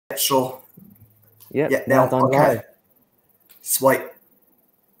sure. Yep. Yeah, now now, it's on okay. live. Sweet.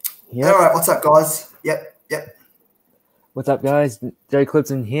 Yep. All right, what's up, guys? Yep. What's up, guys? Joe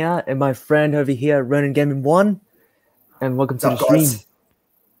Clompson here, and my friend over here, Ronnangaming1, and welcome to the stream.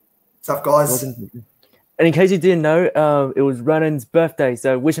 What's up, guys? Welcome. And in case you didn't know, it was Ronnan's birthday,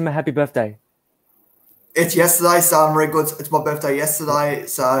 so wish him a happy birthday. It's yesterday, so I'm very good. It's my birthday yesterday,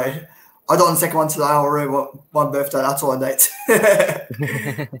 so I got on the second one today. I already want one birthday. That's all I need. Yeah,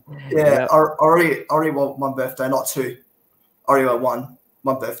 yep. I already want one birthday, not two. I already want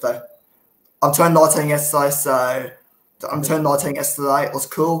one birthday. I turned 19 yesterday, so I'm turned 19 yesterday. It was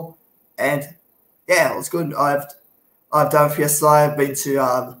cool, and yeah, it was good. I've done it for yesterday. I've been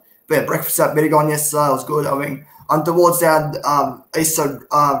to breakfast at Mittagon yesterday. It was good. I mean, I'm towards down eastern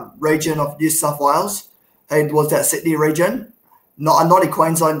region of New South Wales, heading towards that Sydney region. I'm not in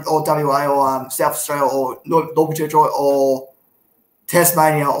Queensland or WA or South Australia or Northern Territory or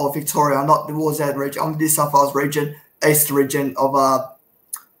Tasmania or Victoria. I'm not towards that region. I'm in New South Wales region, eastern region of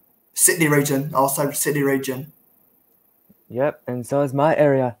Sydney region. I'll say Sydney region. Yep, and so is my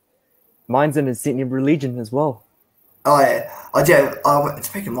area. Mine's in the Sydney region as well. Oh yeah, I do.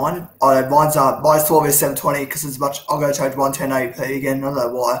 Speaking of mine, mine's 12 is 720 because it's much. I'm going to change mine to 1080p again. I don't know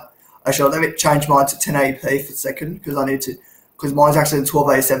why. Actually, let me change mine to 1080p for a second because I need to. Because mine's actually in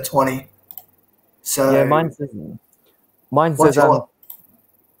 12 is 720. So yeah, mine says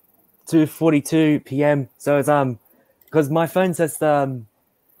 2:42 p.m. So it's because my phone says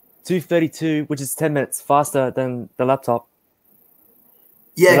 2:32, which is 10 minutes faster than the laptop.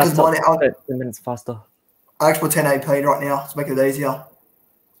 Yeah, because mine 10 minutes faster. I actually put 1080p right now to make it easier.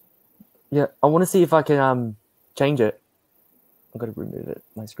 Yeah, I want to see if I can change it. I'm going to remove it.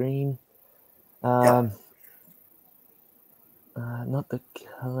 My screen. Not the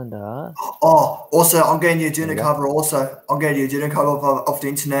calendar. Oh, also, I'm getting you a dinner cover. Also, I'm getting you a dinner cover off the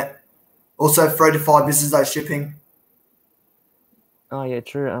internet. Also, 3 to 5 business day shipping. Oh yeah,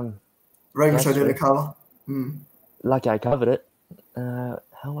 true. Regular dinner cover. Lucky I covered it. How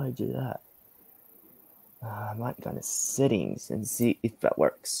do I do that? I might go into settings and see if that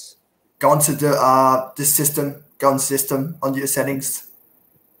works. Go into the system. Go on system under your settings.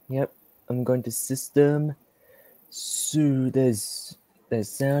 Yep, I'm going to system. So there's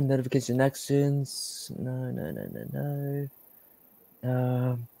sound notification actions. No.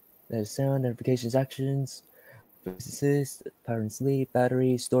 There's sound notifications actions. Assist, power and sleep,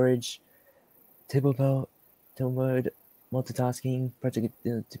 battery, storage, table mode, multitasking, project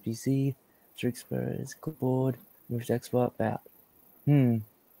to PC, Express, clipboard, move to export, back. Oh,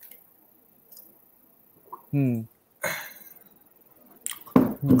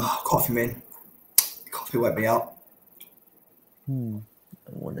 coffee, man. Coffee woke me up. I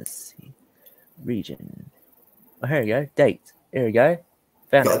want to see region. Oh, here we go. Date. Here we go.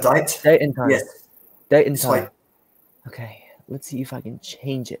 Found it. Got a date? Date and time. Yes. Date and time. Okay. Let's see if I can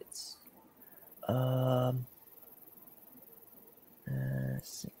change it. Now.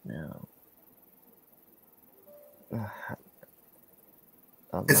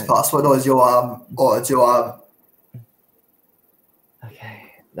 It's password or is your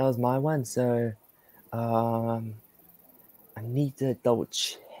Okay, that was my one. So, I need to double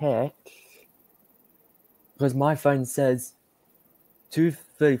check because my phone says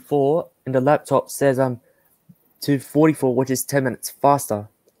 2:34 and the laptop says 2:44, which is 10 minutes faster.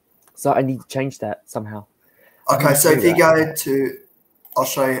 So I need to change that somehow. Okay, so if you go to, I'll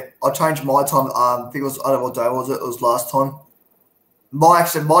show you. I'll change my time. I think it was, I don't know what day was it. It was last time. My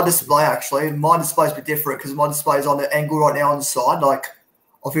display's a bit different because my display is on the angle right now on the side. Like,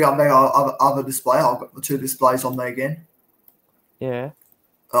 I think I may have other display. I've got the 2 displays on there again. Yeah.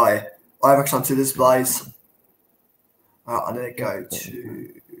 Oh yeah, I have actually 2 displays. I need to go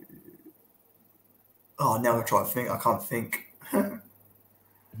to. Oh, now I'm trying to think. I can't think. Go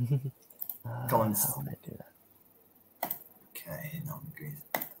on. How would I do that? Okay, no, I'm good.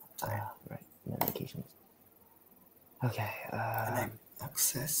 Right, notifications. Okay.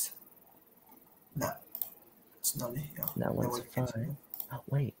 Access. No, it's not here. That one's fine. Oh,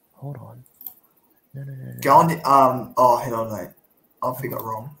 wait, hold on. No. Go on. Oh, hang on, mate. I think I'm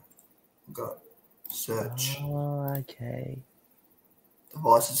wrong. I've got search. Oh, okay.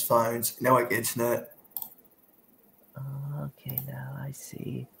 Devices, phones, network, internet. Okay, now I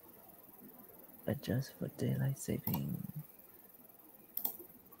see. Adjust for daylight saving.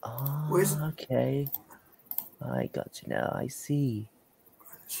 Oh, okay. I got you now. I see.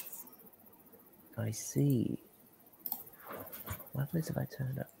 What happens if I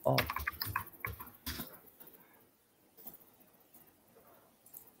turn it off?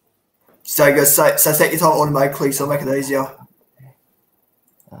 So set your time automatically, so make it easier.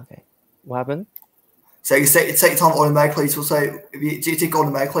 Okay. What happened? So you set your time automatically. So say, do you tick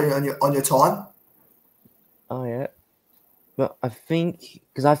automatically on your time? Oh yeah. But I think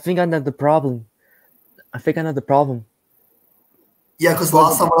I know the problem. Yeah, I because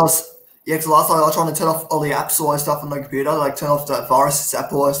suppose last time I was trying to turn off all the apps, all that stuff on the computer, like turn off the viruses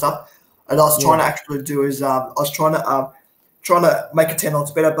app, all that stuff. And I was trying to actually do is I was trying to make it 10 times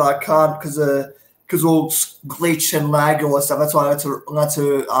better, but I can't because all glitch and lag and all that stuff. That's why I had to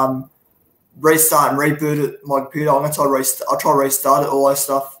restart and reboot it, my computer. I'm gonna try to restart it, all that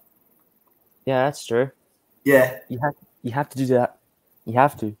stuff. Yeah, that's true. Yeah, You have to do that. You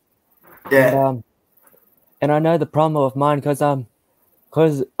have to. yeah. And I know the problem of mine because on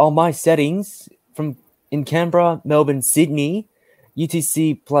my settings from in Canberra, Melbourne, Sydney,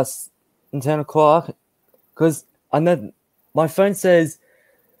 UTC plus internal clock, because I know my phone says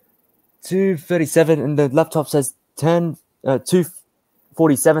 2:37 and the laptop says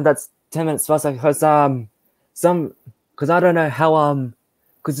 2:47. That's 10 minutes faster because because I don't know how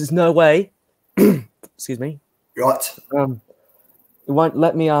because there's no way excuse me Right. it won't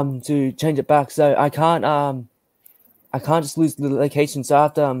let me to change it back, so I can't just lose the location, so I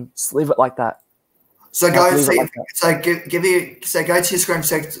have to just leave it like that. So I have go to leave it see. like that. So go to your screen.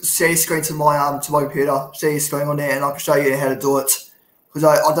 Share your screen to my computer. Share your screen on there, and I can show you how to do it. Because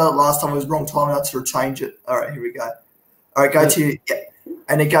I done it last time. It was the wrong time. I had to change it. All right, here we go. All right, go to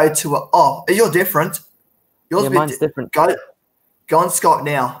and then go to you're different. Yours Yeah, a bit mine's different. Go on Skype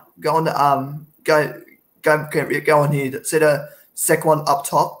now. Go on go on here. See the second one up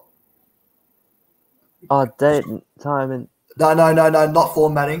top. Oh, date, time, and No, not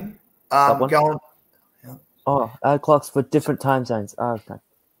formatting. that one. Go on Oh, add clocks for different time zones. Oh, okay.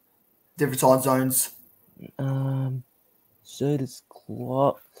 different time zones. So does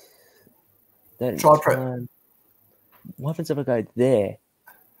clock. Date Try and time. What happens if I go there?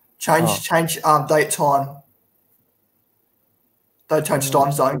 change date time. Don't change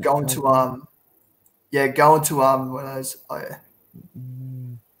time zone. Go into go into one of those. Oh yeah,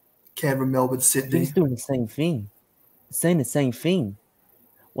 Canberra, Melbourne, I think it's Sydney. doing the same thing. It's saying the same thing.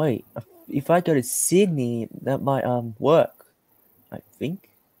 Wait, if I go to Sydney, that might work. I think.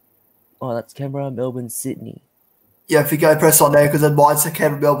 Oh, that's Canberra, Melbourne, Sydney. Yeah, if you go press on there, because then mine's the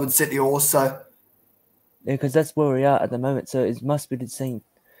Canberra, Melbourne, Sydney also. Yeah, because that's where we are at the moment. So it must be doing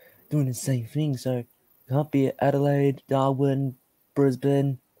the same thing. So it can't be Adelaide, Darwin,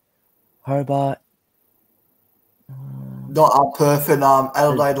 Brisbane, Hobart. Not Perth and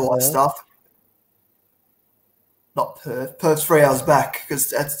Adelaide, all that stuff. Not Perth. Perth's 3 hours back because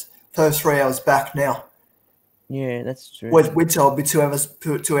that's Perth's 3 hours back now. Yeah, that's true. With winter, will be 2 hours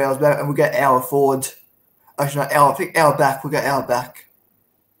back, and we get hour forward. Actually, no, hour. I think hour back. We get hour back.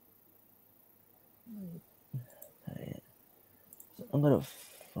 I'm gonna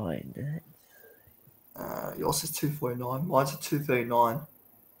find it. Yours is 2:49. Mine's at 2:39.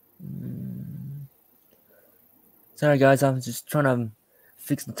 Sorry, guys. I'm just trying to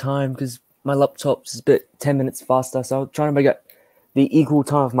fix the time because my laptop's a bit 10 minutes faster. So I'm trying to make it the equal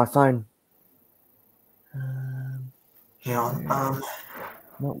time of my phone. Not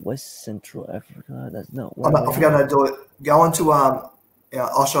West Central Africa. That's not where I forgot how to do it. Go into I'll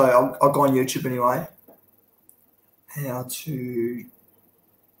show you. I'll go on YouTube anyway. How to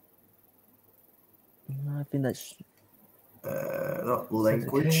I think that's not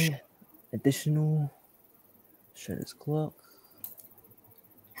language. okay. Additional shutter's clock.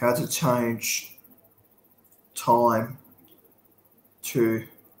 How to change time to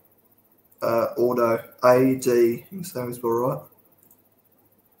auto AD. I think so as well, right? I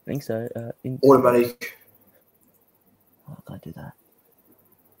think so. Automatic. Oh, I can't do that.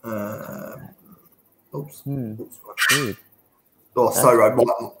 Oops. Weird. Oh, sorry, right.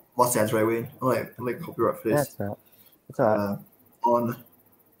 My sound's very weird. I'll let copyright for this. That's right. That's all right. On.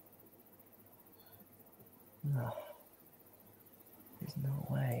 There's no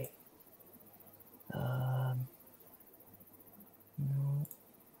way. No.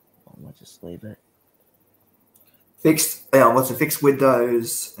 I might just leave it. Fixed. Yeah, what's it? Fixed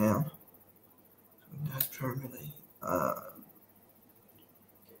Windows. Yeah. Windows permanently.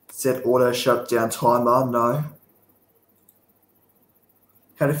 Set auto shutdown timer. No.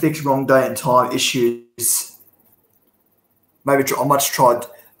 How to fix wrong date and time issues. Maybe I might try.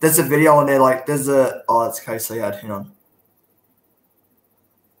 There's a video on there. Like there's a. Oh, it's KC ad. Hang on.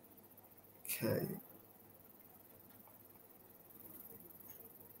 Okay.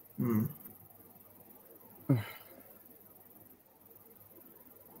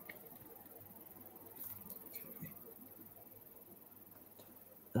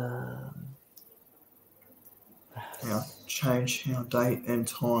 change date and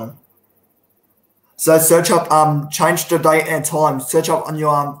time. So search up change the date and time. Search up on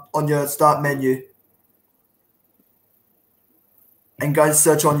your start menu. And go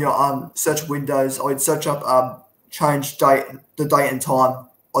search on your search windows or search up change the date and time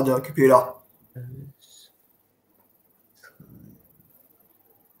on your computer.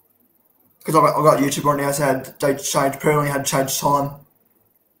 Because I got YouTube on now, so they permanently had changed time.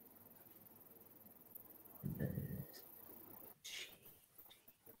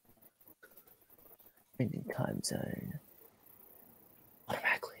 Changing time zone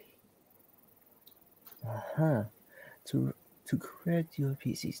automatically. To correct your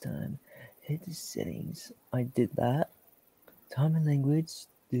PC's time, hit the settings. I did that. Time and language,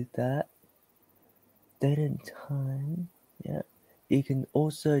 did that. Date and time, yeah. You can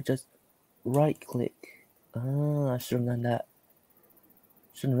also just right click. I should have done that.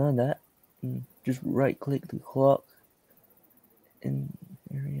 Just right click the clock in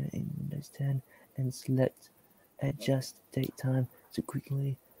area in Windows 10 and select adjust date time to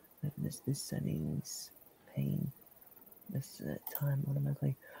quickly open this settings pane. This time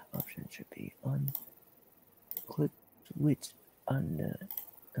automatically option should be on. Click switch under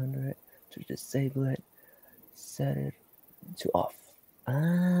it to disable it. Set it to off.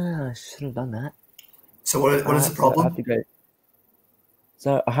 I should have done that. So what is the problem?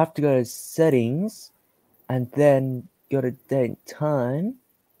 So I have to go to settings and then go to date and time,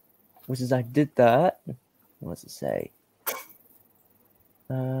 which is I did that. What does it say?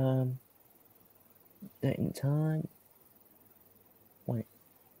 Date and time. Wait.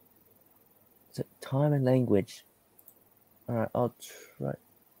 So time and language. Alright, I'll try.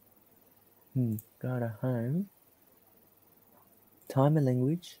 Go to home. Time and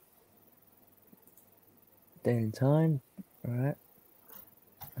language. Date and time. Alright.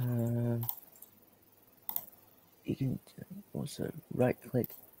 You can also right click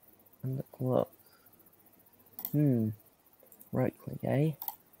on the clock. Right click, eh?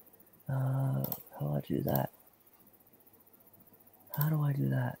 How do I do that? How do I do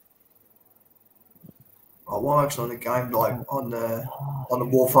that? Well, actually on the game, like on the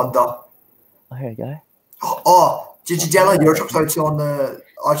War Thunder. Oh, here you go. Did you download Euro Truck Pro 2 on the?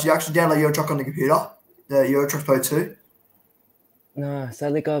 Did you actually download Euro Truck on the computer? The Euro Truck Pro 2. No, so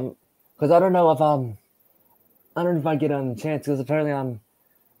like because I don't know if I don't know if I get a chance because apparently I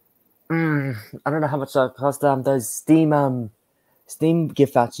don't know how much that cost those Steam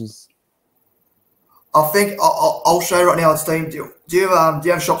gift vouchers. I think I'll show you right now on Steam. Do you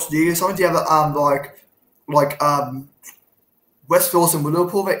have shops near you or something? Do you have like Westfields and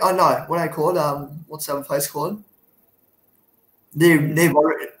Liverpool? Oh no, what do they call it? What's that place called? Near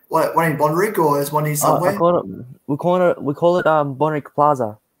one in Bonrick or is one in somewhere? We call it Bonrick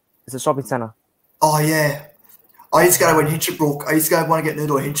Plaza. It's a shopping centre. Oh yeah. I used to go to Hinchinbrook. I used to go want to get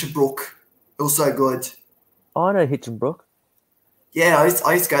noodle at Hinchinbrook. It was so good. Oh, I know Hinchinbrook. Yeah, I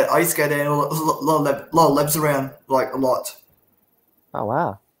used to go there. And a lot of lebs around, like a lot. Oh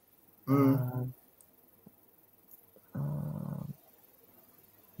wow.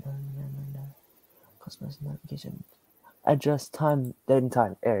 Customers notification. Adjust time, date and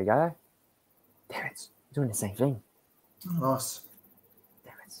time. There you go. Damn it, doing the same thing. Nice.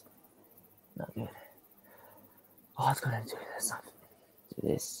 Damn it. Not good. Oh, I was gonna do this. Do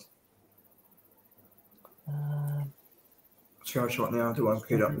this. Try right now. Do one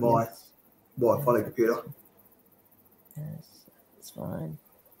computer. My funny computer. Yes, it's fine.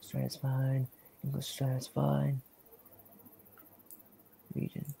 Australia's fine. English Australia's fine.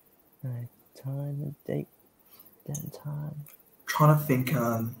 Region. Right. Time and date. Then time. Trying to think.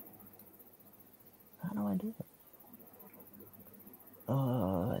 How do I do it?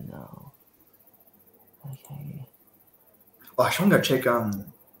 Oh no. Okay. I actually want to go check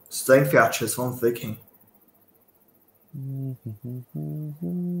Steam vouchers. What I'm thinking.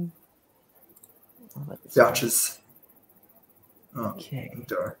 Vouchers. Okay.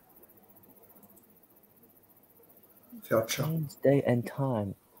 Voucher. Change date and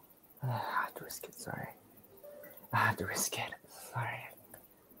time. I have to risk it. Sorry. I have to risk it.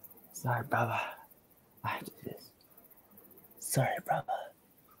 Sorry, brother. I have to do this. Sorry, brother.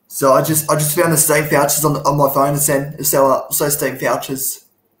 So I just found the Steam vouchers on my phone and sell Steam vouchers.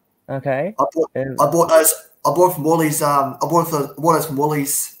 Okay. I bought those. I bought from Woolies. I bought those from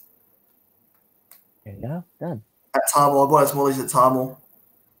Woolies. There you go. Done. At Tarmall. I bought those from Woolies at Tarmall.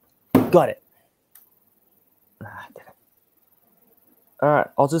 Got it. I did it. All right.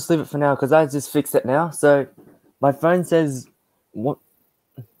 I'll just leave it for now because I just fixed it now. So my phone says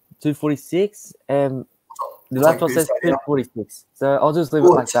 246 and the laptop says 246. So I'll just leave it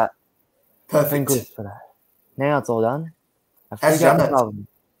like that. Perfect. Good for that. Now it's all done. I How'd you figured out done the it? problem.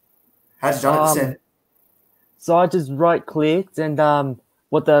 How'd you done it, Sam? So I just right clicked and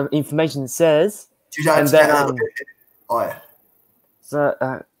what the information says, Did you have and to then get a little bit? Oh, yeah.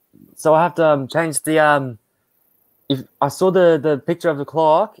 so I have to change the if I saw the picture of the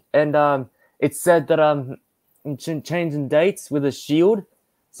clock and it said that changing dates with a shield.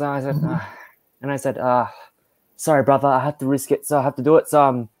 So I said and I said sorry brother, I have to risk it, so I have to do it.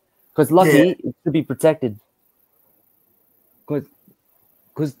 So because lucky it should be protected,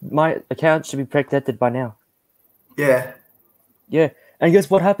 because my account should be protected by now. Yeah. Yeah, and guess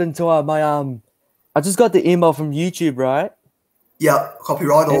what happened to my I just got the email from YouTube, right? Yeah.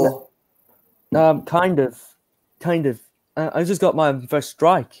 Copyright And or? kind of. I just got my first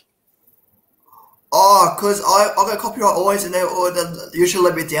strike. Oh, because I got copyright always, and they usually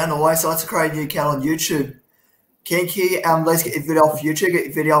let me down always, so I had to create a new account on YouTube. Can you let's get your video off YouTube? Get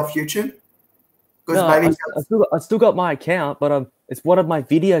your video off YouTube. Because No, maybe I still got my account, but it's one of my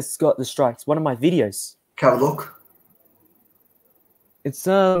videos got the strikes. One of my videos. have a look. It's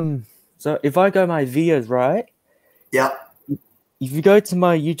so if I go my videos, right? Yeah. If you go to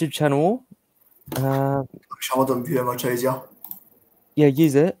my YouTube channel, Show them view much easier. yeah,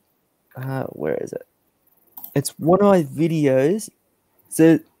 use it. Where is it? It's one of my videos.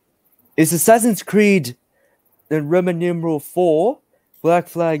 So it's Assassin's Creed, the Roman numeral 4, Black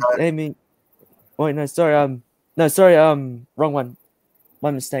Flag aiming. Wait, no, sorry, wrong one.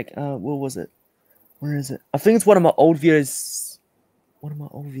 My mistake. What was it? Where is it? I think it's one of my old videos. One of my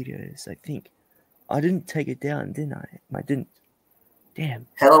old videos, I think. I didn't take it down, didn't I? I didn't. Damn.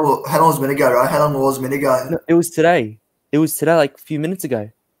 How long was a minute ago, right? How long was a minute ago? No, it was today. It was today, like a few minutes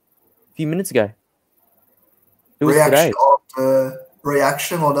ago. It was today.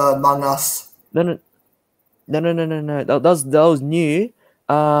 Reaction on Among Us. No. That was new.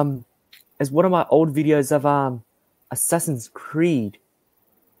 It's one of my old videos of Assassin's Creed.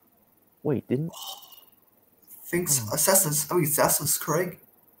 Wait, didn't? Assassin's Creed.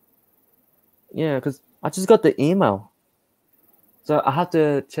 Yeah, because I just got the email, so I have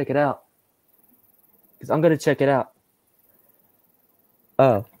to check it out. Because I'm gonna check it out.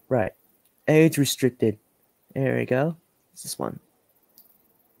 Oh, right. Age restricted. There we go. It's this one.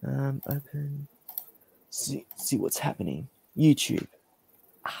 Open. See what's happening. YouTube.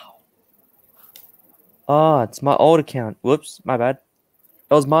 Ow. Oh, it's my old account. Whoops, my bad.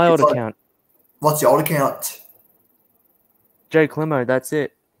 That was my old account. What's your old account? Jay Clemmo, that's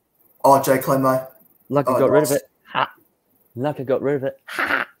it. Oh, Jay Clemmo. Lucky got rid of it. Ha. Lucky got rid of it.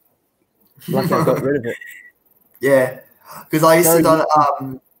 Ha. Lucky I got rid of it. Yeah, because I used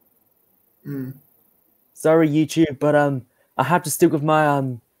to do Sorry, YouTube, but I have to stick with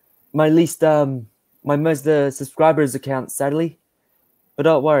my my least my most subscribers account, sadly. But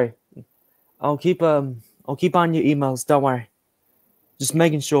don't worry, I'll keep on your emails. Don't worry, just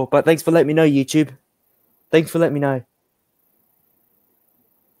making sure. But thanks for letting me know, YouTube. Thanks for letting me know.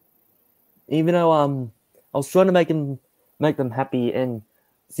 Even though I was trying to make them happy and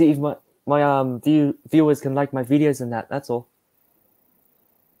see if my viewers can like my videos and that. That's all.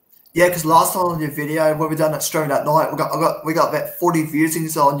 Yeah, because last time on your video, when we done that stream that night, we got about 40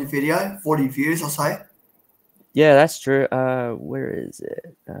 views on your video. 40 views, I'll say. Yeah, that's true. Where is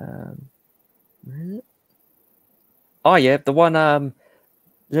it? Where is it? Oh yeah, the one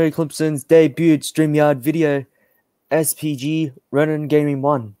Jerry Clompson's debut StreamYard video, SPG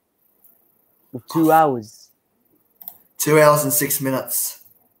Ronnangaming1. With 2 hours. 2 hours and 6 minutes.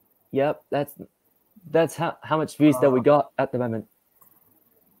 Yep, that's how much views that we got at the moment.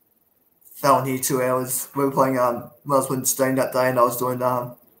 That one here, 2 hours. We were playing when I was playing Steam that day, and I was doing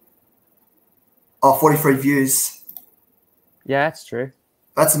 43 views. Yeah, that's true.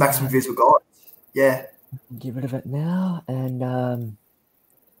 That's the maximum views we got. Yeah. Get rid of it now, and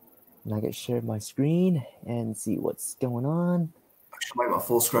I get share my screen and see what's going on. I should make my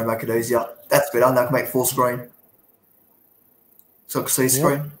full screen, make it easier. That's better. Now I can make full screen. So I can see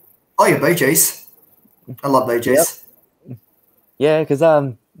screen. Oh, yeah, BGs. I love BGs. Yep. Yeah, because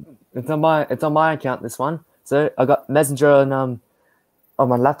it's on my account, this one. So I got Messenger on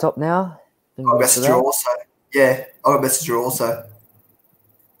my laptop now. I got Messenger also. Yeah, I got Messenger also.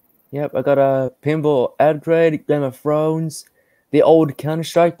 Yep, I got a Pinball Upgrade, Game of Thrones, the old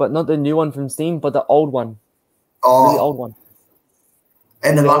Counter-Strike, but not the new one from Steam, but the old one. Oh, really old one.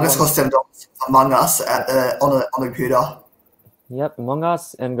 And the Among Us cost $7 Among Us on the computer. Yep, Among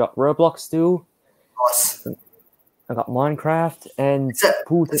Us, and got Roblox still. Nice. I got Minecraft and is that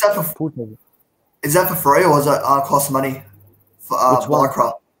for free or is it cost money for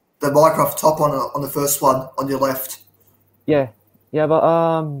Minecraft? The Minecraft top on the first one on your left. Yeah,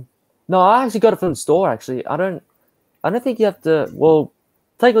 but no, I actually got it from the store. Actually, I don't I don't think you have to. Well,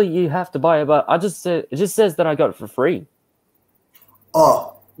 technically you have to buy it, but I just said it just says that I got it for free.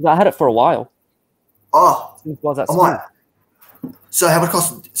 Oh, I had it for a while since I was at I school. might. So how much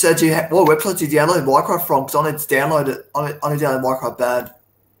cost? So do you what website do you download Minecraft from? Because I need to download it. I need to download Minecraft bad.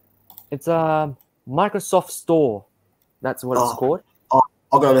 It's Microsoft Store. That's what it's called. Oh,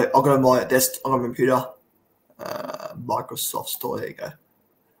 I'll go to my desk on my computer. Microsoft Store. There you go.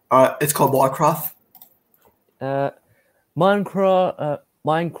 All right, it's called Minecraft.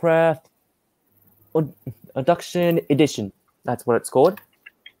 Minecraft Adduction Edition. That's what it's called.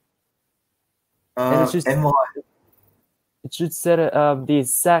 And it's just it should set the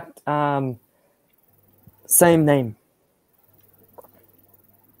exact same name.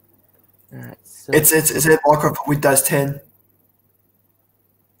 Alright, so it's Minecraft for Windows 10.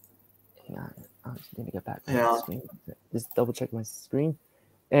 Hang on, I'm just gonna get back to Yeah. the screen. Just double check my screen.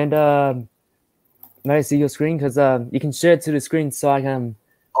 And may I see your screen? Because you can share it to the screen so I can.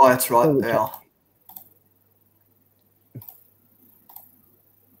 Oh, that's right. Yeah.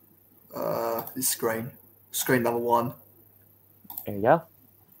 This screen number 1. There you go.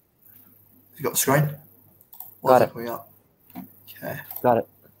 You got the screen? Got it. Up? Okay. Got it.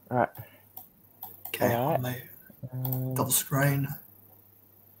 All right. Okay. All right. Double screen.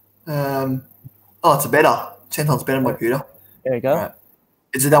 Oh, it's a better. 10 times better on my computer. There you go. Right.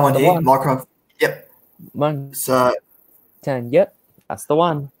 Is it that one here? Minecraft. Yep. So 10. Yep. That's the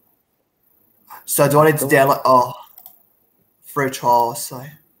one. So do I need to download? Oh, free trial. So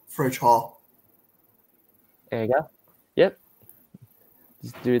free trial. There you go. Yep.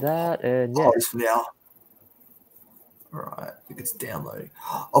 Just do that, and yeah. Oh, just for now. All right. I think it's downloading.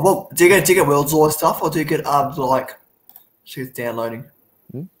 Oh well. Do you get World's Law stuff, or do you get like? She's downloading.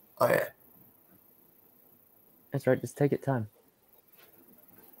 Hmm? Oh yeah. That's right. Just take your time.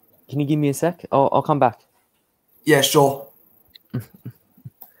 Can you give me a sec? I'll come back. Yeah, sure.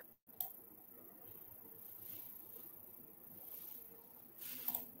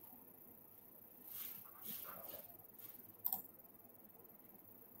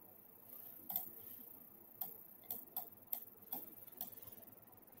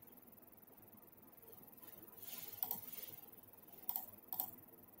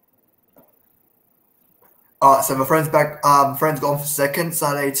 All right, so my friend's back. Friend's gone for a second, so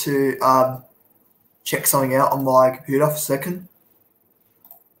I need to check something out on my computer for a second.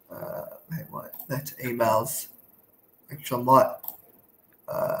 Wait, that's emails. Actually, I might.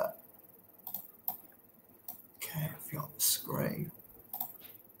 Okay, if you're on the screen.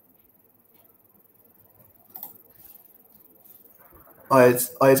 It's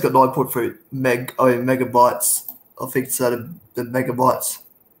got 9.3 megabytes. I think it's the megabytes.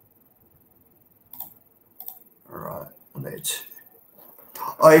 Alright, I need to.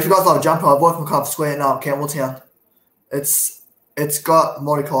 Oh, if you guys like a jumper, I bought from Carver Square in Campbelltown. It's got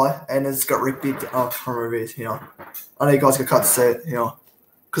Mordecai and it's got Rick Big. Oh, I can't remember it here. I know you guys got cut to see it here.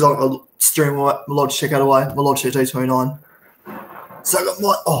 Because I've got stream my Lord check out away, my Lord GT29. So I got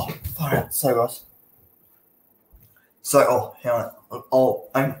my sorry, guys. So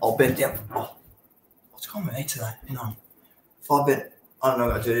I'll bend down. Oh, what's going on with me today? Hang on. If I bend, I don't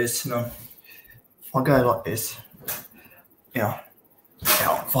know how to do this. Hang on. If I go like this,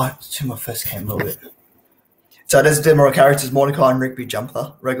 if I turn my first cam a little bit. So there's demo characters, Mordecai and Rigby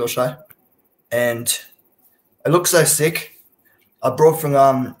Jumper, regular show, and it looks so sick. I bought it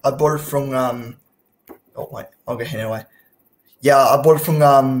from. Oh wait, I'll get here anyway. Yeah, I bought it from.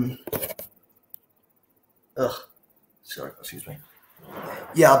 Sorry, excuse me.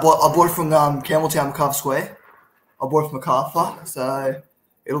 Yeah, I bought it from Campbelltown, MacArthur Square. I bought it from MacArthur, so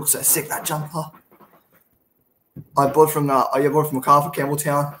it looks so sick, that jumper. I bought it from MacArthur,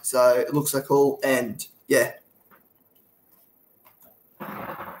 Campbelltown, so it looks so cool, and yeah.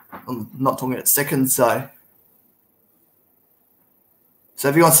 I'm not talking about seconds, so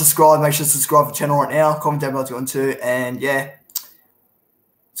if you want to subscribe, make sure to subscribe to the channel right now. Comment down below if you want to, and yeah,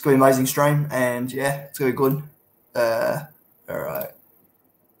 it's gonna be an amazing stream, and yeah, it's gonna be good. All right.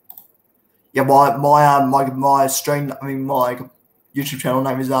 Yeah, my stream, my YouTube channel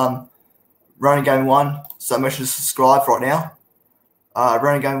name is Ronnangaming1, so make sure to subscribe right now.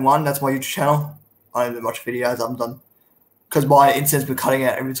 Ronnangaming1, that's my YouTube channel. I don't do much videos. I haven't done because my internet's been cutting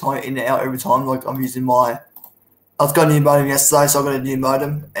out every time, in and out every time. Like I'm using I got a new modem yesterday, so I got a new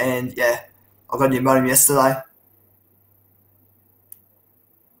modem, and yeah, I got a new modem yesterday.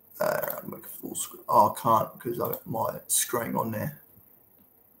 Make a full screen. Oh, I can't because I got my screen on there.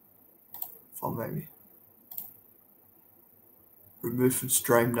 If I maybe remove from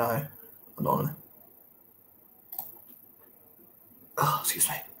stream, no, I don't know. Oh, excuse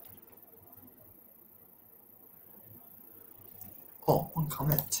me. Oh, one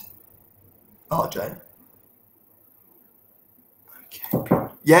comment. Oh, Jane. Okay.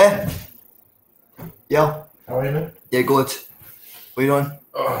 Yeah. Yeah. How are you, man? Yeah, good. What are you doing?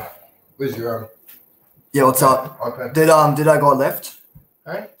 Oh, where's your Yeah, what's up? iPad? Did I go left?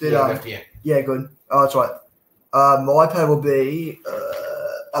 Hey? Did Yeah, left, yeah. Yeah, good. Oh, that's right. My iPad will be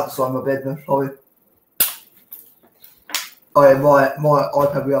outside my bed, probably. Oh yeah, my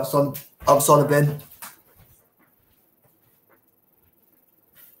iPad will be outside the bed.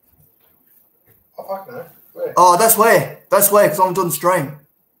 Oh, fuck no. Where? Oh, that's where, because I'm doing the stream.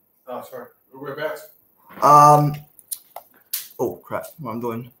 Oh, sorry. Whereabouts? Oh crap, what I'm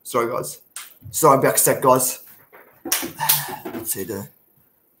doing. Sorry guys. Sorry, back a sec, guys. Let's see there.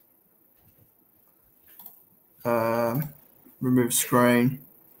 Remove screen.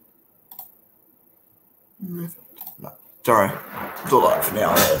 Remove it. No, sorry. Do it like for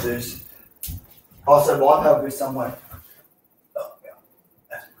now. Dudes. Oh, so my iPad will be somewhere. Oh, yeah.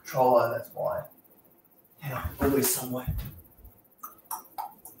 That's the controller. That's why. Yeah, it'll be somewhere.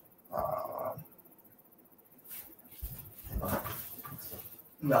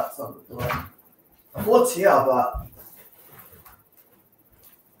 No, it's not the way. I thought it's here, but.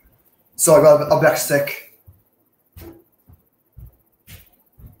 Sorry, guys, I'll be back a sec.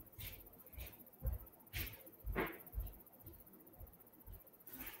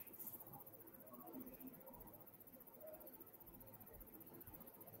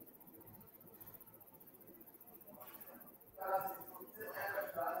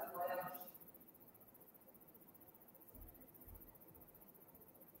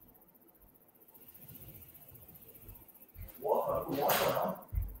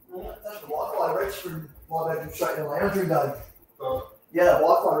 That's the Wi-Fi reached from my bedroom straight in the lounge room, Dave. Oh. Yeah, the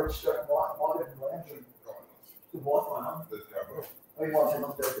Wi-Fi reached straight in my bedroom lounge room. Good Wi-Fi, huh? Let's go. Oh, you might take my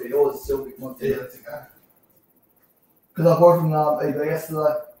birthday. Yours is still big one. Yeah, let's go. Because I bought from eBay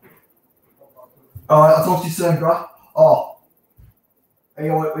yesterday. Alright, I'll talk to you soon, bro. Oh. Are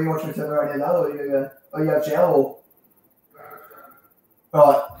you watching me turn around now, or are you have channel?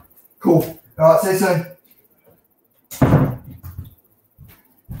 Alright, cool. Alright, see you soon.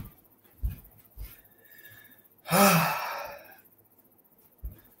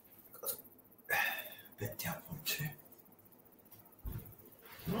 Bit down one too.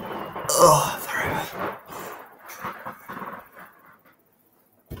 Oh, sorry.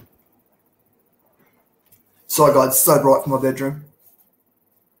 Sorry, guys, it's so bright for my bedroom.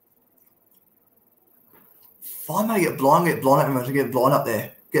 If I may get blind at the get blind up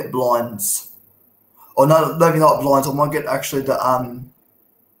there. Get blinds. Oh no, maybe not blinds. I might get actually the I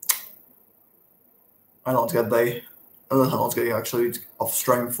don't know what's gonna be. I don't know how long it's gonna be actually off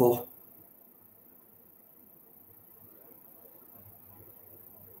stream for.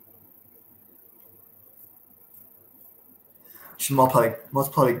 She might play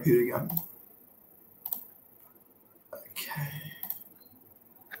computer game. Okay.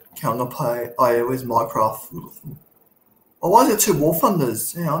 Okay, I'm gonna play. Oh yeah, where's Minecraft? Oh, why is it 2 War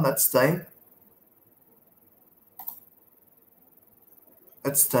Thunders? Hang on, that's Steam.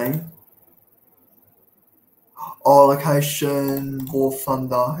 That's Steam. Oh, location, War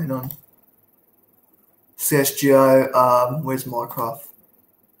Thunder. Hang on. CSGO. Where's Minecraft?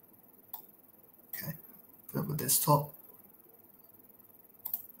 Okay, put up the desktop.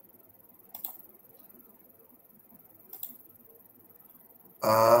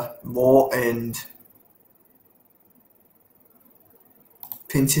 More and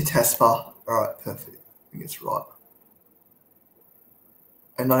Pinty taskbar. Alright, perfect. I think it's right.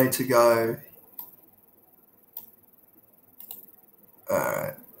 And I need to go.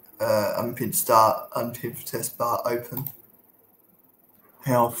 Alright. Unpin start, unpin taskbar open.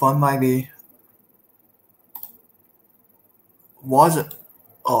 Hang on, if I maybe. Why is it?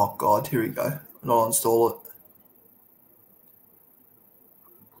 Oh god, here we go. I'll install it.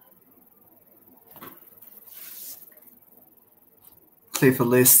 Clear for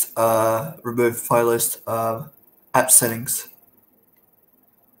list, remove playlist, app settings.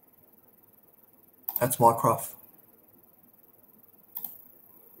 That's Minecraft.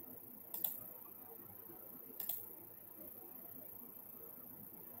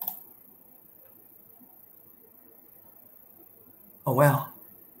 Oh wow.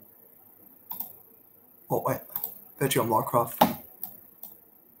 Oh wait, virtual Minecraft.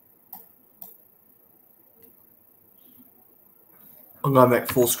 I'm gonna make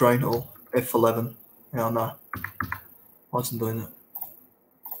full screen or F11. Yeah, no. I wasn't doing it.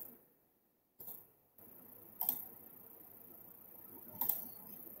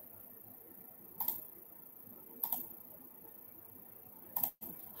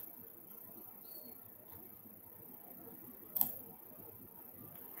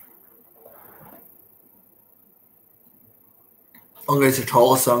 I'm going to use a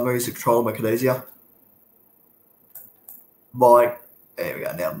controller, so I'm going to use a controller to make it easier. There we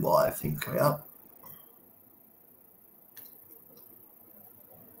go. Now my thing coming up.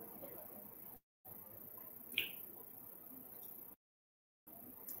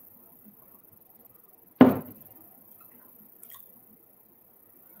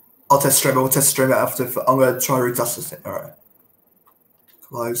 I'll test stream. We'll test stream it after. I'm going to try to adjust this thing. All right.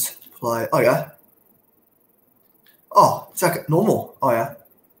 Close. Play. Oh yeah. Oh, it's like normal. Oh yeah.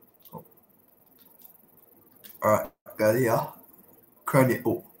 All right. Go here. Create new.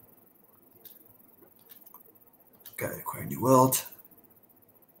 Oh. Go to create new world.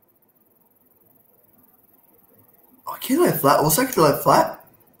 Oh, can you let flat? Also, can you let flat?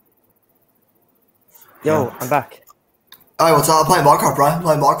 Yo, Yeah. I'm back. Hey, what's up? I'm playing Minecraft, bro. I'm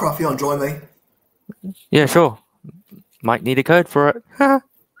playing Minecraft. You want to join me? Yeah, sure. Might need a code for it.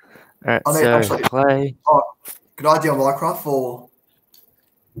 Alright, I need so actually. play. Oh, good idea on Minecraft or.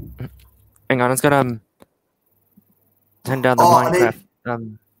 Hang on, it's gonna turn down the Oh,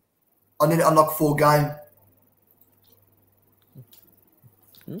 Minecraft. I need to unlock full game.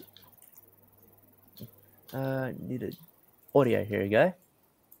 Need a audio. Here we go.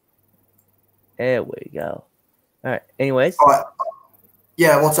 There we go. All right. Anyways. All right.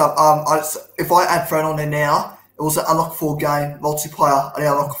 Yeah, what's up? If I add friend on there now, it will say unlock full game multiplayer. I need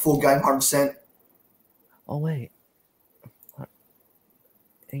to unlock a full game 100%. Oh wait.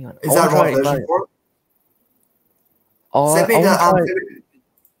 Hang on. Is that the right version for it? Oh, Send me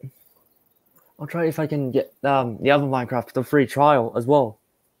I'll try if I can get the other Minecraft, the free trial as well.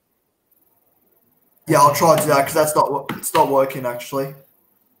 Yeah, I'll try to do that because it's not working actually.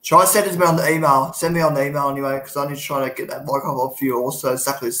 Try to send it to me on the email. Send me on the email anyway because I need to try to get that Minecraft off for you also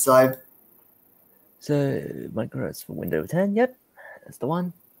exactly the same. So Minecraft's for Windows 10. Yep, that's the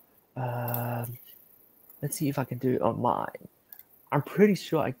one. Let's see if I can do it on mine. I'm pretty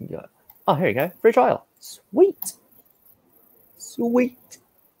sure I can do it. Oh, here you go. Free trial. Sweet. Sweet.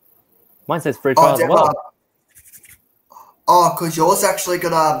 Mine says free trial as well. Because yours actually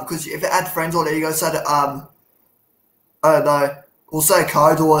got because if it add friends on there, you go say that I don't know. We'll say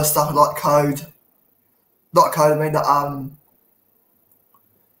code or stuff like code. Not code. I mean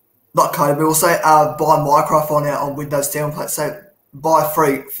not code. But we'll say buy Minecraft on on Windows 10. Let's say buy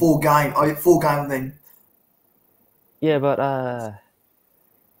free full game. Oh, full game then. Yeah, but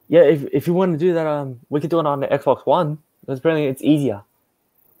yeah, if you want to do that, we could do it on the Xbox One. Because apparently it's easier.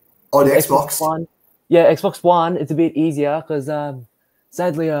 Oh, the Xbox One. Yeah, Xbox One. It's a bit easier because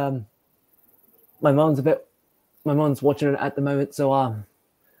sadly my mom's watching it at the moment, so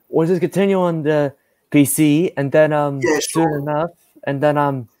we'll just continue on the PC, and then yeah, sure. soon enough, and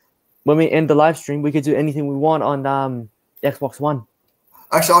then when we end the live stream, we could do anything we want on Xbox One.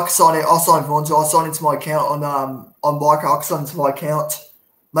 Actually, I can sign in. I'll sign in I'll sign into my account on Minecraft. I can sign into my account.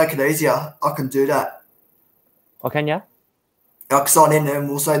 Make it easier. I can do that. Oh, can ya? I can sign in and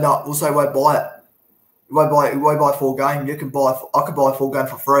we'll say no. We'll say we won't buy it. We won't buy full game. You can buy. I could buy a full game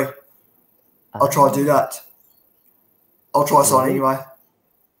for free. I'll try to do that. I'll try to sign anyway.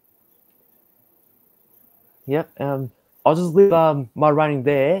 Yep. I'll just leave my writing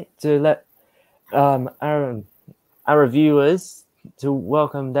there to let our viewers to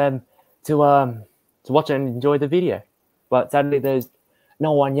welcome them to watch and enjoy the video. But sadly, there's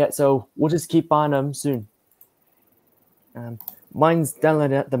no one yet, so we'll just keep on them soon. Mine's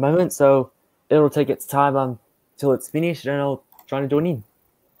downloaded at the moment, so it'll take its time till it's finished, and I'll try to join in.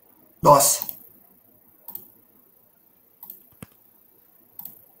 Nice.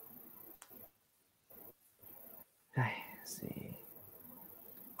 Let's see.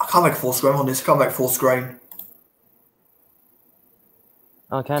 I can't make full screen on this. I can't make full screen.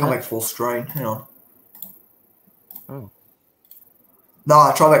 Okay. Can't make full screen. Hang on. Oh. No,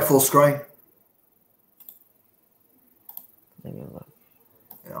 I try to make full screen. Maybe look.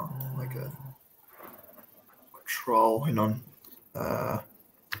 Yeah, like a control. Hang on. Yeah.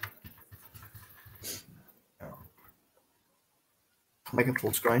 Can't make it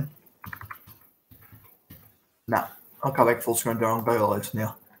full screen. No, I can't make full screen. Don't go live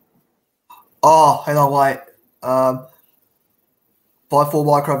now. Oh, hang on, wait. By full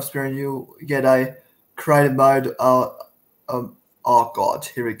Minecraft experience, you get a creative mode. Oh god,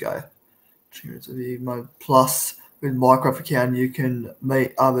 here we go. Mode plus with Minecraft account, you can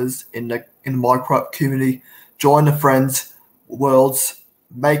meet others in the Minecraft community, join the friends worlds,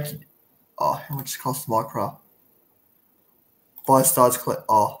 make. Oh, how much costs Minecraft? 5 stars.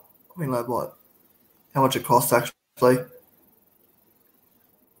 Oh, I mean, like what? How much it costs actually?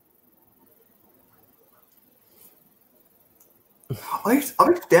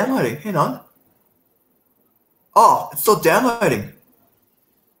 I'm downloading. Hang on. Oh, it's still downloading.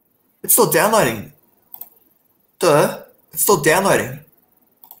 It's still downloading. Duh. It's still downloading.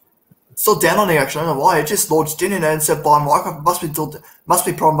 It's still downloading actually. I don't know why. It just launched in and said buy Minecraft. Must be problem.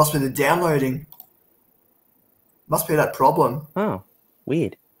 Must be the downloading. Must be that problem. Oh,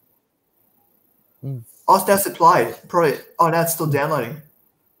 weird. Oh, now it's play. Probably. Oh, now it's still downloading.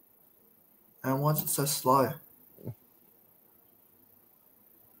 And why is it so slow?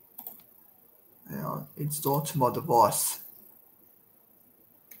 Hang on. Install to my device.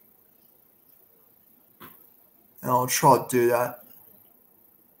 And I'll try to do that.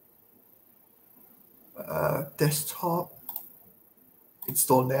 Desktop.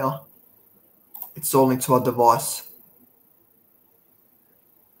 Install now. Installing to my device.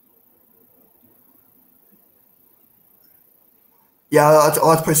 Yeah,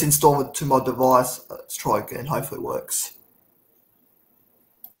 I press install to my device. Let's try again. Hopefully it works.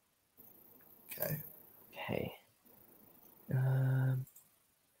 Okay. Okay. How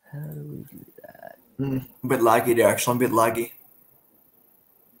do we do that? A bit laggy there, actually. I'm a bit laggy.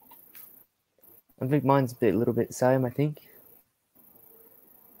 I think mine's a little bit the same, I think.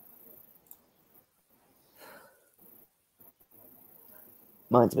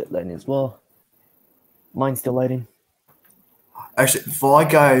 Mine's a bit loading as well. Mine's still loading. Actually, if I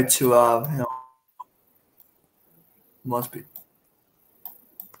go to hang on. Must be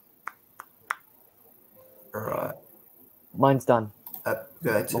alright. Mine's done.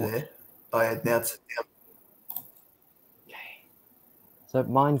 Go to there. Oh yeah, now it's down. Okay. So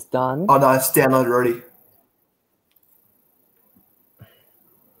mine's done. Oh no, it's downloaded already.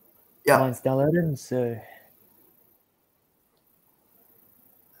 Yeah. Mine's downloaded, so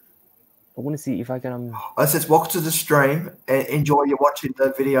I want to see if I can. It says welcome to the stream and enjoy your watching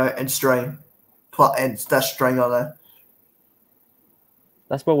the video and stream. And dash string on there.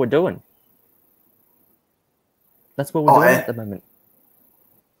 That's what we're doing. That's what we're doing yeah. at the moment.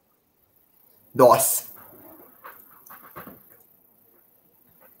 Nice.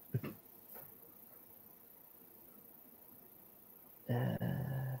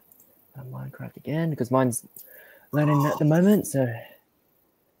 Minecraft again because mine's loading at the moment, so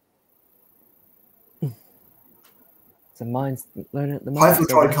mine's loading at the moment. Hopefully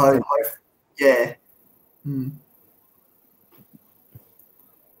try code. Yeah.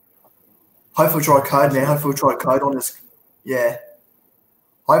 Hopefully try code now. Hopefully try code on this. Yeah.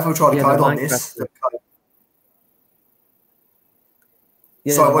 Hopefully try the code on this.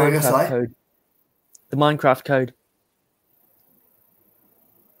 Yeah, sorry, what are you going to say? Code. The Minecraft code.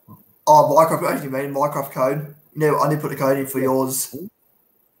 Oh, Minecraft. What do you mean? Minecraft code? No, I need to put the code in for yours.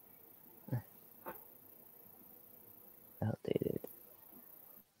 Outdated.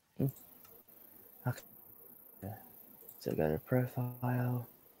 Okay. So go to profile.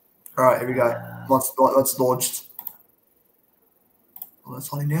 All right, here we go. Once launched. Oh, that's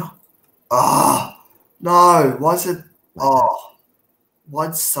on now. Ah, no. Why is it? Oh, why'd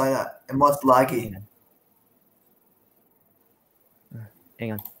it say that? And why's laggy?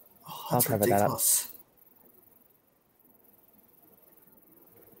 Hang on. Oh, that's ridiculous.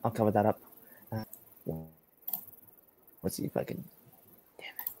 I'll cover that up. Let's see if I can. Damn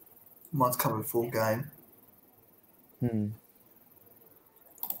it. Mine's coming full game.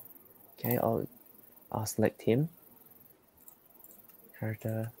 Okay, I'll select him.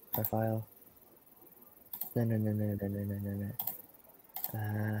 Character profile. No.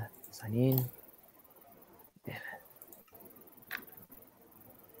 Sign in. Damn it.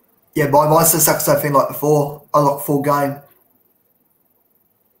 Yeah, mine's the exact same thing like before. I lock full game.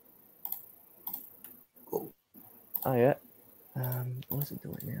 Oh yeah. What's it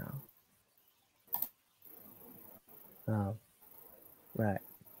doing now? Oh, right.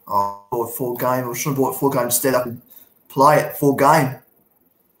 Oh, I bought full game. I should have bought full game instead. I could play it full game.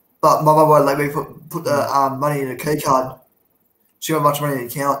 But my mum won't let me put the money in a key card. She got much money in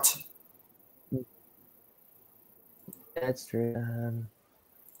the account. That's true.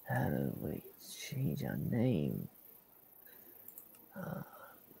 How do we change our name?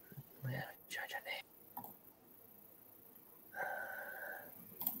 Change our name.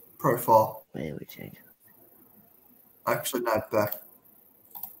 Profile. Where do we change it? Actually, no, back.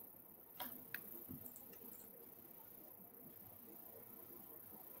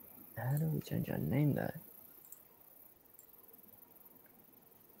 How do we change our name though?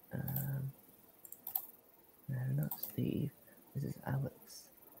 No, not Steve. This is Alex.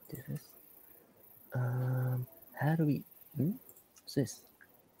 Do this. How do we? What's this?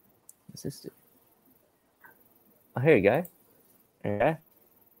 What's this do? Oh, here you go. Okay,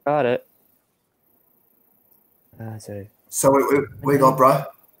 got it. So we got, bro.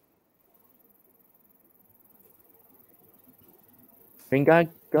 think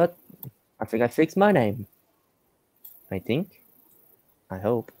I fixed my name. I think. I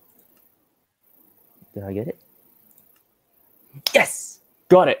hope. Did I get it? Yes!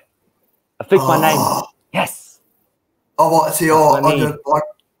 Got it! I fixed my name. Yes! Oh, what? So That's what I you're mean.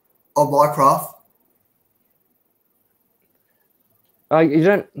 on Minecraft? You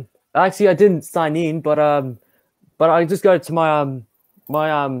don't actually. I didn't sign in, but I just go to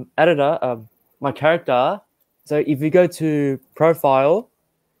my editor, my character. So if you go to profile,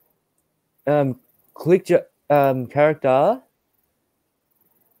 click your character.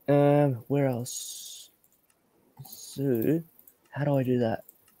 Where else? So, how do I do that?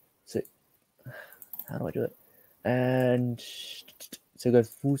 So, how do I do it? And so go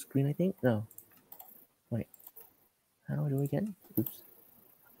full screen. I think no. Wait, how do I do it again? Oops.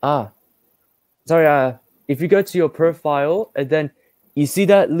 Sorry. If you go to your profile and then you see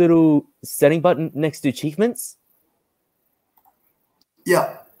that little setting button next to achievements,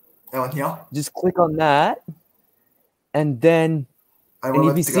 Yeah. That one here. just click on that, and then and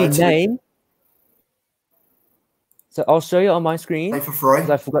if you see name, so I'll show you on my screen for free.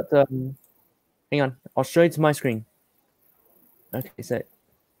 because I forgot to. Hang on, I'll show you to my screen. Okay, so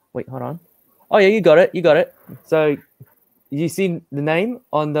wait, hold on. Oh yeah, you got it. You got it. So you see the name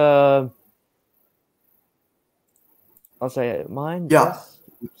on the. I'll show you mine. Yeah.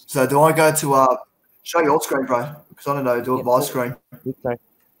 Yes. So do I go to show your screen, bro? Because I don't know, do it my screen. Sorry.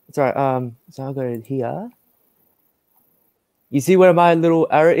 Sorry. So I'll go here. You see where my little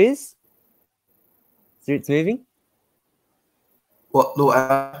arrow is? See it's moving? What little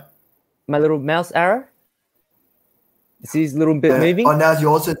arrow? My little mouse arrow? You see his little bit moving? Oh, now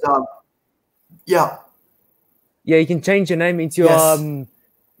yours is yeah. Yeah, you can change your name into Yes.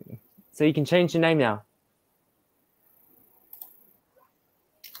 so you can change your name now.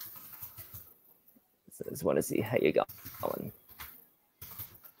 So I just want to see how you're going.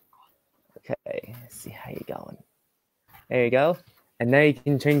 Okay, let's see how you're going. There you go. And now you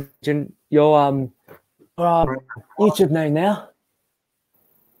can change your YouTube name now.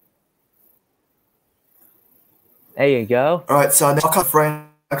 There you go. All right, so now I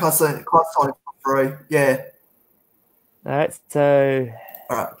can't sign it for free. Yeah. All right, so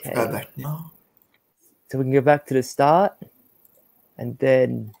All right, okay. go back now. So we can go back to the start, and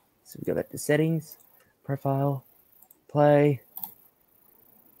then so we go back to settings, profile, play.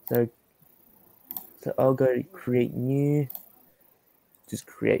 So I'll go to create new. Just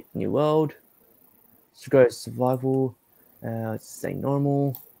create new world. So go to survival. Let's say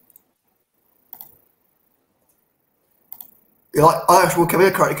normal. Yeah, well, come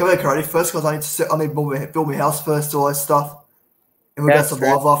here, Cody, first because I need to build my house first, all that stuff, and we'll go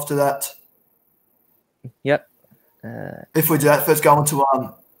survival after that. Yep. If we do that, first go on to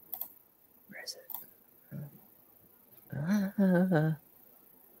Where is it?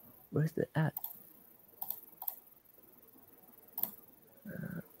 Where's it at?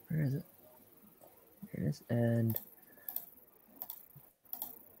 Where is it? Here it is, and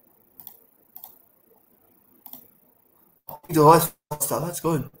do all that stuff. That's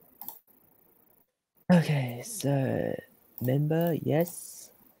good. okay. So member, yes.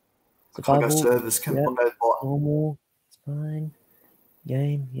 Survival. Survival, Servers, yep. Normal, it's fine.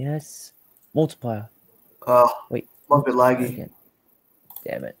 Game, yes. Multiplier. Wait, might be laggy. Again.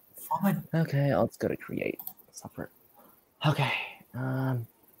 Damn it. Fine. Okay, I'll just go to create separate. Okay.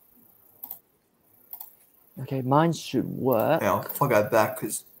 Okay, mine should work. Yeah, if I go back,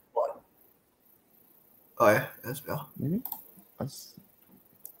 because what? Oh yeah, that's better.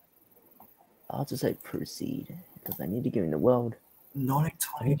 I'll just say proceed because I need to get in the world. I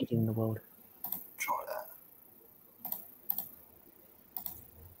need to get in the world. Try that.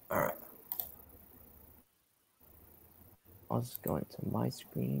 All right. I'll just go into my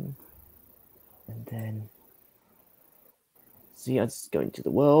screen and then see. I'll just go into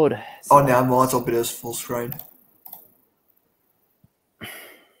the world. Oh, now mine's up. It is full screen.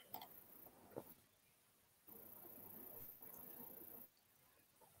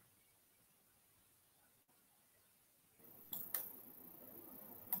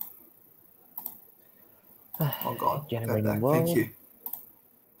 Oh God. Generating back. world. Thank you.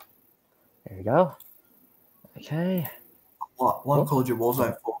 There we go. Okay. What Call of Duty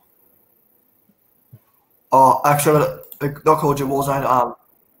Warzone for? Oh, actually, not Call of Duty Warzone.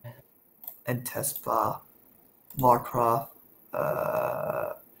 And test bar, Minecraft.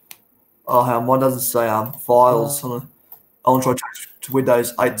 Oh, hang on, one doesn't say files. I want to try to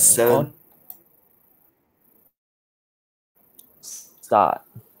Windows 8.7. Start.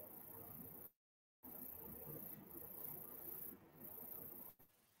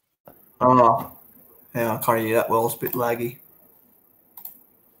 Oh, yeah, I can't hear that well. It's a bit laggy.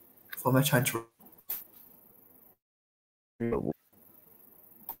 If I may change.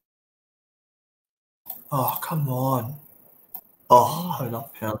 Oh, come on. Oh, I have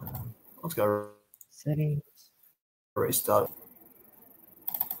enough power. Let's go Settings. restart.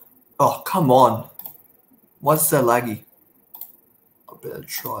 Oh, come on. Why is it so laggy? I better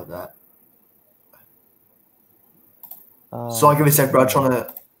try that. So give me a sec, bro. I'm trying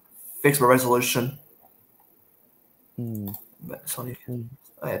to fix my resolution. That's on you.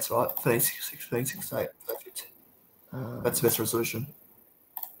 Oh, yeah, that's right. 3668. Perfect. That's the best resolution.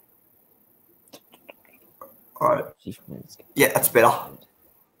 Alright. Yeah, that's better.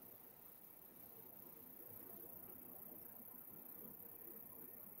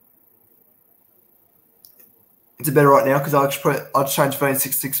 It's better right now because I just changed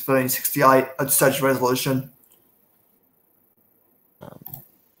 1366, 1368. I just changed the resolution.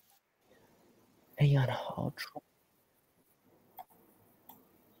 Hang on, I'll try.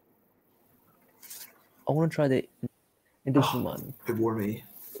 I want to try the edition one. Good word me.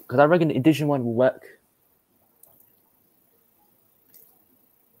 Because I reckon the edition one will work.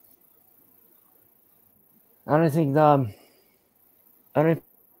 I don't think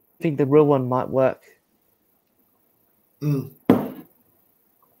the real one might work. So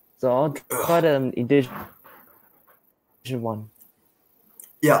I'll try the edition one.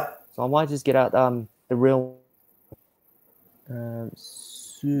 Yeah. So I might just get out the real. So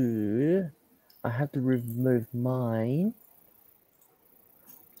I have to remove mine.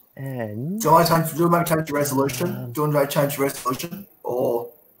 And do you want to change the resolution? Do you want to change the resolution or?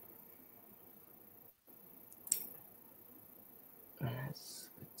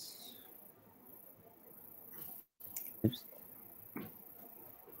 Oops.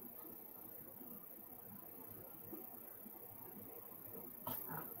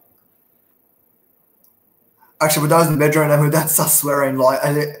 Actually, with those in the bedroom, who that's us swearing like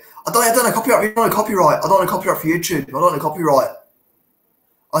I don't know copyright. We don't know copyright. I don't want copyright for YouTube. I don't know copyright.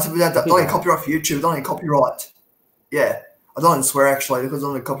 I said we don't need copyright for YouTube. I don't need copyright. Yeah, I don't want to swear actually because I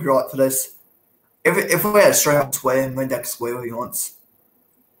don't need copyright for this. If we had a straight up swear, we can swear what he wants.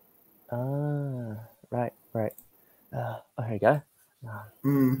 Right. Oh, here you go.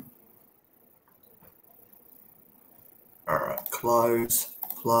 All right, close,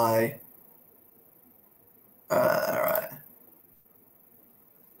 play. All right.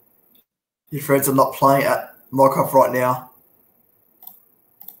 Your friends are not playing at Minecraft right now.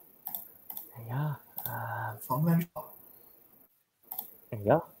 Yeah. Fine, There you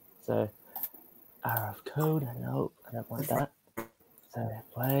go. So, arrow of code. No, I don't want that. So,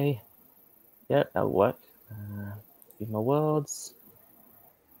 play. Yep, that'll work. Use my worlds.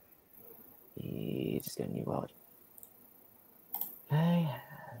 Just get a new world. Okay.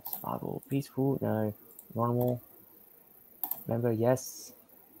 Survival, peaceful. No. Normal. Remember, yes.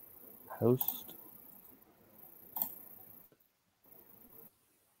 Host.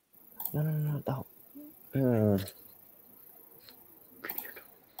 No. I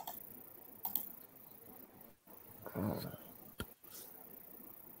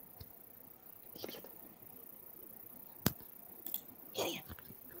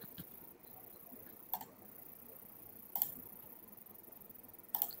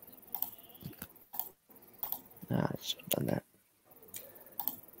should have done that.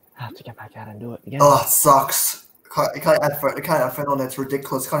 I have to get back out and do it again. Oh, it sucks. You can't add friend on there. It's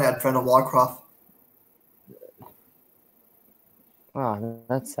ridiculous. You can't add friend on Minecraft. Oh,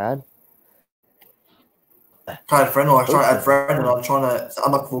 that's sad. Can't add friend on. I'm trying to add friend and I'm trying to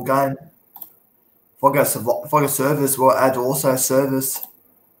unlock full game. If I go service, we'll add also service.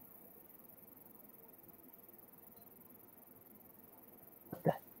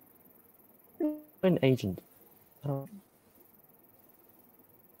 An agent.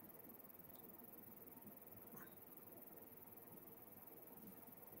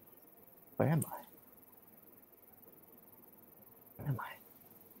 Where am I?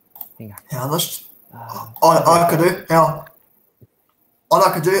 Hang on. Yeah, let's. I could do. Now, all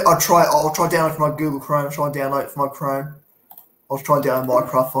I could do. I'll try download from my Google Chrome. Try and download from my Chrome. I'll try and download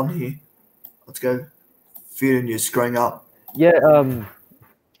Minecraft on here. Let's go. View new screen up. Yeah.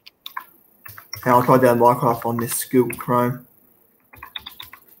 And I'll try down Minecraft on this Google Chrome.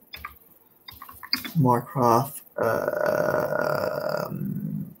 Minecraft.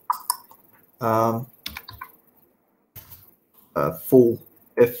 Full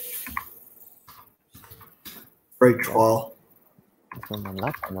free trial.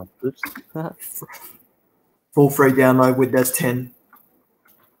 Full free download Windows 10.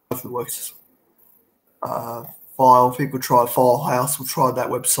 If it works. File. People try Filehouse. We'll try that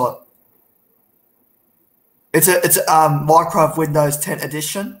website. It's Minecraft Windows 10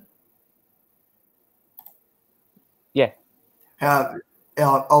 edition.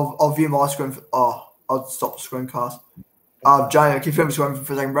 I'll view my screen. I'll stop the screencast. Jay, can you view my screen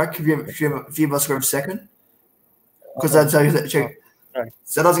for a second, bro? Can you view my screen for a second? Because that's how you check. Sorry.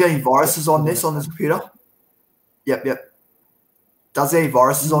 So does it get any viruses on this computer? Yep. Does there any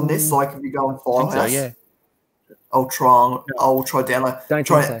viruses on this? Like if you go on I think so, Filehouse? yeah. I'll try download. Don't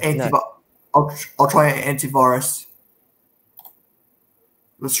Try think so, no. I'll try an antivirus.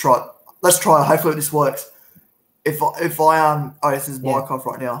 Let's try it. Hopefully this works. If I this is Yeah. Minecraft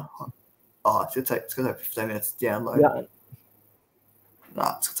right now. It's gonna take 15 minutes to download. Yeah.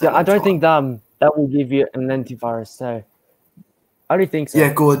 Nah, it's gonna take I don't time. think that will give you an antivirus, so I don't think so.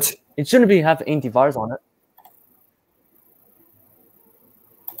 Yeah, good. It shouldn't have antivirus on it.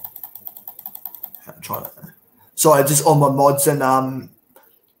 I'm trying to. Sorry, just all my mods and all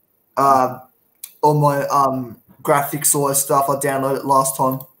my graphics sort of stuff. I downloaded last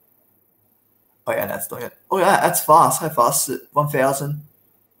time. Oh yeah, that's not it. Oh yeah, that's fast. How fast is it? 1,000.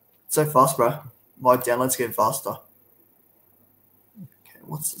 So fast, bro. My download's getting faster. Okay,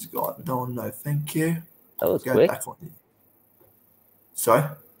 what's this guy? No, thank you. That was Go quick. back on it. Sorry.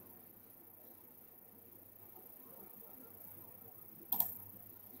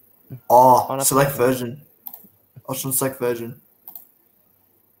 Select version. I should select version.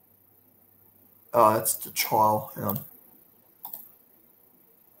 Oh, that's the trial. Hang on.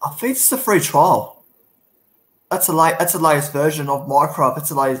 I think it's a free trial. That's the latest version of Minecraft.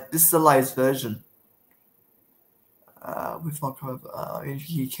 This is the latest version. With Minecraft, if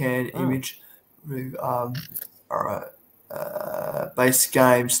you can image, all right. Base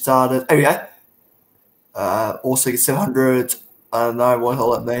game started. Oh yeah. Also get 700. I don't know what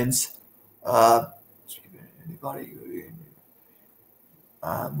all that means. Anybody?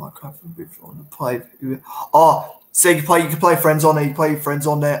 Minecraft will be on the play. So you can play friends on there. You play friends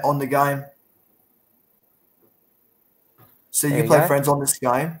on there on the game. So you can play friends on this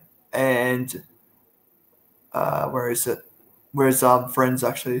game, and where is it? Where's friends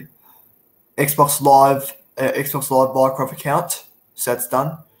actually? Xbox Live Minecraft account. So that's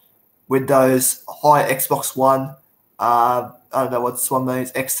done. Windows, hi Xbox One. I don't know what this one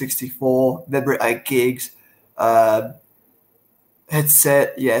means. X64, memory 8 gigs.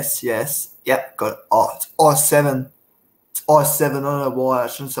 Headset, yes. Yep, got it. It's i7. It's i7. I don't know why. I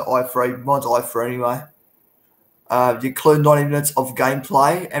shouldn't say i3. Mine's i3 anyway. You include 90 minutes of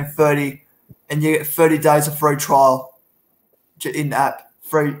gameplay and you get 30 days of free trial in app.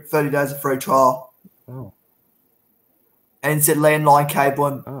 30 days of free trial. Oh. And it's a landline cable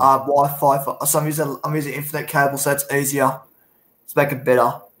and Wi-Fi. So I'm using internet cable, so it's easier. Let's make it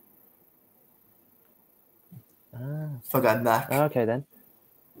better. If I go Mac. Okay then.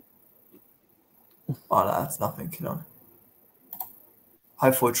 Oh no, that's nothing. Can I?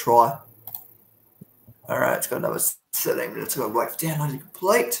 Hopefully try. Alright, it's got another 17 minutes to go. Wait for download to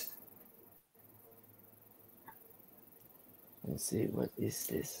complete. Let's see, what is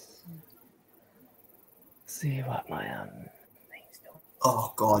this? Let's see what my thing's doing.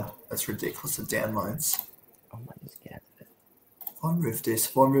 Oh god, that's ridiculous. The downloads. I might just get out of it.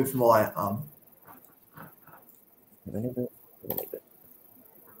 If I move my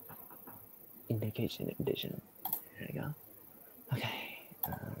Indication edition. There we go. Okay. I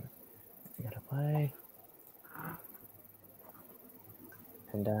gotta play.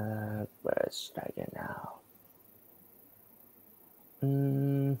 And let's start again now.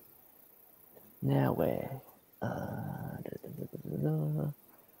 Now where?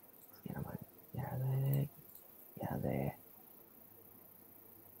 Yeah, there.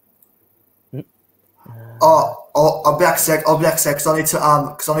 I'll be back sec. Because I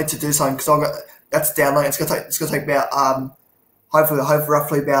need to do something. Because I got that's downloading. It's gonna take about hopefully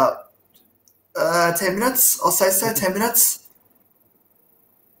roughly about 10 minutes. I'll say so. 10 minutes.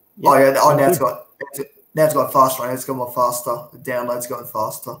 Yep, now it's got faster. It's got more faster. The download's going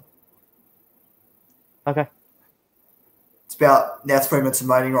faster. Okay. It's 3 minutes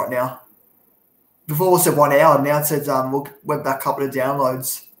remaining right now. Before it said 1 hour. Now it says we're back up to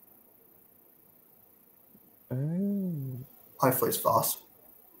downloads. Hopefully it's fast.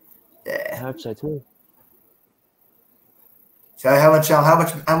 Yeah. I hope so too. So how much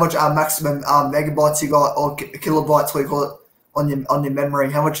maximum megabytes you got, or kilobytes, we call it, on your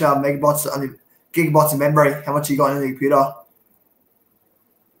memory? How much megabytes on your gigabytes of memory? How much you got in the computer?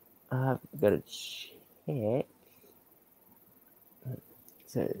 I've got to check.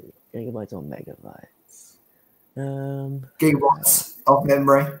 So gigabytes or megabytes? Gigabytes of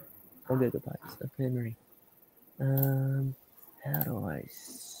memory. Or gigabytes of memory. How do I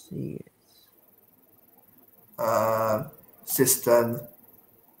see it? System.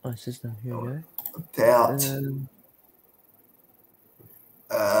 Oh, system. Here we go. About.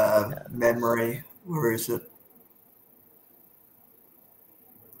 Memory. Where is it?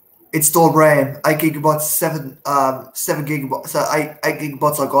 Installed RAM, 8 GB, 7 GB. So 8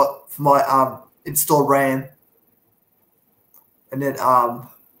 GB I got for my installed RAM. And then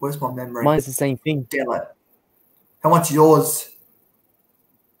where's my memory? Mine's the same thing. Damn it. How much is yours?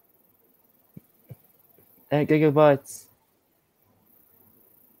 8 gigabytes.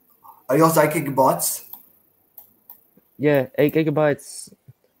 Are yours 8 GB? Yeah, 8 gigabytes.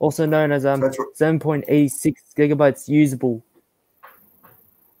 Also known as So that's 7.86 gigabytes usable.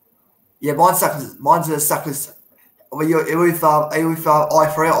 yeah, mine's a suckers. Are you with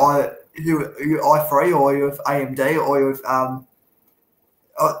i3 or are you i3 or are you with AMD or are you with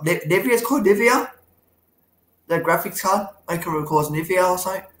Nvidia? It's called Nvidia. The graphics card. I can recall it's Nvidia or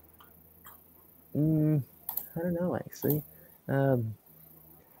something. I don't know actually.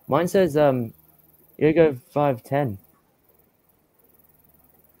 Mine says Yogo 510.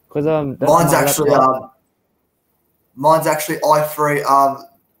 Cause that's Mine's my actually laptop. mine's actually i3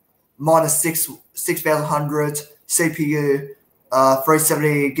 minus 6100 CPU,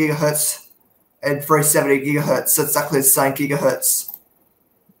 370 gigahertz and 370 gigahertz. So it's exactly the same gigahertz.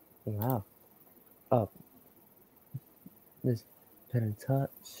 Wow. Oh, there's pen and touch.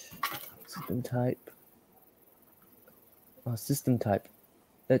 System type. Oh, system type.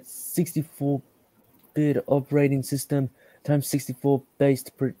 That's 64-bit operating system times 64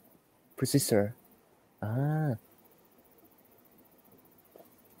 based processor. Ah.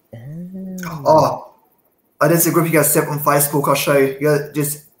 Oh, there's a group you guys set on Facebook. I'll show you.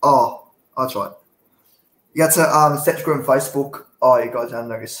 That's right. You got to set the group on Facebook. Oh, you guys don't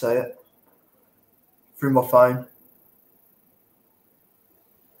know you see it through my phone.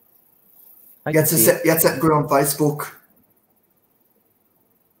 You got to set the group on Facebook.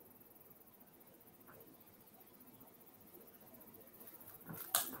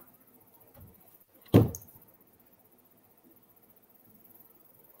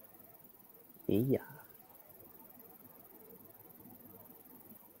 Yeah.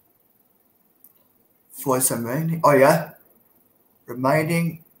 Voice remaining. Oh yeah,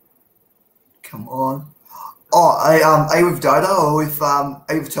 remaining. Come on. Oh, are you with Data or with are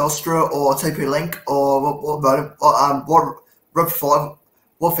you with Telstra or TP-Link or what modem?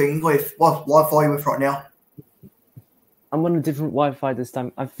 What thing with what Wi-Fi are you with right now? I'm on a different Wi-Fi this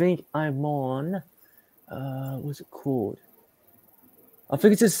time. I think I'm on what's it called? I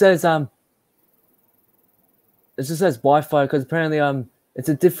think it just says Wi-Fi because apparently it's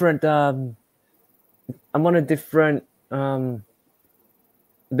a different I'm on a different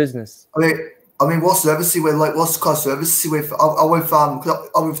business. I mean, what service you with? Like, what's the kind of service you with? I'm with I'm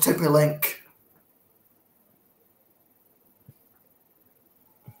with TP-Link.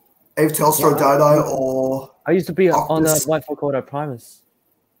 Are you with Telstra or Data or? I used to be on a Optus? Wi-Fi called Primus.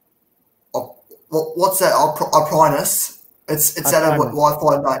 What's that? Primus. It's at a Primus.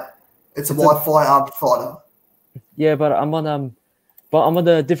 Wi-Fi mate. It's a Wi-Fi provider. Yeah, but I'm on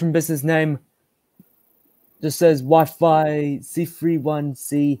the different business name. Just says Wi-Fi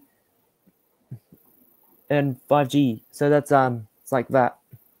C31C and 5G. So that's it's like that.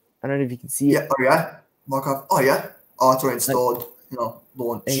 I don't know if you can see it. Yeah. Oh yeah. Minecraft. Oh yeah. Oh, it's already installed.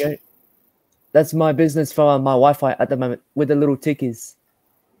 Launch. There you go. That's my business for my Wi-Fi at the moment with the little tickers.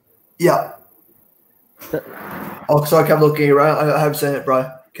 Yeah. Oh, sorry, come looking around. I haven't seen it, bro.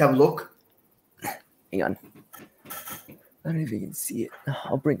 Come look. Hang on. I don't know if you can see it.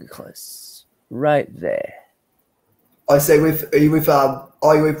 I'll bring it close. Right there. I say are you with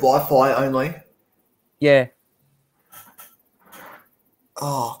Wi-Fi only? Yeah.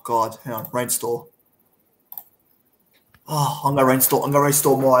 Oh god, hang on, reinstall. Oh, I'm gonna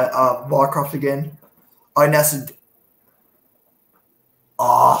reinstall my Minecraft again. I nested.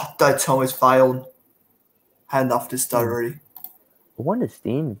 Don't tell me it's failed. Had enough to start already. I wonder if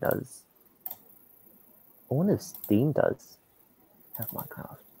Steam does. Have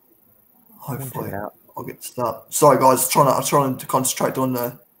Minecraft. Hopefully, I'll get started. Sorry, guys. I'm trying to concentrate on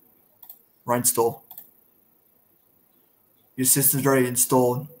the reinstall. Your system's already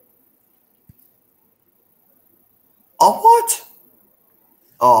installed. Oh, what?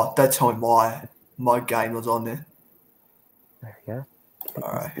 Oh, don't tell me my game was on there. There we go.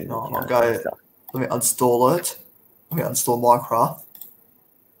 All right, I'll go. Let me uninstall it. Let me uninstall Minecraft.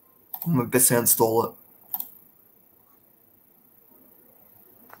 I'm gonna best install it.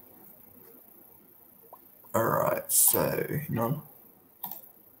 All right, so none.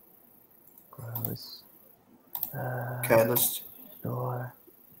 Gross. Okay, let's Store.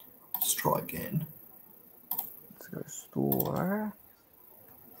 try again. Let's go store.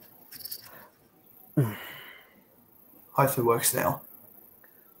 Hopefully it works now.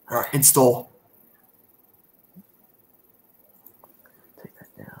 All right, install. Take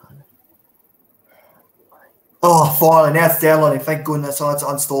that down. Oh, finally, now it's downloading. Thank goodness I had to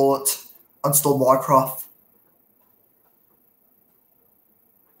uninstall it. Uninstall Minecraft.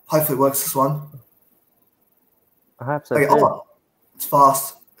 Hopefully it works this one. I hope so Okay, too. oh, it's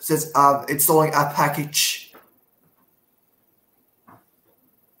fast. It says installing a package.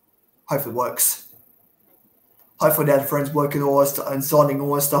 Hopefully it works. Hopefully now the friends working all this and signing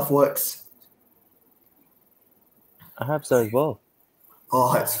all this stuff works. I hope so as well. Oh,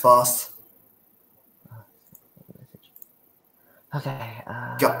 I hope it's fast. Okay.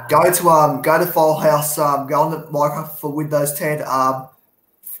 Go to Filehouse. Go on the Minecraft for Windows 10. You go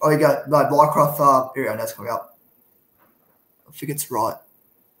no Minecraft. Here we go. That's coming up. I think it's right.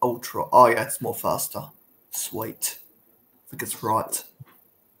 Ultra. Oh yeah, it's more faster. Sweet. I think it's right.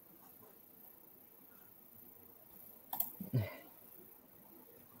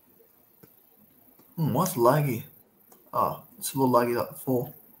 What's laggy? Oh, it's a little laggy like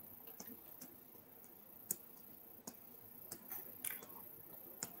before.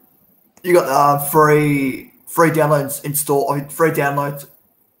 You got free downloads install. I mean, free downloads.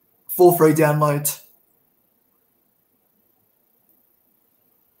 Full free downloads.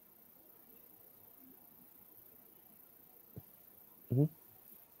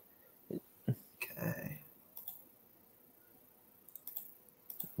 Okay.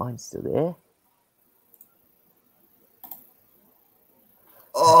 Mine's still there.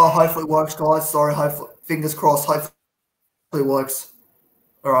 Oh, hopefully it works, guys. Sorry, hopefully, fingers crossed. Hopefully it works.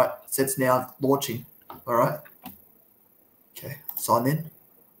 All right, so it's now launching. All right. Okay, sign in.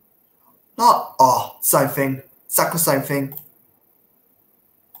 No, oh, same thing. Exactly the same thing.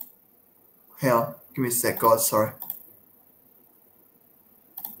 Hang on, give me a sec, guys. Sorry.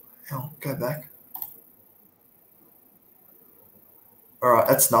 Hang on, go back. All right,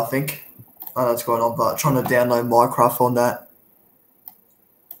 that's nothing. I know what's going on, but trying to download Minecraft on that.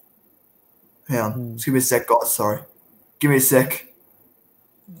 Hang on, just give me a sec, guys. Sorry. Give me a sec.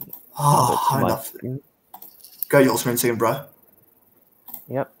 Oh, enough. Go your screen second, bro.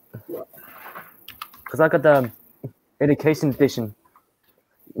 Yep. Because I got the education edition.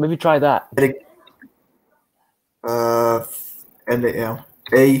 Maybe try that. NDL.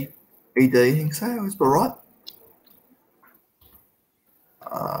 ED, I think so. Is that right?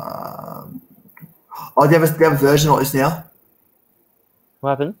 Oh, do you have a version like this now?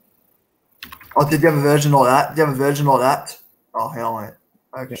 What happened? Oh, did you have a version like that? Do you have a version like that? Oh, hang on, mate.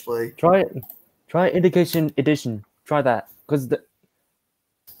 Actually, Try it. Try education edition. Try that. Because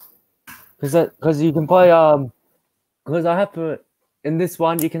you can play because I have to in this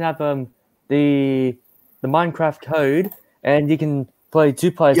one you can have the Minecraft code and you can play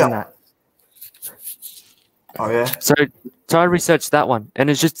 2 players in that. Oh yeah. So try research that one and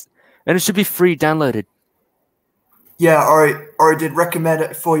it should be free downloaded. Yeah, I did recommend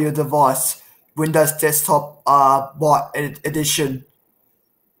it for your device. Windows Desktop edition.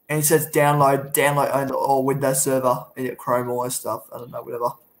 And it says download on or Windows Server, Chrome, all that stuff. I don't know,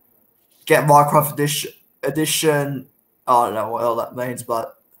 whatever. Get Minecraft edition. I don't know what all that means,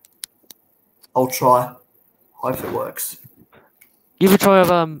 but I'll try. Hope it works. Give a try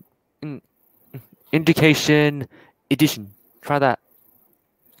of indication edition. Try that.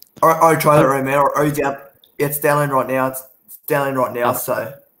 I try that right now. It's downloading right now. It's downloading right now.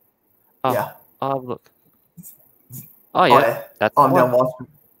 So yeah. Oh look. Oh yeah. That's I'm down one.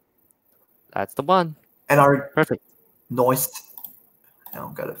 That's the one. And perfect. Nice. Now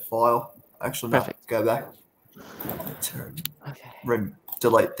I'll go to file. Actually, no. Perfect. Go back. Okay.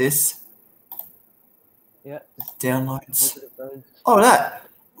 Delete this. Yeah. Downloads. Oh, that.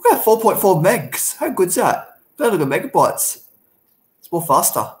 Look at 4.4 megs. How good's that? Better look at megabytes. It's more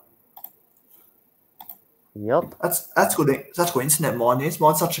faster. Yep. That's good. That's good internet. Mine is.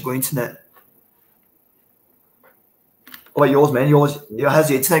 Mine's such a good internet. What about yours, man? How's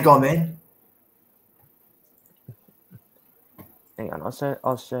the internet going, man? Hang on,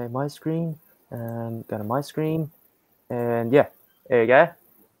 I'll share my screen. Go to my screen, and yeah, there you go.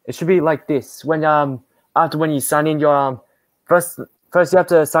 It should be like this. When after when you sign in your first you have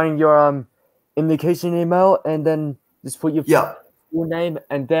to sign in your indication email, and then just put your full name,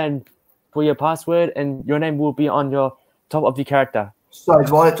 and then put your password, and your name will be on your top of the character. So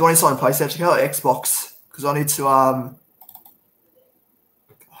do I need to sign PlayStation? How about Xbox? Because I need to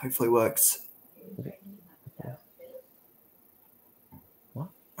hopefully it works.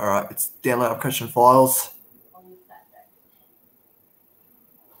 All right, it's download application files.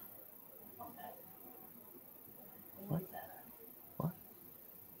 What?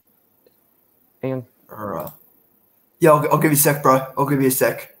 Hang on. All right. Yeah, I'll give you a sec, bro. I'll give you a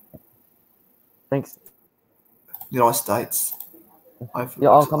sec. Thanks. United States. Yeah,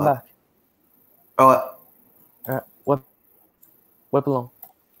 I'll come back. All right. Web along.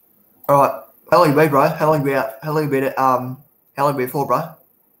 All right. How long you been, bro? How long you been out? How long you been how long you been for, bro?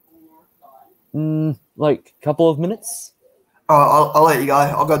 Like a couple of minutes. All right, I'll let you go.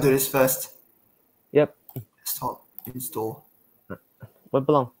 I'll go do this first. Yep. Stop. Install. Web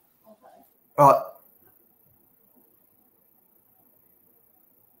along. All right.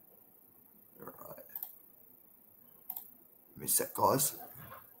 All right. Give me a sec, guys.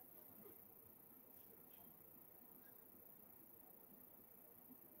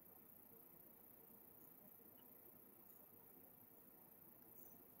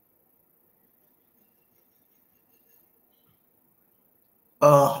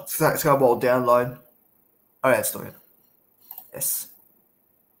 It's got a ball download. Oh yeah, it's doing it. Yes.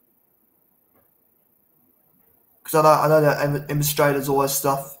 Because I know that administrators always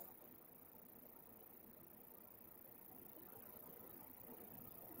stuff.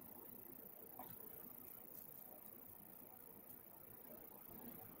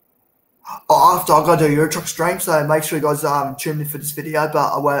 Oh, after I gotta do Euro Truck stream, so make sure you guys tune in for this video. But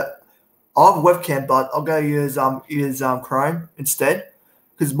I have a webcam, but I'll go use Chrome instead.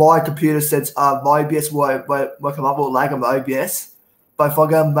 Because my computer says my OBS won't come up or lag on my OBS. But if I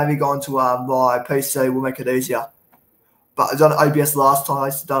go maybe go into my PC, will make it easier. But I done OBS last time. I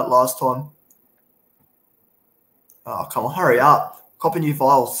used to do it last time. Oh, come on, hurry up! Copy new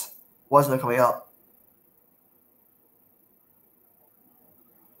files. Why isn't it coming up?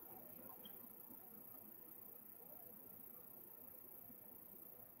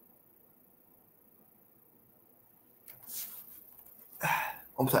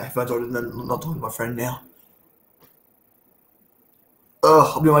 I'm taking headphones on and not talking to my friend now.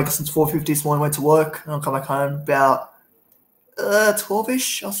 I've been waking since 4:50 this morning. Went to work and I'll come back home about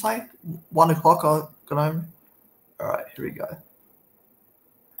 12ish. I'll say 1 o'clock. I got home. All right, here we go.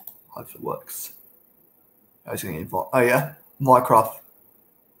 Hopefully it works. I was going to invite. Oh yeah, Minecraft.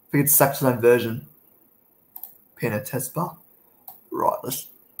 I think it's Saxon version. Pin a test bar. Right, let's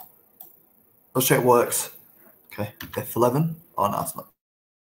check it works. Okay, F11. Oh no, it's not.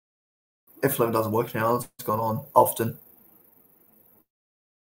 F11 doesn't work now. It's gone on often.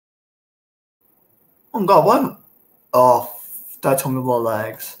 Oh god, why? Oh, don't tell me more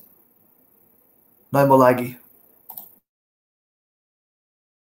lags. No more laggy.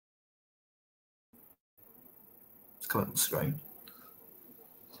 It's coming on the screen.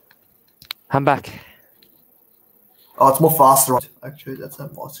 I'm back. Oh, it's more faster. Actually, that's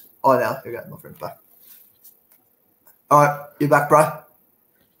not nice. Oh, now here we go. My friend's back. All right, you back, bro?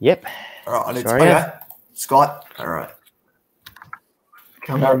 Yep. All right, I need Sorry, to. yeah. Okay, Skype. All right.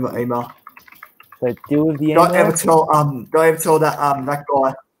 Come over my email. So deal with the Don't email. ever tell that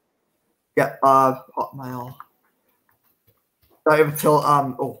guy. Yeah, Hotmail. Don't ever tell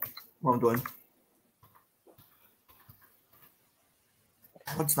oh, what I'm doing.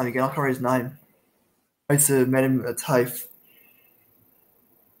 What's his name again? I can't read his name. I used to met him at TAFE.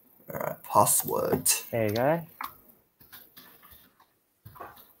 All right, password. There you go.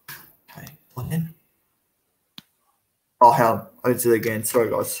 Okay, on in. Oh, hang on. I need to do it again. Sorry,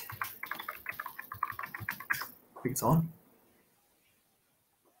 guys. I think it's on.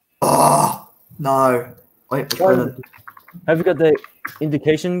 Oh, no. Wait, Have you got the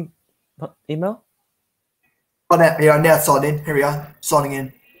indication email? oh, now it's signed in. Here we are. Signing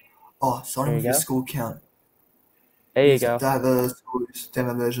in. Oh, signing with your go. school account. There you go. They have a school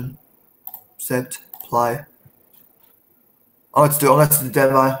demo version. Accept. Play. Let's do the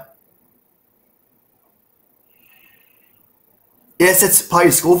demo. Yes, it's play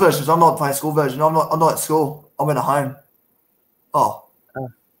your school versions. I'm not playing school version. I'm not at school. I'm in a home. Oh.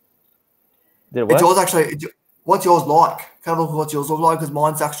 Did it work? It's yours actually. What's yours like? Can I look at what yours look like? Because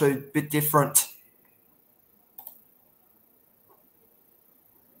mine's actually a bit different.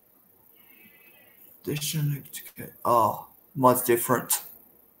 Oh, mine's different.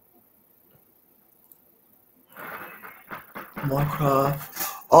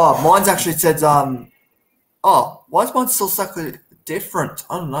 Minecraft. Oh, mine's actually said oh, why is mine still slightly different?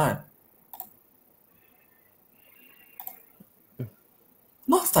 I don't know.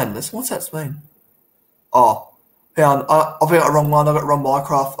 Not stainless. What's that mean? Oh, hang on. I think I got the wrong one. I got wrong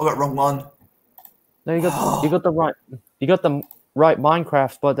Minecraft. I got the wrong one. No, you got the right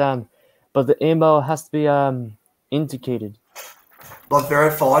Minecraft, but the email has to be indicated. Like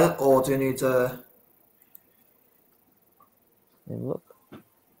verified it, or do you need to? And look.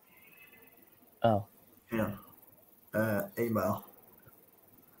 Oh. Yeah. Email.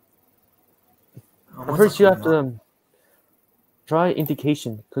 I'm pretty sure you have to try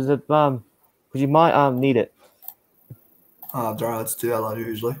indication because Because you might need it. Don't know, let's do that later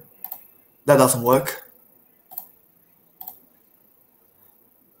usually. That doesn't work.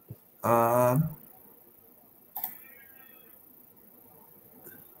 I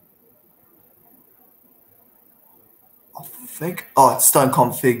think. Oh, it's stone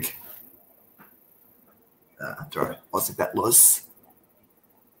config. Sorry, I was like that was.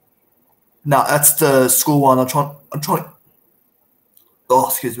 No, that's the school one. I'm trying. Oh,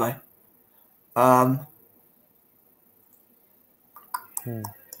 excuse me.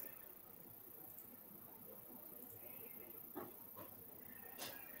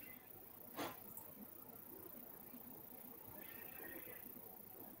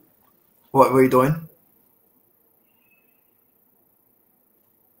 What were you doing?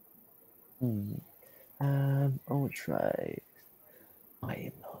 I'll try. I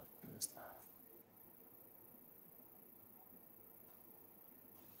am not.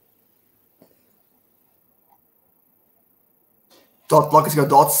 Lucky's got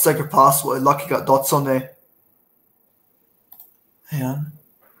dots. Secret password. Lucky got dots on there. Hang on.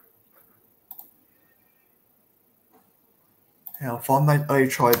 Yeah, if I made only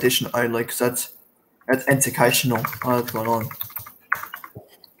try addition only because that's educational. Oh, what's going on?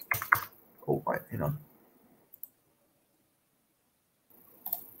 Oh wait, hang on.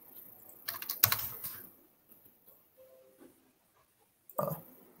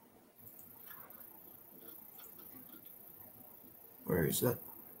 Where is it?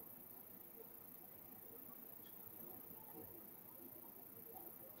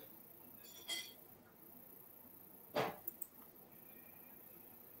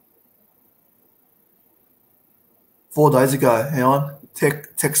 $4 ago. Hang on.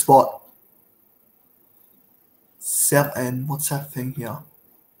 Tech spot. South End. What's that thing here?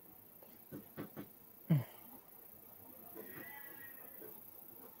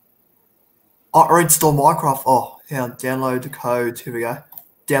 Oh, reinstall Minecraft. Oh, yeah. Download the code. Here we go.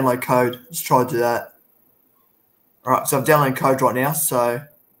 Download code. Let's try to do that. All right. So I'm downloading code right now. So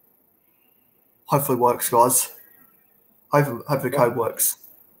hopefully it works, guys. Hopefully the code works.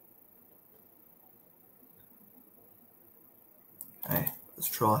 Okay. Let's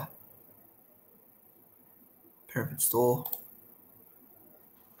try. Parent store.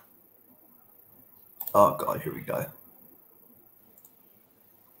 Oh god, here we go.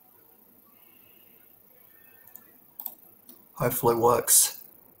 Hopefully it works.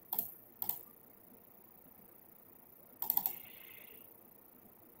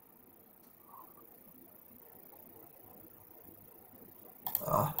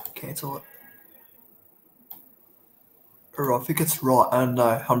 Cancel it. Alright, I think it's right. I don't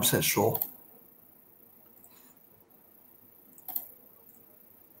know, 100% sure.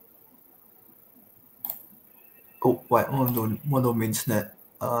 Oh wait, I'm doing one on the internet.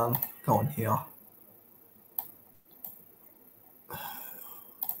 Go on here.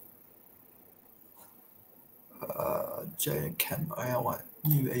 J and Cam. Oh wait,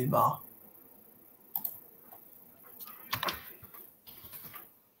 new email.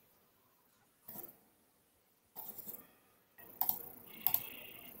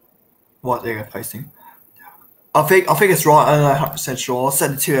 What they're pasting. I think it's right. I don't know, 100% sure. I'll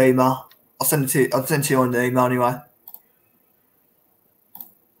send it to your email. I'll send it to you on the email anyway.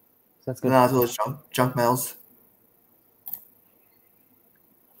 That's good. No, it's all those junk mails.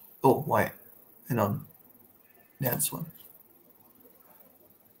 Oh wait, hang on. Yeah, this one.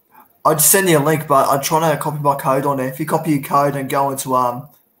 I'd send you a link, but I'm trying to copy my code on there. If you copy your code and go into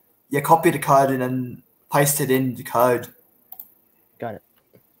copy the code and then paste it in the code. Got it.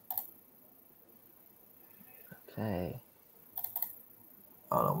 Okay.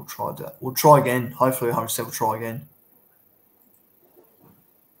 Oh no, we'll try that. We'll try again. Hopefully 100% we'll try again.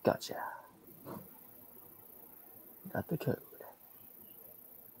 Gotcha. Got the code.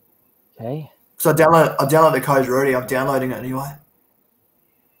 Okay. So I downloaded the code already. I'm downloading it anyway.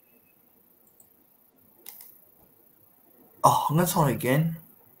 Oh, I'm gonna try it again.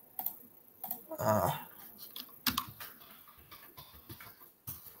 Oh.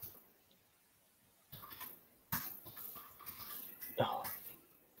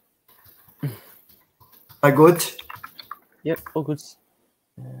 Are good? Yep. All good.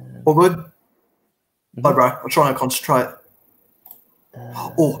 All good? Oh, bro, I'm trying to concentrate.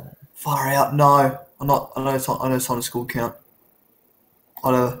 Oh, far out. No, I'm not. I know it's on a school count.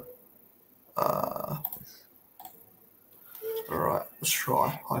 I know. Alright, let's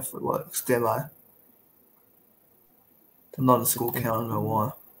try. Hopefully it works. Demo. I'm not a school count. I don't know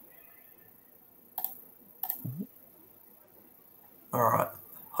why. Alright.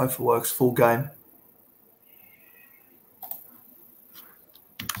 Hopefully it works. Full game.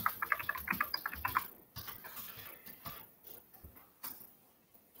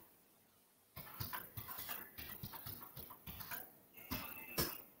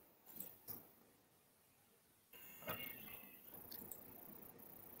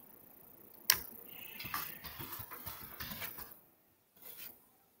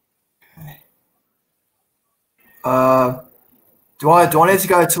 Do I need to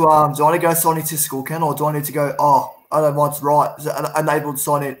go to do I need to go sign into school account, or do I need to go? Oh, I don't know. Mine's right. Is it enabled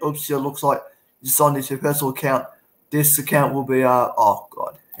sign in? Oops, it looks like you signed into your personal account. This account will be oh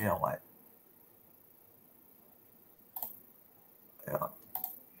god. Yeah, wait. Yeah.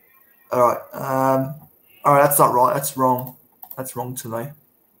 All right. All right. That's not right. That's wrong. That's wrong to me.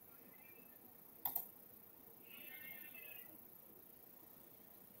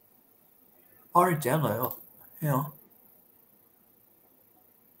 I already downloaded it. Yeah.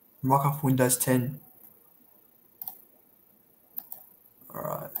 Microsoft Windows 10. All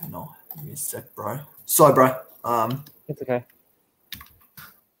right. No, give me a sec, bro. Sorry, bro. It's okay.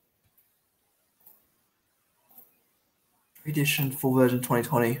 Edition full version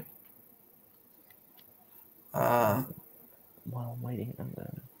 2020. While I'm waiting, I'm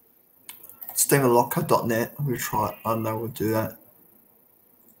gonna. SteamLocker.net. We'll try. I don't know. We'll do that.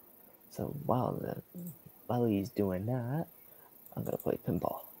 So while he's doing that, I'm gonna play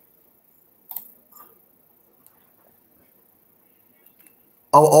pinball.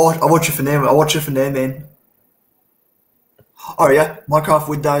 I'll watch it for now. I'll watch it for now, man. Oh yeah, Minecraft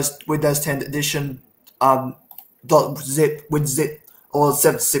Windows 10 edition. .zip with zip or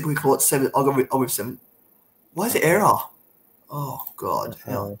 7 zip. We call it 7. I'll go with 7. Why is it error? Oh god.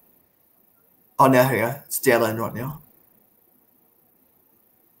 Hell. Oh, now here we go. It's downloading right now.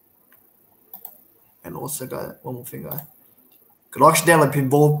 And also got one more thing. Could I actually download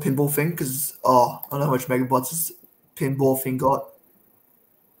pinball thing? Because I don't know how much megabytes this pinball thing got.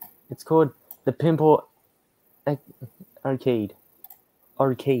 It's called the Pinball Arcade.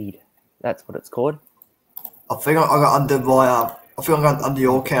 Arcade. That's what it's called. I think I got under my. I think I got under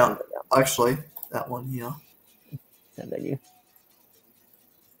your account. Actually, that one here. That menu.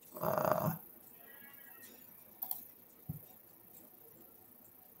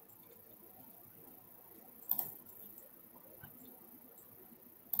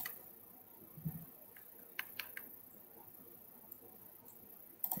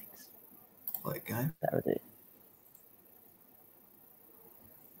 Thanks. Like game. That was it.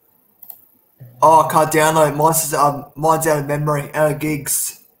 Oh, I can't download. Mine's out of memory, out of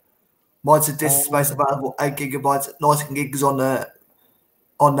gigs. Mine's a disk space available, 8 gigabytes, 19 gigs on that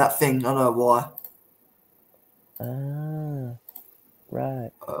thing. I don't know why.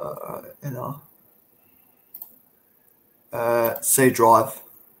 Right. C drive.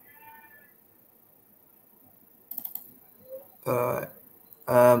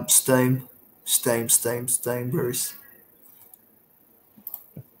 Steam, Bruce.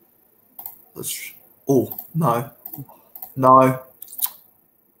 Oh no.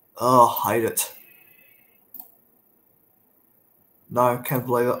 Oh, I hate it. No, can't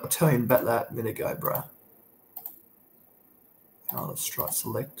believe it. I'll tell you about that a minute ago, bro. Now let's try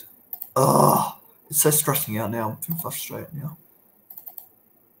select. Oh, it's so stressing out now. I'm frustrated now.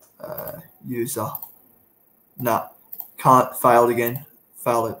 User. Nah, can't. Failed again.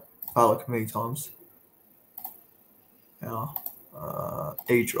 Failed it many times. Now,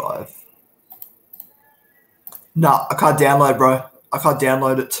 E drive. Nah, I can't download, bro. I can't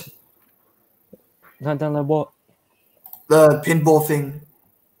download it. Can't download what? The pinball thing.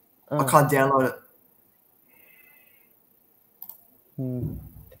 I can't download it. I'm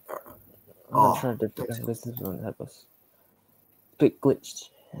not sure to figure out this doesn't help us. Bit glitched.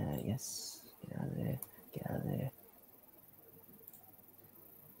 Yes. Get out of there. Get out of there.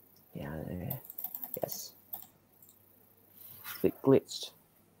 Get out of there. Yes. Bit glitched.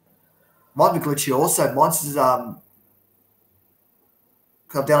 Might be glitchy also. Mine's is I've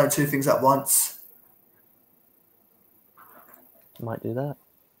downloaded 2 things at once. Might do that.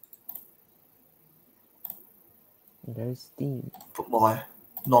 There's Steam. Put my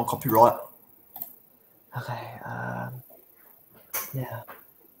non-copyright. Okay, yeah.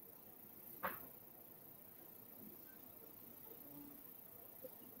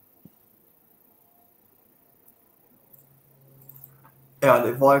 Yeah, and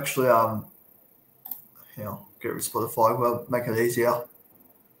if I actually get rid of Spotify, well, make it easier.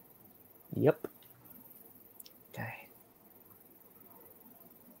 Yep. Okay.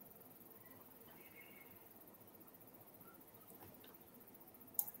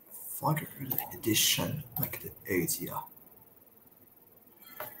 If I get rid of the edition, make it easier.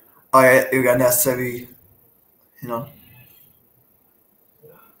 Oh yeah, here we go now, Sevi. Hang on.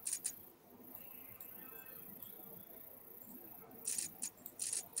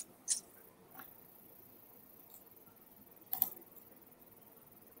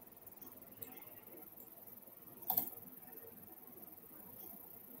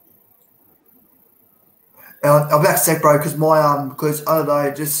 I'll be back to sec, bro, because my because I don't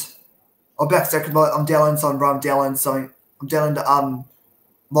know, just I'll be back second. I'm downloading something, bro. I'm downloading something. I'm downloading the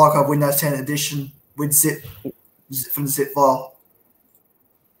Microsoft Windows 10 edition with zip from the zip file.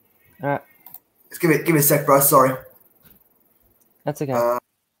 Alright, Just give me a sec, bro. Sorry. that's okay.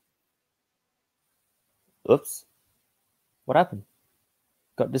 Oops. What happened?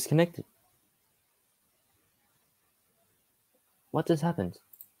 Got disconnected. What just happened?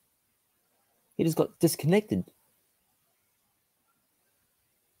 He just got disconnected.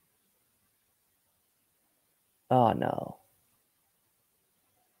 Oh no.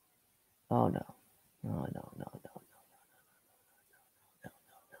 Oh no. Oh no, no, no, no, no, no,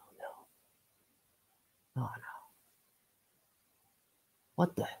 no, no. Oh no.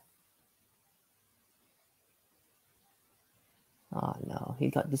 What the? Oh no, he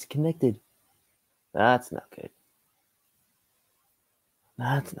got disconnected. That's not good.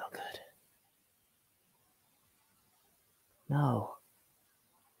 That's not good. No.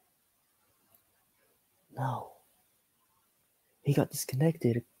 No. He got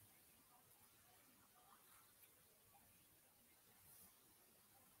disconnected.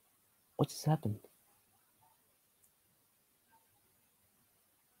 What just happened?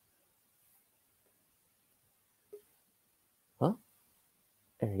 Huh?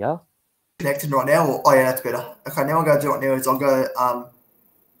 There you go. Connected right now. Oh yeah, that's better. Okay, now I'm gonna do it now. Is I'm gonna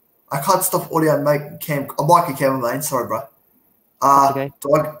I can't stop audio and make cam. I'm mic camera main. Sorry, bro. That's okay.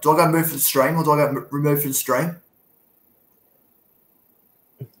 Do I go move for the stream or do I go remove for the stream?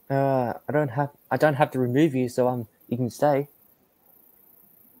 I don't have to remove you, so you can stay.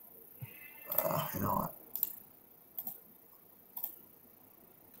 You know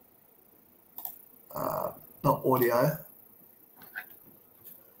what? Not audio.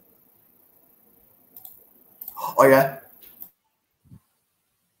 Oh yeah.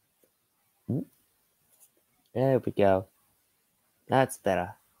 There we go. That's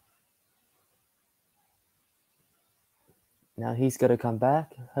better. Now he's got to come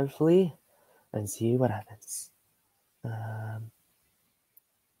back, hopefully, and see what happens. So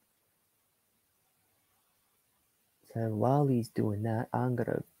while he's doing that, I'm going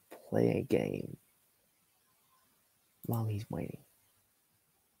to play a game while he's waiting.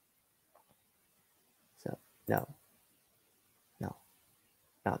 So, no, not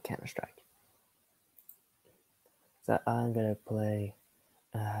Counter-Strike. So I'm going to play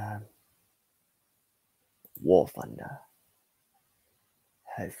War Thunder,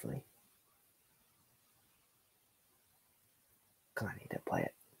 hopefully. I need to play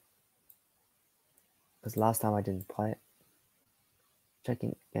it. Because last time I didn't play it.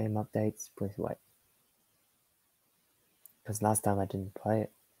 Checking game updates, please wait. Because last time I didn't play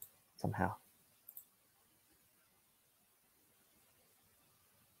it, somehow.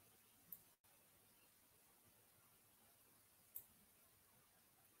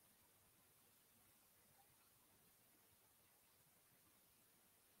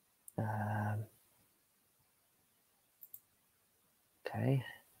 Okay.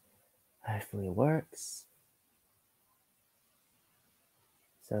 Hopefully it works.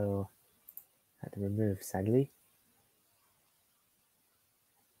 So, I had to remove, sadly.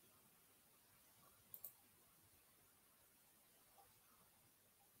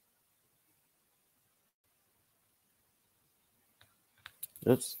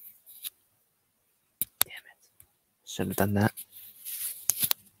 Oops. Damn it. Should have done that.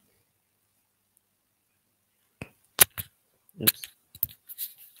 Oops.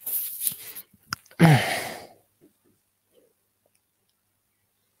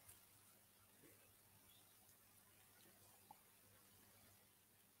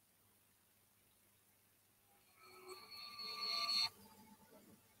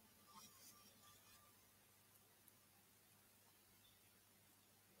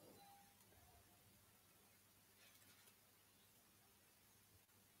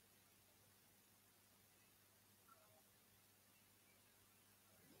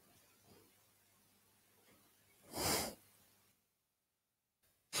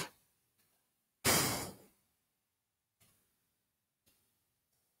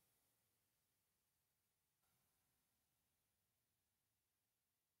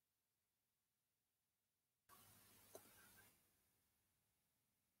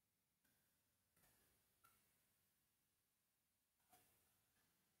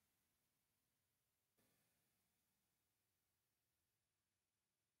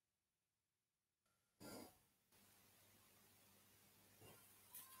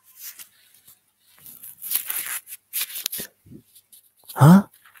 Huh?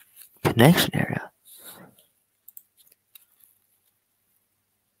 Connection area.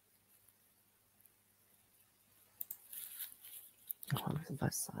 What if I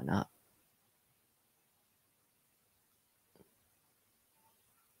sign up?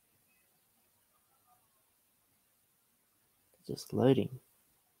 Just loading.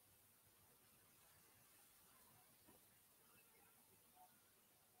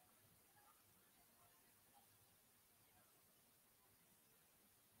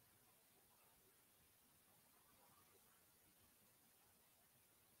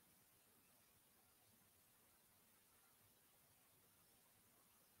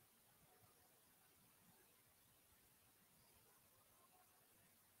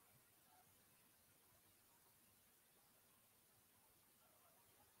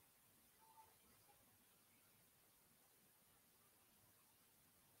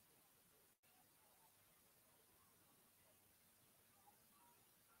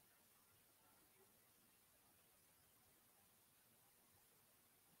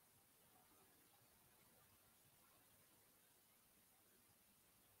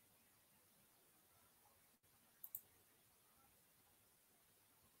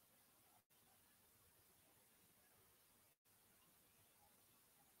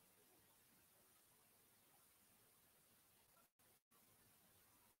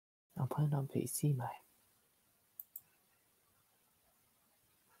 I'm playing on PC, mate.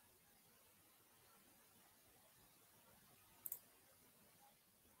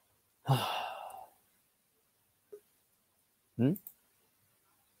 Hmm?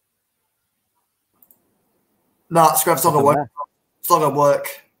 Nah, Scrap's not gonna Welcome work. back. It's not gonna work.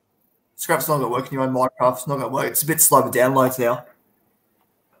 Scrap's not gonna work in your own Minecraft. It's not gonna work. It's a bit slow with downloads now.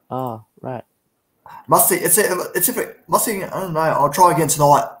 Oh, right. Must see. Must see. I don't know. I'll try again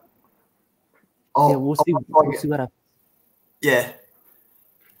tonight. Yeah, we'll see. Try We'll again. see what happens. Yeah.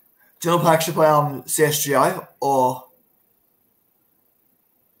 Do you want to actually play CSGO or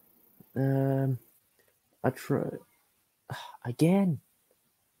I try again.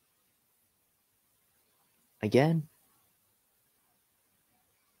 Again.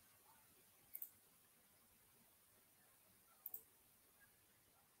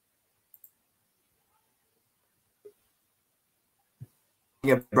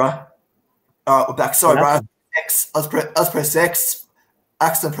 yeah, bro? All right, we're back. Sorry, What bro. happened? X. Let's press X.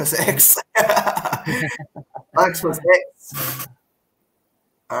 Accident press X. X press X.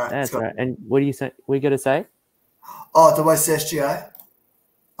 All right, let's That's go. right. And what do you say? What you gotta say? Oh, the way CSGO.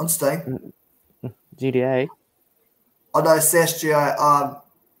 I'm staying. GTA. I know CSGO.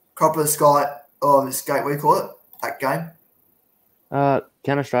 Copper Sky. Oh, this gate. What do you call it? That game.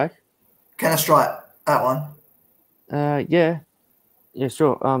 Counter Strike. Counter Strike. That one. Yeah. Yeah,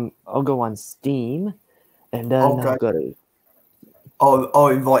 sure. I'll go on Steam, and then Okay. I've got to. I'll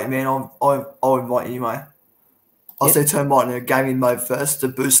invite you, man. I'll invite you, mate. I'll Yep. say turn mine in a gaming mode first. The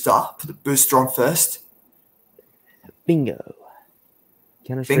booster. Put the booster on first. Bingo.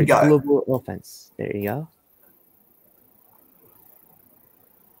 Counter Strike Bingo. Global Offense. There you go.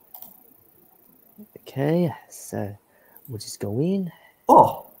 Okay, so we'll just go in.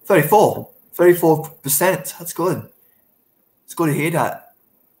 Oh, 34. 34%. That's good. It's good to hear that.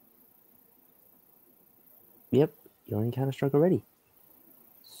 Yep, you're in Counter Strike already.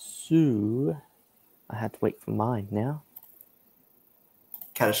 So I have to wait for mine now.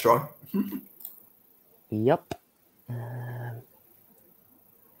 Counter Strike. Yep.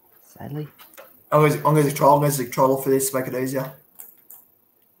 Sadly. I'm going to control for this to make it easier.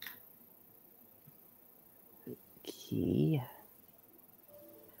 Key.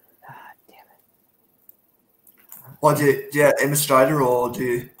 Ah, damn it. What do you have demonstrator or do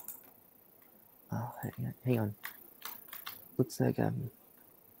you? Oh, hang on. Looks like that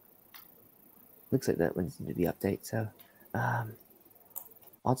one's into the update. So,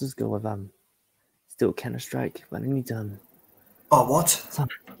 I'll just go with still Counter Strike, but I need Oh, what?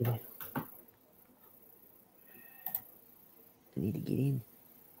 something to get in. I need to get in.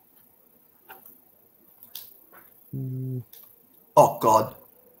 Oh, God.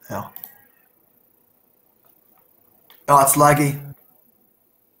 Yeah. Oh, it's laggy.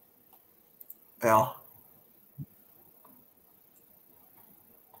 Yeah.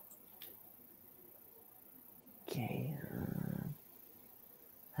 Okay.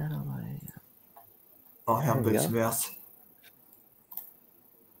 How do I? Oh, how There we boots go. mouse.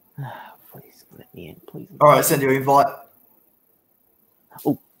 Please let me in, please. All right, send you an invite.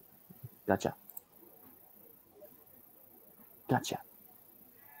 Oh, gotcha. Gotcha.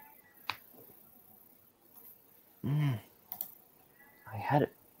 I had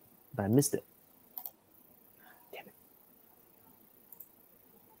it, but I missed it. Damn it.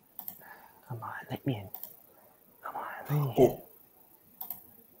 Come on, let me in. Come on, let me in.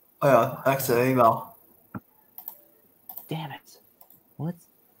 Oh, yeah, accident email. Damn it. What?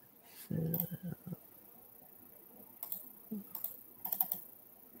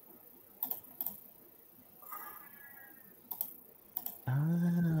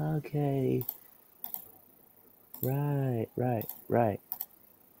 Okay. Right.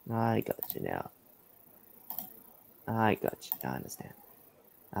 I got you now. I got you. I understand.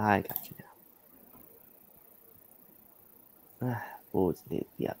 I got you now. Pools need to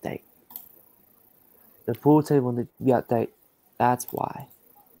be updated. The pool table need to be updated. That's why.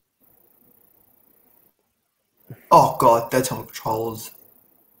 Oh god, they're telling controllers.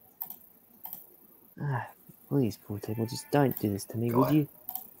 Please, pool table, just don't do this to me, Go would away. you?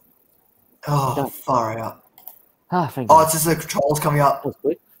 Oh, Don't. far out. Thank Oh, God. it's just the controls coming up. That was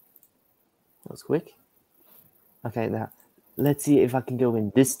quick. That was quick. Okay, now let's see if I can go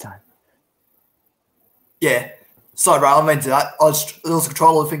in this time. Yeah. Sorry, bro, I meant to do that. There was a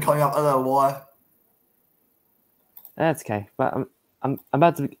controller thing coming up. I don't know why. That's okay, but I'm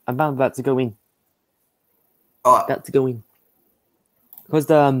about to go in. Alright. About to go in. Because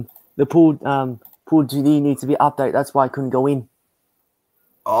the pool GD needs to be updated. That's why I couldn't go in.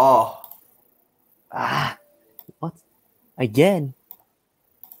 Oh. What? Again?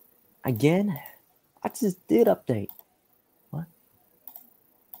 I just did update. What?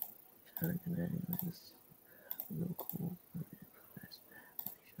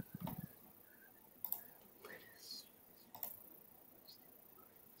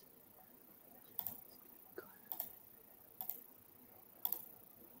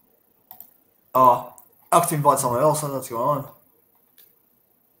 Oh. I have to invite someone else. I don't know what's going on.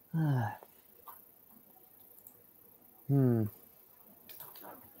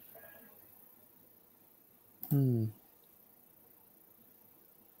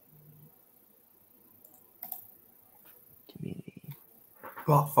 Community.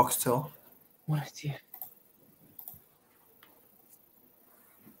 Oh, Foxtel. What is it?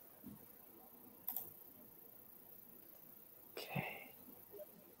 Okay.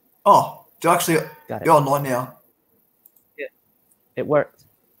 Oh, you're actually Got it. you're online now. Yeah. It worked.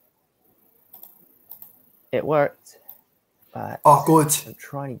 It worked. But Oh, good. I'm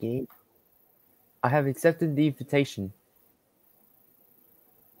trying to get in. I have accepted the invitation.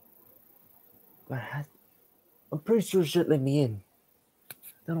 But I'm pretty sure it should let me in.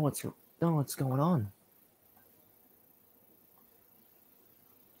 Don't know what's going on.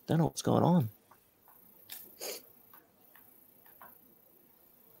 Don't know what's going on.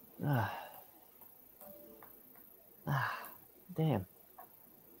 Damn.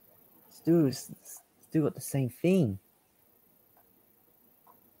 Still got the same thing.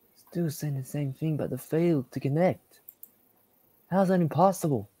 Still saying the same thing, but they failed to connect. How's that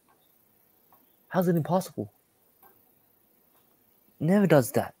impossible? How's it impossible? It never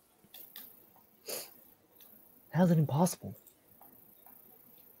does that. How's it impossible?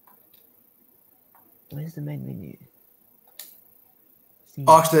 Where's the main menu?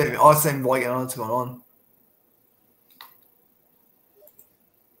 Actually, I think why on what's going on.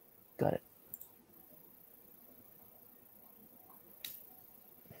 Got it.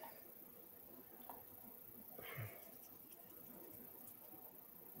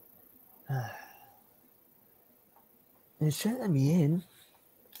 It should let me in.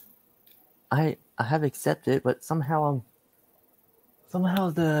 I have accepted, but somehow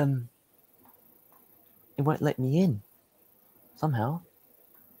the it won't let me in. Somehow.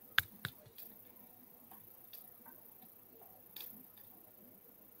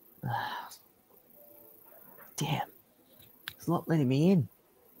 Damn. It's not letting me in.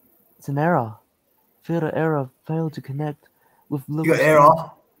 It's an error. Filter error. Failed to connect with local You got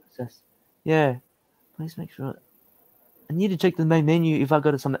error. process. Yeah. Please make sure. I need to check the main menu if I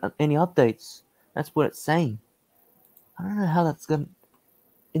got any updates. That's what it's saying. I don't know how that's gonna.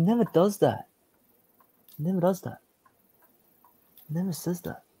 It never does that. It never does that. It never says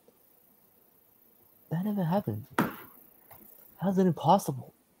that. That never happened. How's it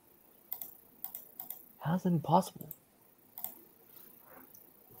impossible? How's it impossible?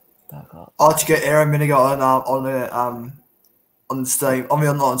 Back up. I had to get error a minute ago on Steam. I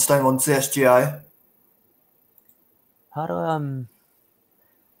mean, not on Steam, on CSGO. How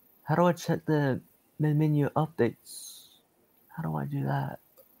do I check the main menu updates? How do I do that?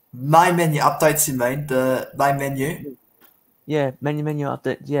 Main menu updates, you mean? The main menu? Yeah, menu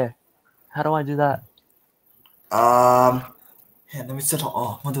update. Yeah. How do I do that? Yeah, let me set up.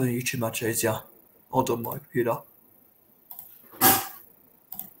 Oh, I'm doing YouTube much easier. I'll do it on my computer.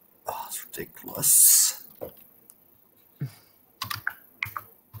 Oh, it's ridiculous.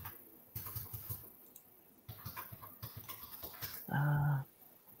 How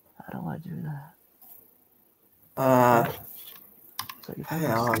do I do that? So if I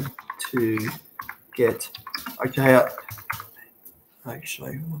How go to get okay.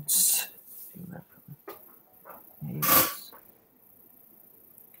 Actually, what's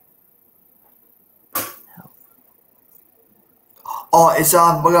Oh, it's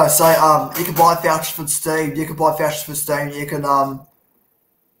what did I say? You can buy vouchers for Steam. You can buy vouchers for Steam. You can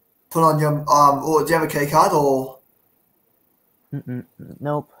put on your or do you have a key card or?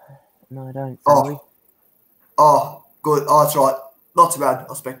 Nope. No, I don't. Sadly. Oh, good. Oh, that's right. Not too bad.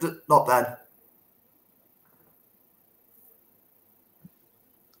 I expect it. Not bad.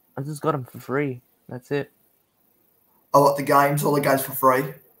 I just got them for free. That's it. Oh, what the games? All the games for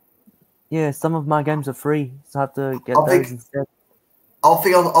free. Yeah, some of my games are free, so I have to get I'll those think- instead.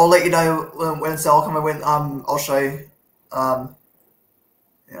 I'll let you know when it's all coming. When I'll show you.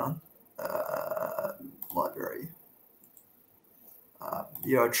 Yeah. Library.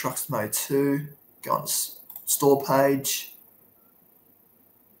 Euro Trucks Mode 2. Go on store page.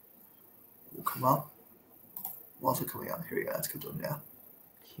 Will come up. Why is it coming up? Here we go. Let's go to it now.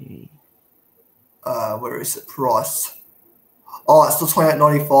 Okay. Where is it? Price. Oh, it's still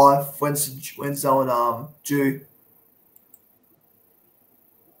 $28.95. When's on due?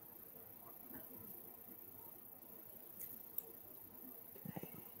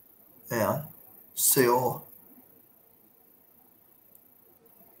 Yeah. See all.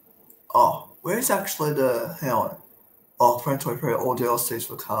 Oh, where's actually the hang on? Oh, 2023 all DLCs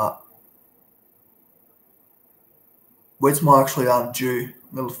for car. Where's my actually due?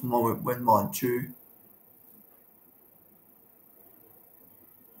 Middle of when mine due.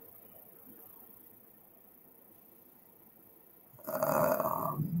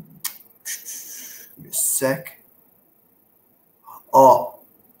 Give me a sec. Oh,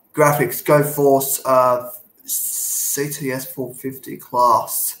 graphics Go Force CTS 450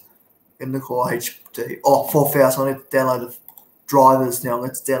 class in the core HD. Oh, 4,000. I need to download the drivers now.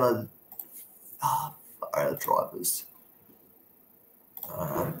 Let's download the drivers.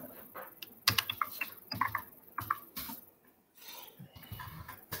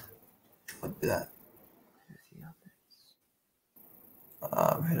 What that?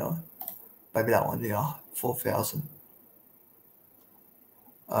 Hang on. Maybe that one, yeah. 4,000.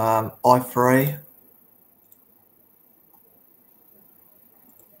 i3.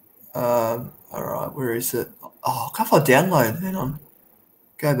 Alright, where is it? Oh, can't find download. Hang on.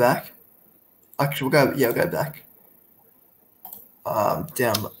 Go back. Actually, we'll go back.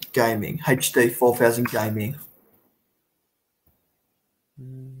 Download gaming. HD 4000 gaming.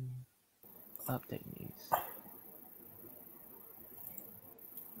 Update news.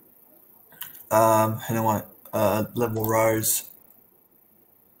 Hang on. Level rows.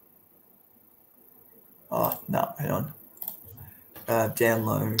 Oh, no, hang on.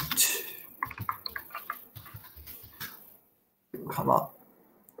 Download. Come up.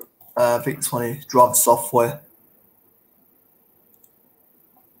 Vic 20 drive software.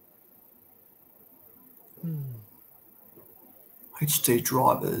 HD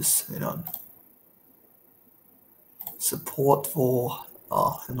drivers. Hang on. Support for.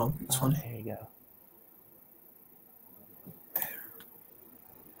 Oh, hang on. Vic 20. There you go.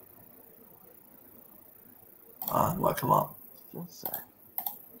 Might come up. What's that?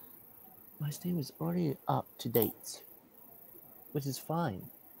 My Steam is already up to date, which is fine.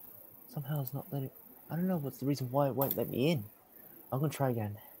 Somehow it's not letting. I don't know what's the reason why it won't let me in. I'm gonna try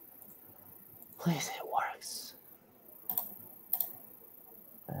again. Please, it works.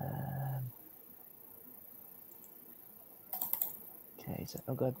 Okay, so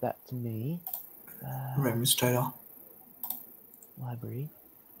I'll go back to me. Administrator. Library.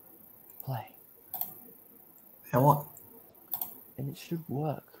 Play. How what? And it should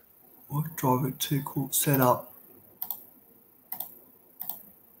work. Work driver 2 cool setup.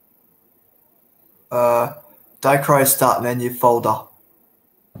 Daycrow start menu folder.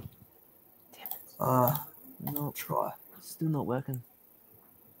 Damn it. No, Try. still not working.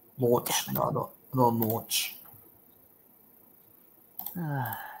 Launch. No, not launch.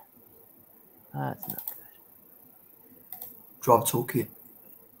 That's not Drive toolkit.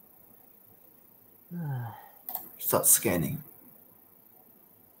 good. Start scanning.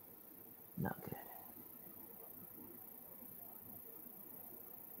 Not good.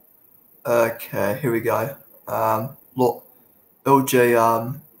 Okay, here we go. Look,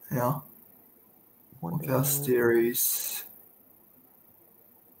 LG. Yeah. One of our series.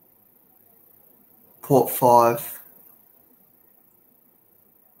 Port 5.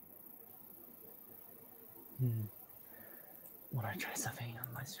 Want to try something on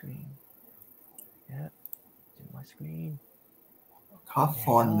my screen? Yep. Do my screen. Can't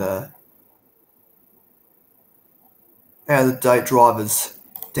find the out of date drivers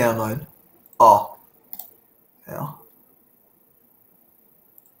download. Oh, yeah. I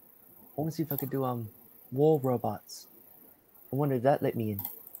want to see if I could do war robots. I wonder if that let me in.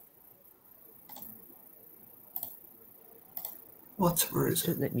 What? Where is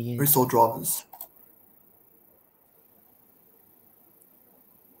Should it? let me in. Restore drivers.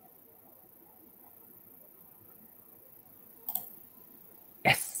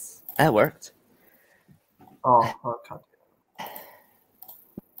 Yes, that worked. Oh, I can't.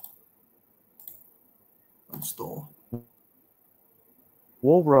 Install.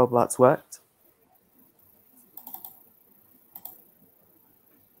 War robots worked.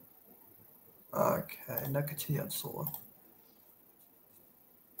 Okay, now continue install.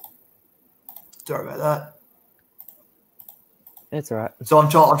 Sorry about that. It's alright. So I'm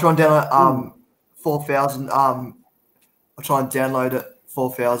trying to download 4,000. I'm trying to download it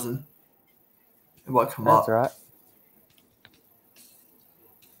 4,000. It won't come That's up. alright.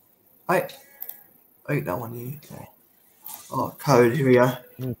 Wait, that one here. Okay. Oh, code. Here we go.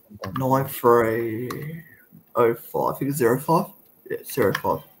 9305. 9305. I think it's 05. Yeah,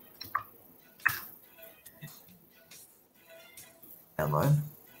 05. Download.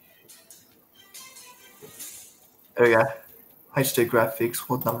 There we go. HD graphics.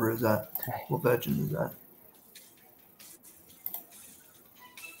 What number is that? Okay. What version is that?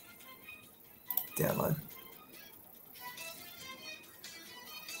 Download.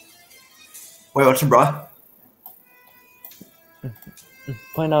 What are you watching, bro?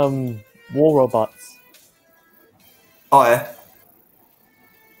 Playing war robots. Oh, yeah.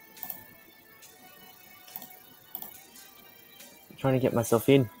 Trying to get myself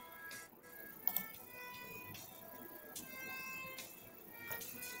in.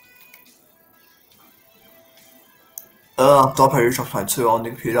 I'm playing Shock 2 on the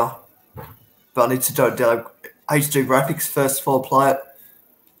computer. But I need to download HD graphics first before I play it.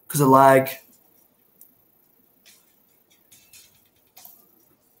 Because of lag.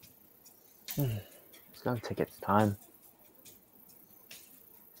 It's gonna take its time.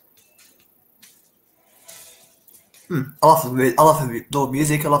 I love the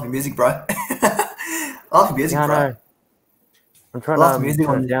music. I love your music, bro. I love your music, Yeah, I bro. know. I'm trying I love the to music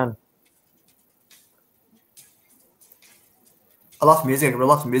turn on- it down. I love music. I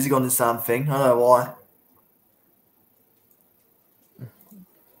love the music on this thing. I don't know why.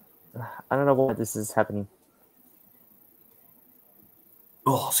 I don't know why this is happening.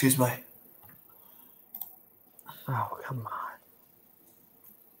 Oh, excuse me. Oh, come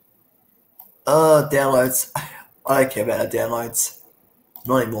on. Downloads. I don't care about the downloads.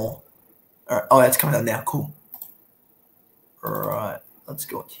 Not anymore. Alright. Oh, it's coming out now. Cool. Alright. Let's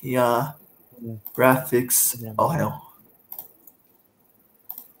go here. Graphics. Yeah. Oh, hell.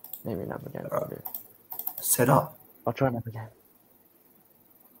 Maybe not again. I'll do. Set up. I'll try another again.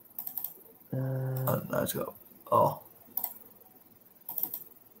 Oh, no, let's go. Oh.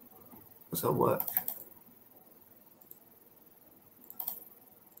 Does that work?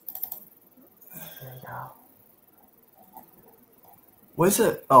 There you go. Where's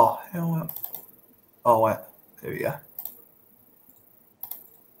it? Oh, hell. Oh, wait. There we go.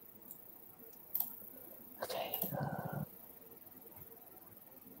 Okay.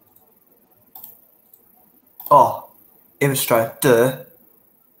 Oh, illustrate. Duh.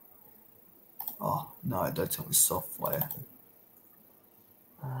 Oh, no, don't tell me software.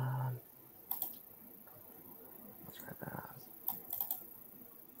 Let's try that.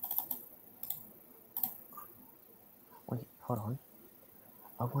 Wait, hold on.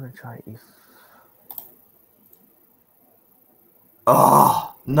 I want to try if.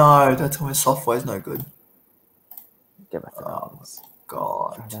 Oh, no, don't tell me software's no good. Get my settings.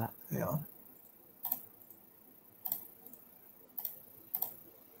 God. Try that. Yeah.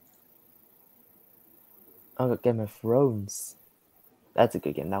 I got Game of Thrones. That's a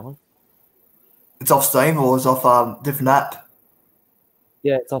good game, that one. It's off Steam or it's off different app?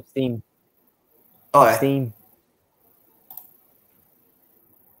 Yeah, it's off Steam. Oh, yeah. Steam.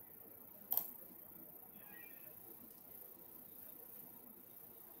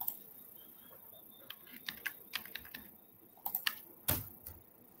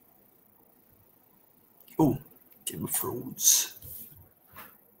 Ooh, Game of Thrones.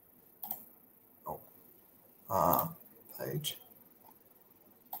 Oh. Page.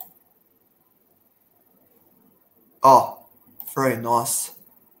 Oh, very nice.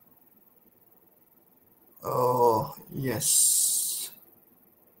 Oh, yes.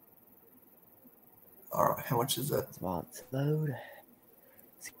 Alright, how much is that? It's about to load.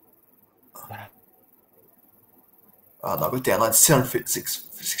 Oh, no, I got download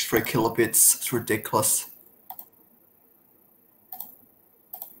 763 kilobits. It's ridiculous.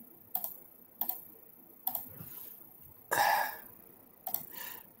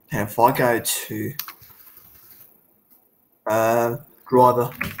 Now, if I go to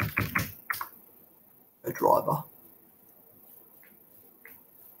driver, a driver,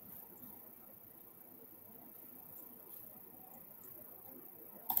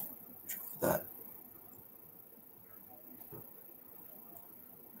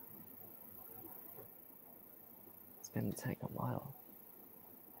 gonna take a while.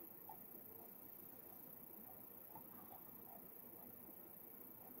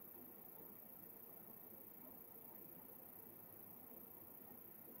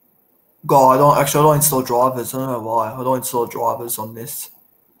 God, I don't install drivers. I don't know why. I don't install drivers on this.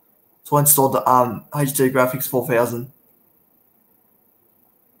 So I installed the HD Graphics 4000.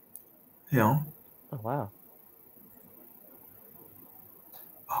 Yeah. Oh wow.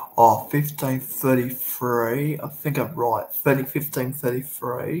 Oh, 1533. I think I'm right.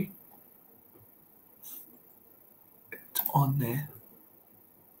 1533. It's on there.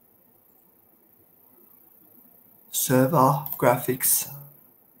 Server graphics.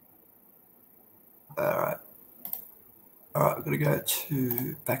 Alright. Alright, we're gonna go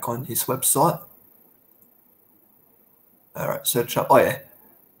to back on his website. Alright, search up. Oh yeah.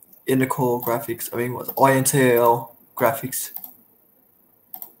 Intercore graphics. I mean, what's INTL graphics?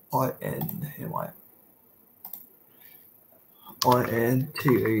 INTEL.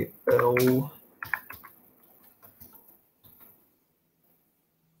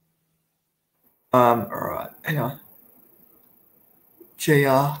 Alright, hang on.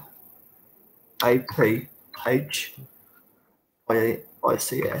 GRAPHICS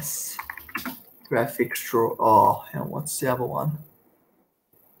graphics draw. Oh, hang on, what's the other one?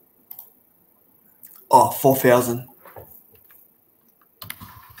 Oh, 4000.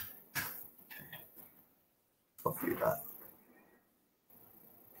 Copy that.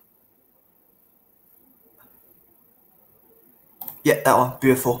 Yeah, that one.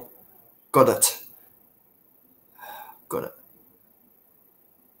 Beautiful. Got it. Got it.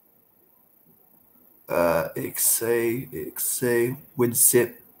 XC,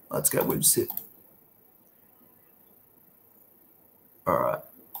 WinZip. Let's go WinZip. Alright.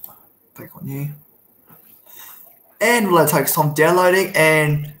 Click on here. And we'll let it take some downloading,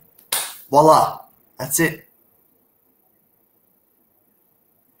 and voila. That's it.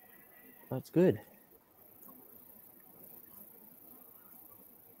 That's good.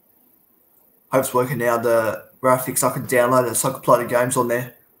 Hope it's working now. The graphics, I can download it so I can play the games on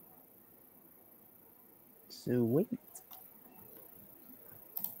there. Sweet.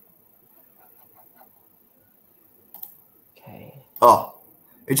 Okay. Oh,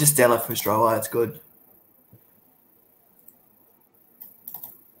 it just downloaded from Australia. That's good.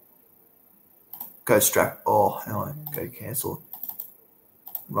 Go strap. Oh, hang on. Go cancel.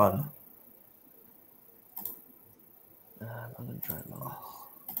 Run. I'm gonna try mine.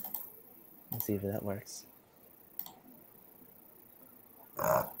 Let's see if that works.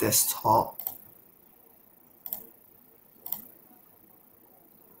 Desktop.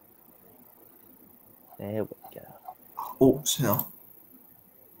 There we go. Oh, so.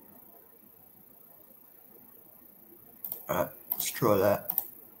 Alright, let's try that.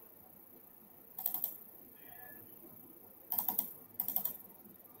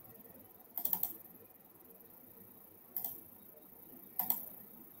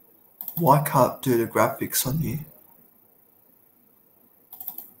 Why can't do the graphics on here?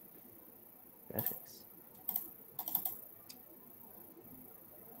 Graphics.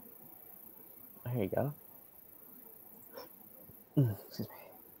 There you go. Excuse me.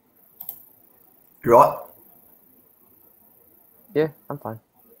 You right? Yeah, I'm fine.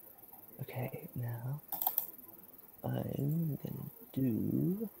 Okay, now I'm gonna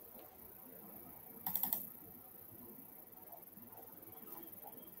do.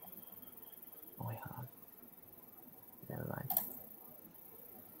 Oh, wait, hold on. Never mind.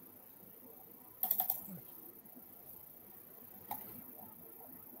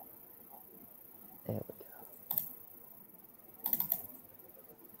 There we go.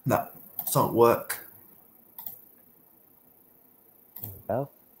 No, it's not work. There we go.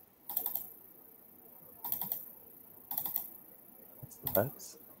 That's the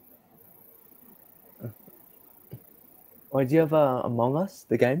bugs. Oh, do you have Among Us,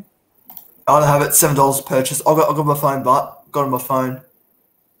 the game? I don't have it. $7 purchase. I got my phone, but got it on my phone.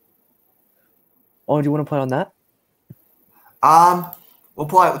 Oh, do you want to play on that? We'll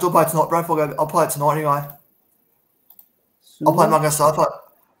play it tonight, bro. I'll play it tonight anyway. I'll play Among Us. I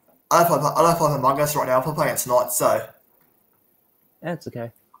don't play Among Us right now. I'll play it tonight. So Yeah, it's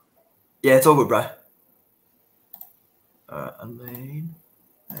okay. yeah, it's all good, bro. And then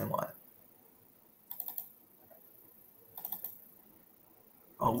am I?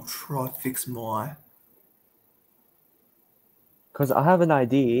 I'll try to fix my. Because I have an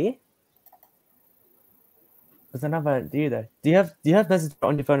idea. Because I have an idea though. Do you have Messenger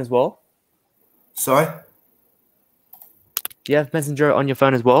on your phone as well? Sorry. Do you have Messenger on your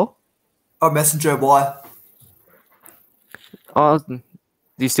phone as well? Oh, Messenger. Why? Oh, do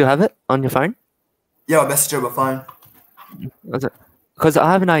you still have it on your phone? Yeah, I Messenger on my phone. Because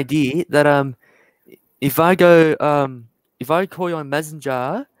I have an idea that if I call you on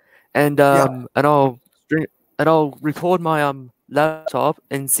Messenger, and I'll record my laptop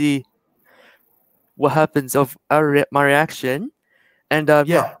and see what happens of my reaction, and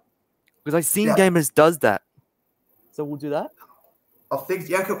Yeah. because I've seen Yeah. gamers does that, so we'll do that. I think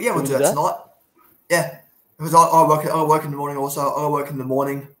we'll Can do we do that that? tonight. Yeah, because I work in the morning also. I work in the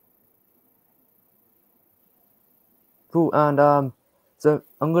morning. Cool. And so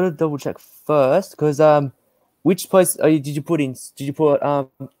I'm gonna double check first, because which place did you put in? Did you put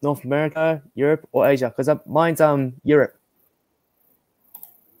North America, Europe, or Asia? Because mine's Europe.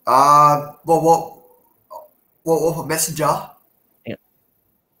 What for Messenger?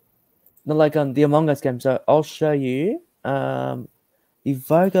 Not like the Among Us game. So I'll show you.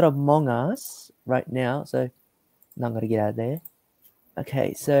 If I got Among Us right now, so now I'm gonna get out of there.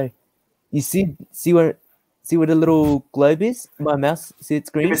 Okay, so you see where the little globe is? My mouse, see its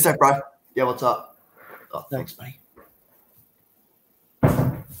Give me green? a sec, bro. Yeah, what's up? Oh, No. thanks, mate.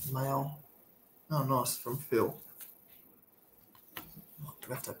 Mail. Oh, nice from Phil. Oh,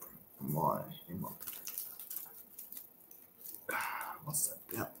 do I have to put my email? What's that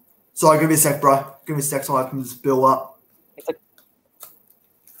about? Sorry, give me a sec, bro. Give me a sec so I can just build up.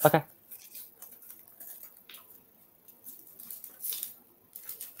 Okay. I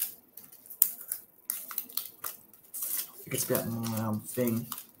think it's about my thing.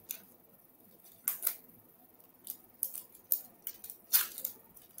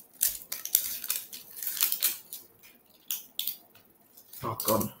 Oh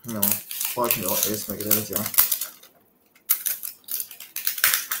god, hang on. Why can you like this? Make it easier.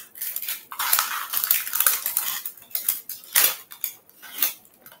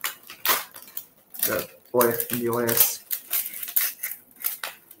 The boy in the OS.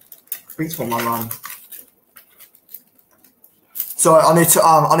 I think it's for my mum. So I need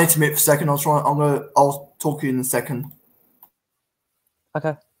to mute for a second. I'll talk to you in a second.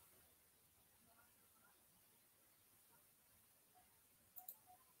 Okay.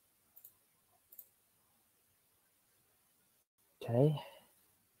 Okay.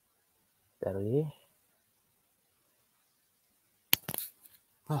 That'll be.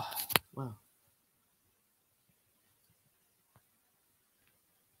 Oh, wow.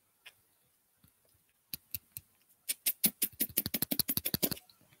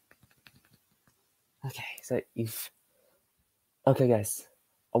 Okay, so okay, guys,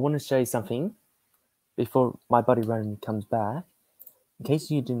 I want to show you something before my buddy Ronan comes back. In case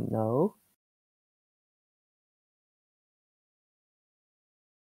you didn't know,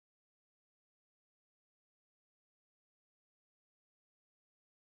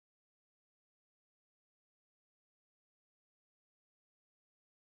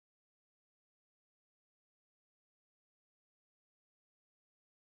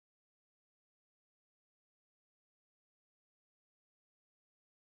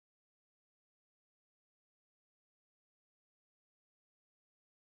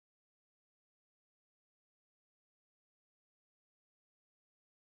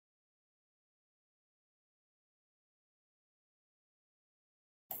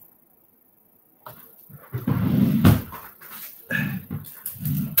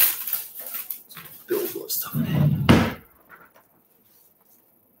 Build what stuff.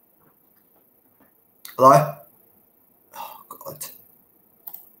 Hello? Oh god.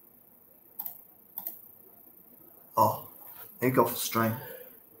 Oh, there you go for stream.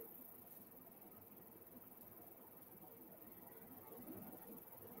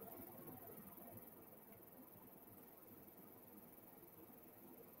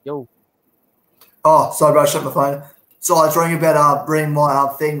 yo, Oh, sorry, bro. Shut my phone. So I was talking about bringing my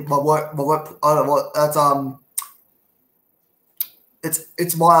thing, my work. I don't know what that's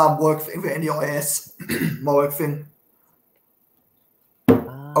It's my work thing for NDIS. My work thing.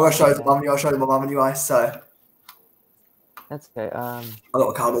 I'm gonna show you the mum. I'll show you my mum anyway. So that's okay. I got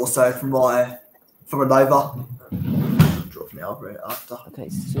a card also from a neighbour. Drop me over it after. Okay,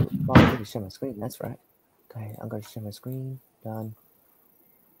 so I'm going to share my screen. That's right. Okay, I'm going to share my screen. Done.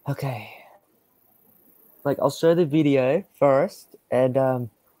 Okay. Like, I'll show the video first, and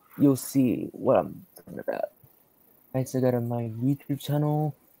you'll see what I'm talking about. Okay, so go to my YouTube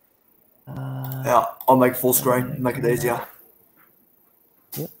channel. Yeah, I'll make full screen. Make it easier.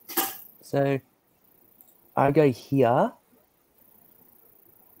 Yep. So I go here.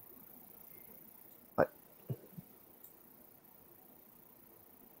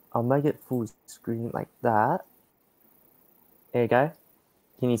 I'll make it full screen like that. There you go.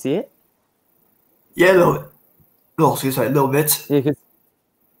 Can you see it? Yeah, a little bit. Oh, excuse me, a little bit. Yeah, 'cause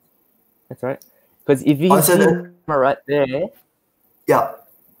that's right. Because if you I can said see that- the camera right there, Yeah.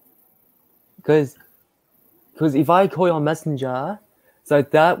 because if I call you on Messenger, so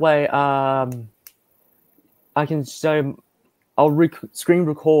that way I can show. I'll screen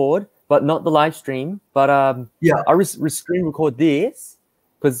record, but not the live stream. But Yeah. I'll screen record this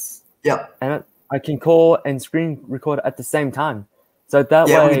because Yeah. and I can call and screen record at the same time. So that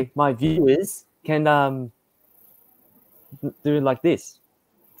Yeah, way my viewers can do it like this.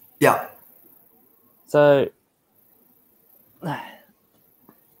 Yeah. So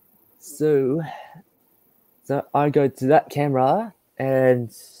I go to that camera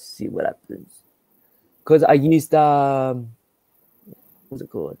and see what happens. Because I used what's it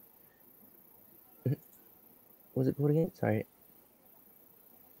called? What's it called again? Sorry.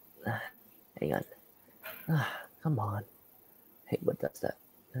 Hang on. Come on. Hey, what does that?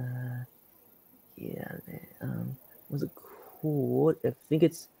 Yeah. What's it called? I think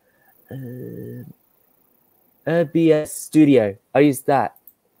it's OBS Studio. I use that.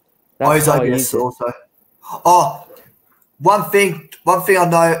 That's how I OBS use it. also. Oh, one thing I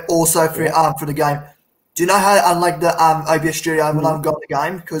know also for the game. Do you know how to unlike the OBS Studio when I'm going the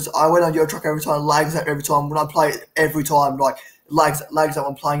game? Because I went on your truck every time, lags out every time. When I play it every time, like lags out when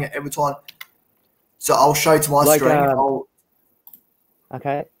I'm playing it every time. So I'll show you to my stream.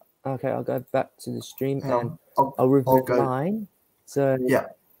 Okay, I'll go back to the stream and I'll remove go. mine. So Yeah,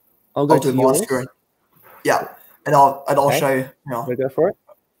 I'll go to do my yours. screen. Yeah, and I'll show you. We go for it.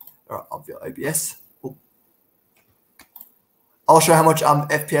 All right, I'll do OBS. I'll show how much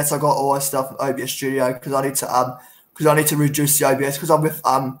FPS I got, all that stuff in OBS Studio because I need to reduce the OBS because I'm with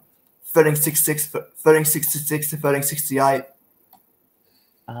 1366 to 1368.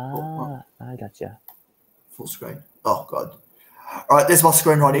 I gotcha. Full screen. Oh god. All right, there's my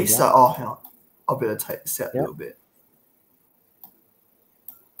screen ready. So hang on. I'll better take this out a little bit.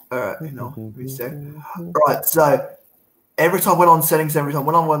 All right, hang on. Give me a sec. Right, so every time when I'm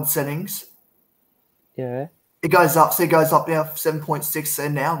on settings, yeah. It goes up. So it goes up now 7.6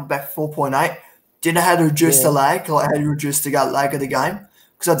 and now I'm back 4.8. Do you know how to reduce the lag? Like how to reduce the lag of the game?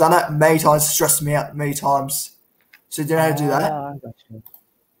 Because I've done it many times, stressed me out many times. So do you know how to do that? I gotcha.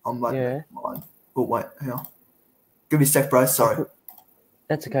 I'm like, mine. Oh wait, hang on. Give me a sec, bro. Sorry.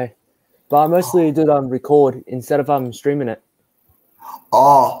 That's okay. But I mostly do record instead of streaming it.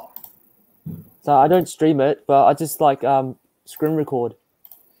 Oh. So I don't stream it, but I just like screen record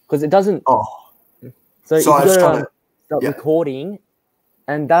because it doesn't. Oh. So So you go to start yeah. recording,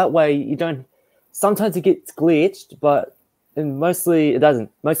 and that way you don't. Sometimes it gets glitched, but mostly it doesn't.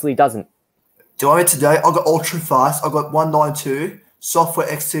 Mostly it doesn't. Do I want me today? I've got ultra fast. I've got 192 software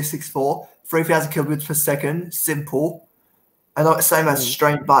X264, 3,000 kilobits per second, simple. I know it's same as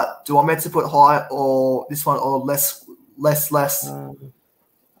stream, but do I meant to put high or this one or less?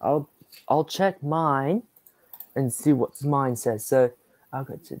 I'll check mine and see what mine says. So I'll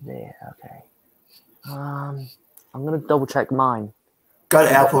go to there. Okay. I'm gonna double check mine. Go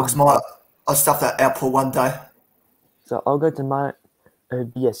to output because I'll stuff that output one day. So I'll go to my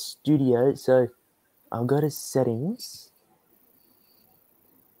OBS Studio. So I'll go to settings.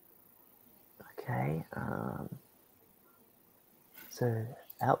 Okay. So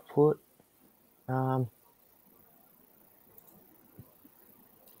output.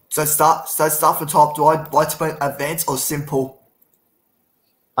 So start from top. Do I like to put advanced or simple?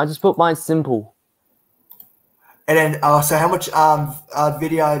 I just put mine simple. And then so how much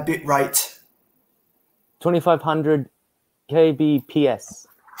video bit rate? 2500 kbps.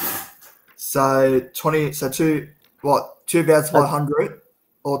 So 2,500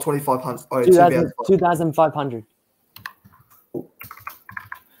 or 2,500? Oh, 2,500.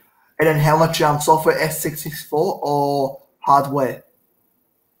 And then how much software S664 or hardware?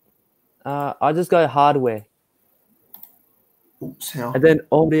 I just go hardware. Oops, hell. And then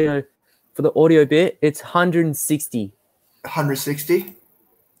audio, for the audio bit, it's 160. 160?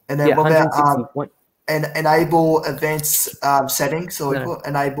 And then what about enable advanced settings? So we put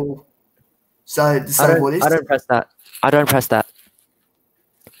enable. So disable this. I don't press that. I don't press that.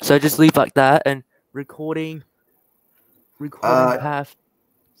 So just leave like that and recording path.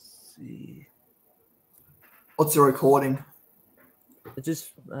 Let's see. What's the recording?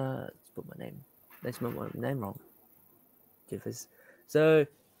 Just let's put my name. That's my name wrong. Differs. So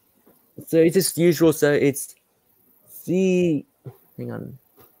it's just usual. So it's the. Hang on.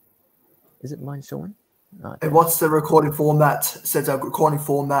 Is it mine showing? No, and what's the recording format? Says a recording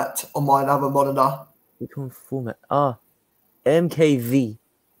format on my other monitor. Recording format. MKV.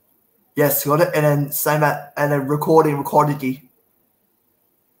 Yes, got it. And then same at and then recorded.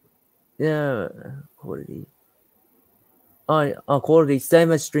 Yeah, quality. Quality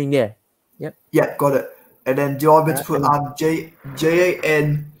same as stream. Yeah. Yeah, got it. And then do you want me to put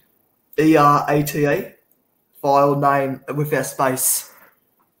GENERATE file name without space?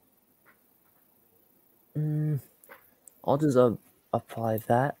 I'll just apply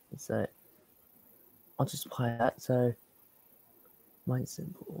that. So I'll just apply that. So mine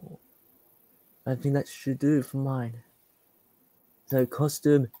simple. I think that should do it for mine. So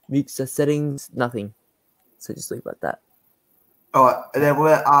custom mixer settings, nothing. So just leave it like that. All right, and then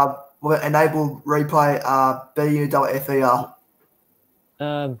we'll enable replay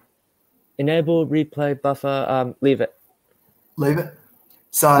BUFFER. Enable replay buffer. Leave it. Leave it.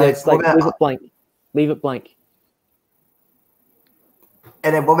 So Yeah, it's like leave it blank. Leave it blank.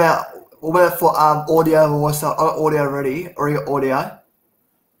 And then what about for audio or so? Audio already audio.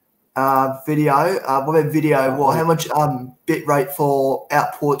 Video. What about video? Well, how much bit rate for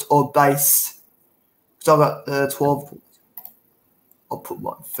output or base? So I've got 12. I'll put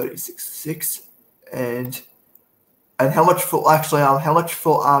one 36.6, and how much for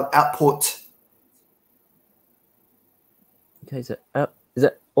output? Okay, so is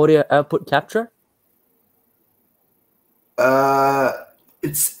that audio output capture?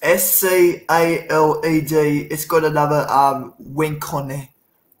 It's SCALED. It's got another wink on there.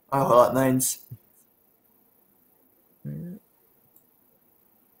 I don't know what that means. I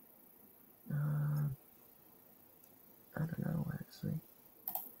don't know actually.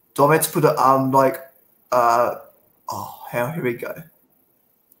 Do I meant to put it here we go.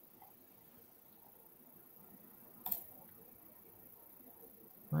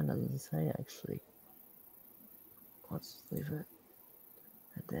 Mine doesn't say actually. Let's just leave it.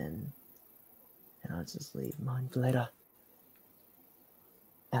 And I'll just leave mine for later.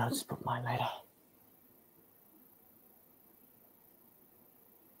 And I'll just put mine later.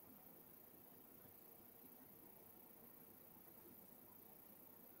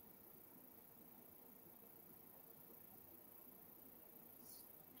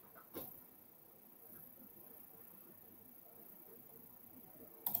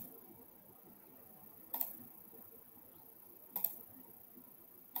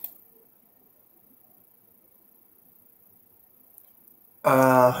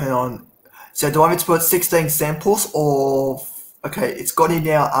 Hang on. So do I want me to put 16 samples or okay? It's got in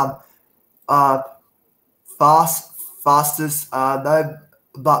now. Fastest. No,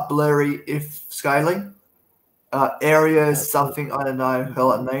 but blurry if scaling. Area is something I don't know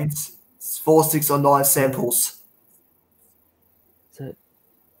how it means. It's 4, 6, or 9 samples. So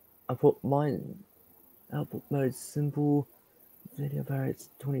I put mine output mode simple. Video barrett's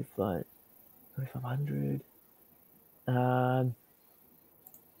 2500.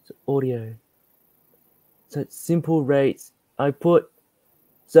 So audio. So simple rates. I put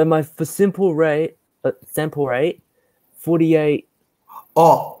for simple rate sample rate 48.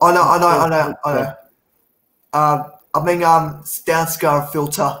 Oh, I know. I mean downscale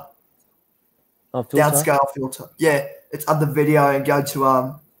filter. Oh, filter? Downscale filter. Yeah, it's under video and go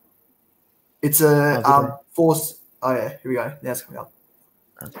to it's a force. Oh yeah, here we go. Now it's coming up.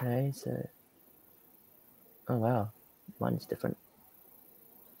 Okay, so oh wow, mine's different.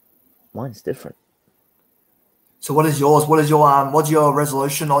 So what is yours? What's your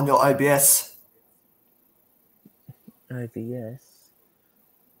resolution on your OBS? OBS.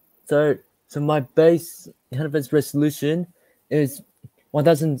 So my base 100% resolution is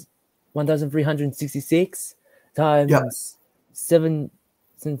 1366 times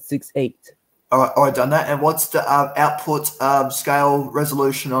 768. All right, done that. And what's the output scale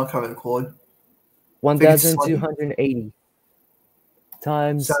resolution on current record? 1280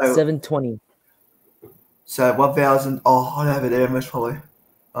 times 720. So 1000. Oh, I don't have it there most probably.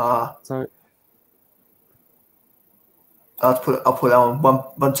 So I'll put that on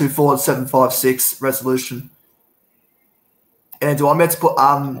 124756 resolution. And do I meant to put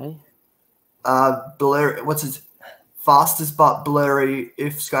blurry? What's it? Fastest but blurry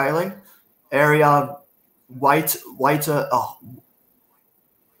if scaling. Area weight waiter.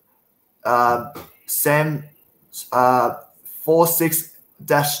 Sam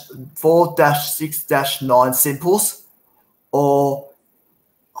 4-6-9 simples or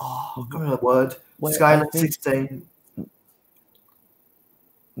I can't remember the word. Scaling 16.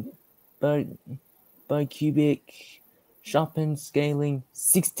 By cubic sharpened scaling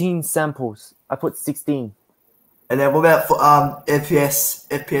 16 samples. I put 16. And then what about for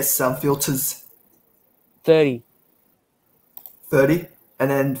FPS filters? 30. 30. And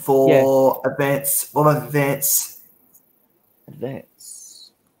then for advanced, what about advanced?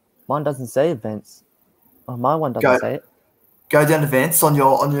 Advanced. Mine doesn't say advanced. Oh, my one doesn't say it. Go down advanced on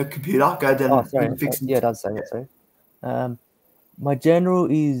your computer. Go down. Oh, sorry. Yeah, it does say it. Sorry. My general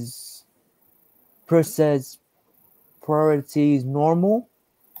is process priorities normal.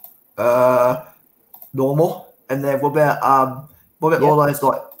 Normal. And then what about Yep. all those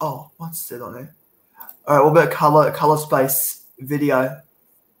like what's it on there? All right, what about color space video?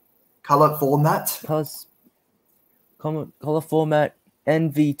 Color format? Color format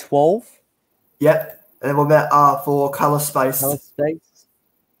NV12. Yep. And then what about for color space? Color space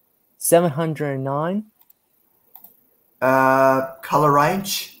 709. Color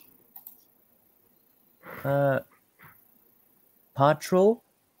range? Partial.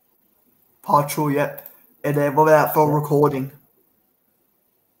 Partial, yep. And then what about for recording?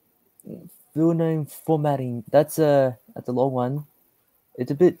 Full name formatting. That's a long one.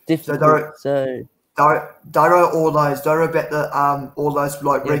 It's a bit difficult. So don't know all those. Don't know about the all those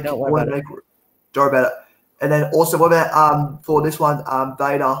like yeah, don't worry about it. Don't worry about it. And then also what about for this one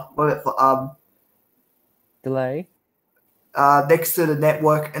data? What about for delay? Next to the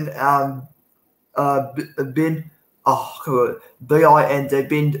network and bin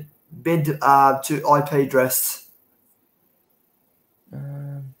BIND to IP address.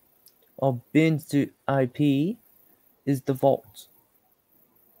 Bin to IP is default.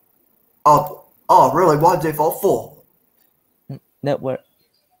 Oh, really? Why default for? Network.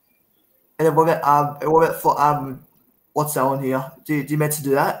 And then what about for what's that one here? Do you meant to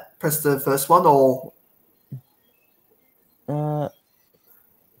do that? Press the first one or?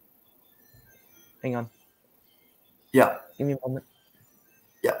 Hang on. Yeah. Give me a moment.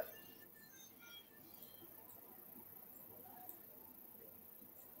 Yeah.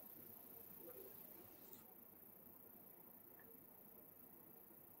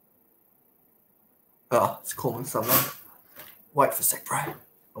 Oh, it's calling someone. Wait for a sec, bro.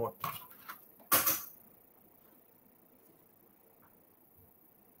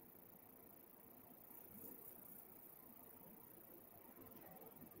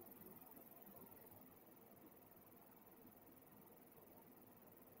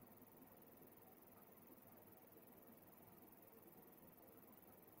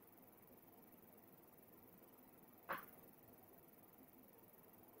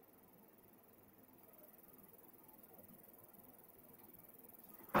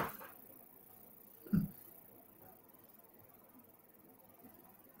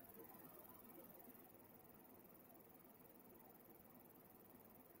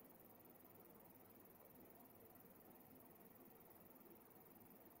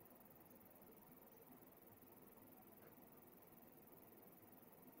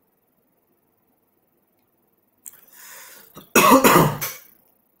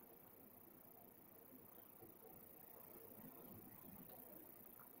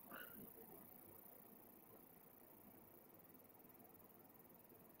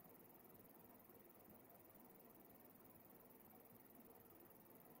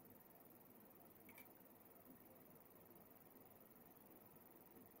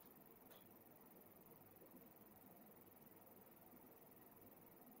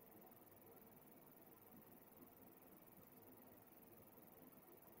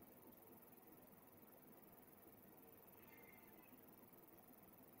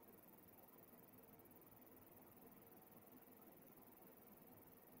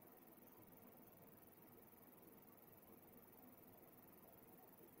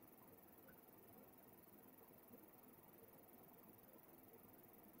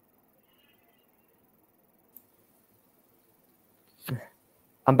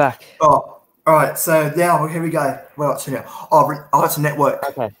 I'm back. Oh, all right. So now here we go. Well, to now. It's a network.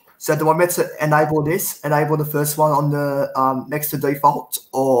 Okay. So do I meant to enable this? Enable the first one on the next to default,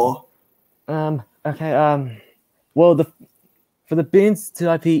 or? Okay. Well, for the bins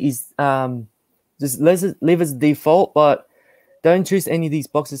to IP is just leave as default, but don't choose any of these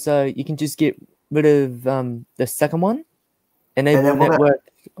boxes. So you can just get rid of the second one. Enable network.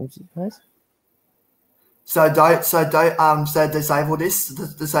 So disable this.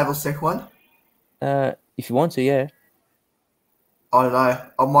 Disable the second one. If you want to, yeah. I don't know.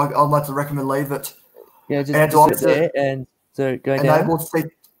 I might to recommend leave it. Yeah, just sit there and so go enable down.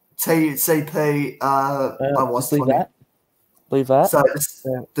 TCP. Just leave that. Leave that. So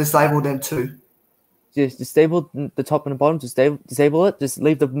disable them too. Just disable the top and the bottom. Just disable it. Just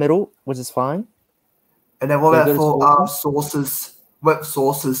leave the middle, which is fine. And then what about for sources? Web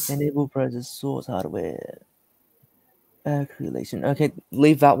sources. Enable process source hardware. Correlation. Okay,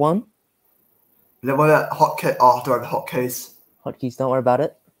 leave that one. And then what about hotkey? Oh, don't worry about hotkeys. Hotkeys, don't worry about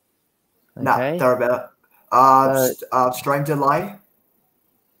it. Okay. Nah, don't worry about it. String delay.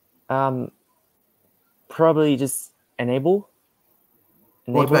 Probably just enable.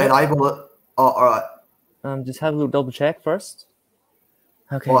 Enable it. Oh, all right. Just have a little double check first.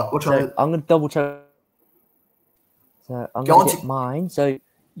 Okay, What so one? I'm gonna double check. So I'm Go gonna on get to- mine. So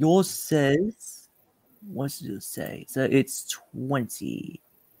yours says, what does yours say? So it's 20s.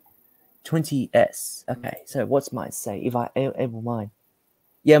 Okay, so what's mine say? If I able mine,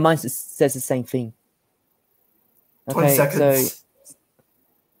 yeah, mine says the same thing. 20 Okay, so seconds.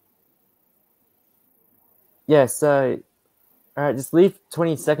 yeah, so all right, just leave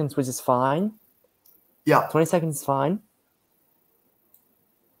 20 seconds, which is fine. Yeah. 20 seconds is fine.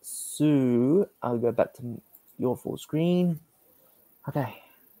 So I'll go back to your full screen. Okay.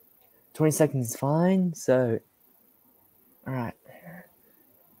 20 seconds is fine. So, all right.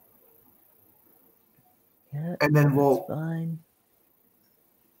 Yeah, And then that's we'll fine.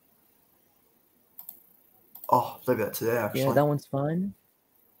 leave that to there actually. Yeah, that one's fine.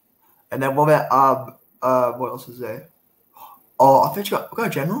 And then what about what else is there? Oh, I think we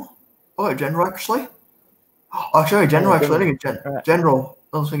got general. Oh, general actually. I'll show you general Yeah, actually. I general. think it's All right. general.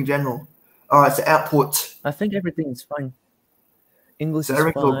 I was thinking general. All right, so output. I think everything's fine. English So is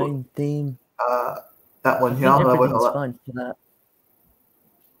everything's all good. fine. Theme. That I one here. think I'm gonna work everything's on fine for that.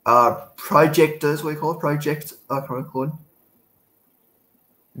 that. Projectors, what do you call it? Project. I can't record.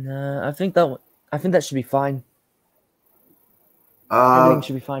 No, I think that one. I think that should be fine. Everything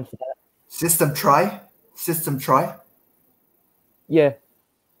should be fine for that. System tray. System tray. Yeah.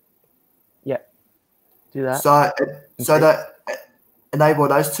 Yeah. Do that. So Okay. that enable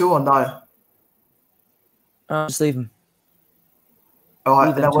those two or no? Just leave them. All right,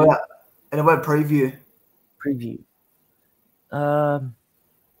 Leave and them then what too. about, preview? Preview.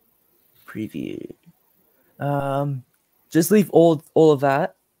 Preview. Just leave all of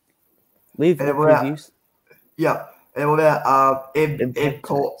that. Leave And all then what about, previews. yeah. And what about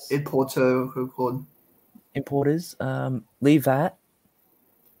Importers. importer who called Importers. Leave that.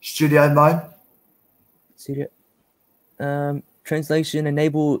 studio mode? Studio. Translation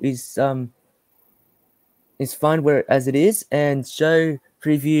enable is fine where as it is, and show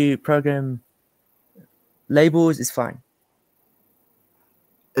preview program labels is fine.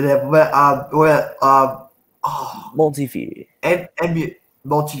 And then Multi-view. and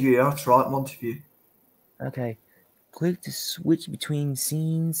multi-view, that's right, multi-view. Okay. Click to switch between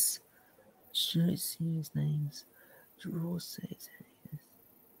scenes. Show scenes names. Draw says.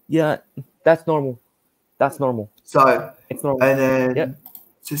 Yeah, that's normal. That's normal. So It's normal. and then Yep.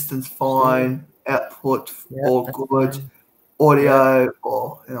 system's fine, output Yep, all that's good, fine. audio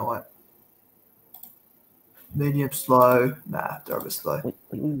or what? Medium slow, don't be slow. Wait.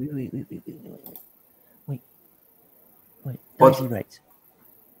 What? Dicing rate.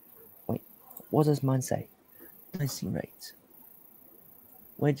 Wait, what does mine say? Dicing rate.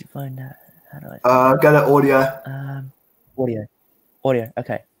 Where'd you find that? How do I? Go to audio. Audio.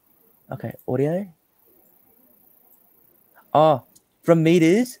 Okay. Audio. From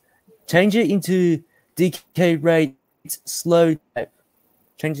meters, change it into decay rate slow type.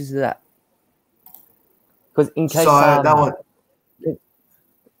 Change it to that. Because in case, So that one.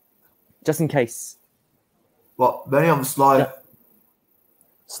 just in case. What? Many of them slow. Yeah.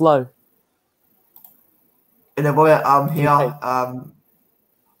 Slow. And then what about here? Okay.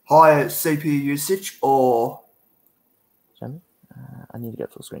 Higher CPU usage or I need to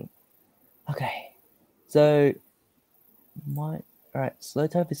get full screen. Okay. So all right, slow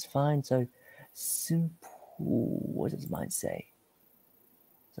type is fine. So simple, what does mine say?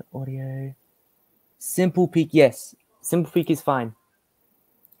 So audio. Simple peak, yes. Simple peak is fine.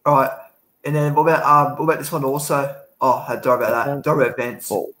 all right. And then what about this one also? Oh, don't worry about that. Don't worry about advanced.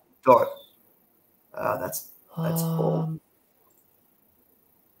 Full. Don't. That's full.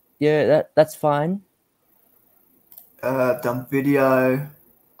 Yeah, that's fine. Done video.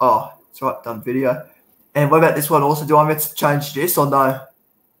 Oh, that's right, done video. And what about this one also? Do I want me to change this or no?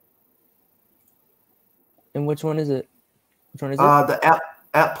 And which one is it? Which one is it? The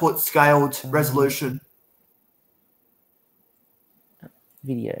output scaled resolution.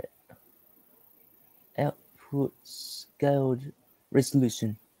 Video. Output scaled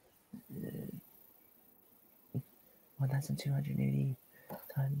resolution. 1280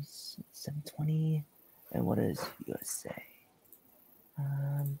 times 720. And what does yours say?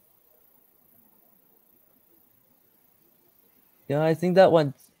 Yeah, I think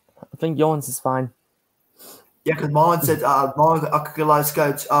yours is fine. Yeah, because mine said mine I could go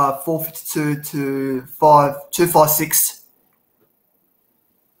 452 to 256.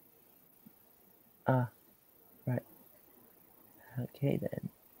 Right. Okay then.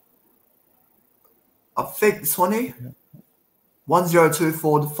 I think this one here.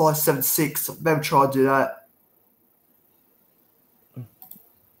 1024 to 576. Maybe try to do that.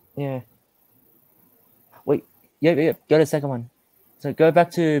 Yeah. Wait. Yeah. Go to the second one. So go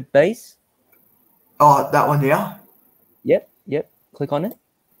back to base. Oh, that one here. Yep. Click on it.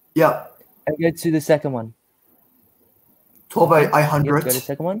 Yep. And go to the second one. 12,800. Yep, go to the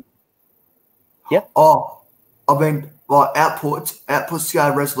second one. Yep. Oh, I mean, like output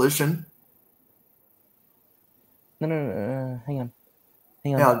scale resolution. No. Hang on.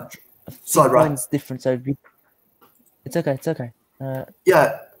 Yeah. I Sorry, think bro. mine's different. So it's okay.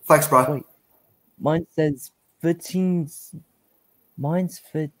 Yeah. Thanks, bro. Wait. Mine says 13. Mine's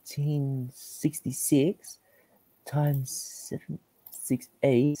 1366 times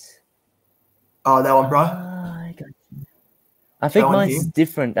 768. Oh, that one, bro. I got you. I think That one mine's here.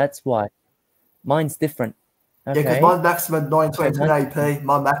 different. That's why. Mine's different. Yeah, because Okay. mine's maximum 920 So mine- 1080p.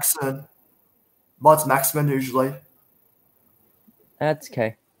 Mine's maximum usually. That's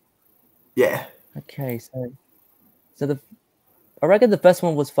okay. Yeah. Okay, so I reckon the first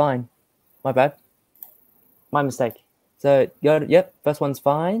one was fine. My bad. My mistake. So first one's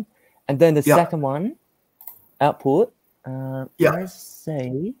fine. And then the Yep. second one, output. Yep. Let's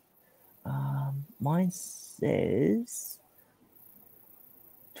say mine says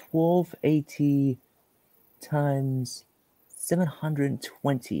 1280 times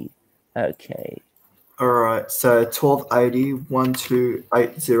 720. Okay. All right. So 1280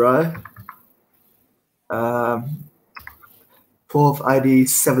 1280. 1280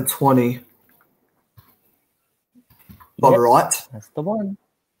 720. All Yep, right. that's the one.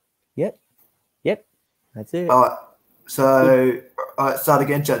 Yep. That's it. All right. So, start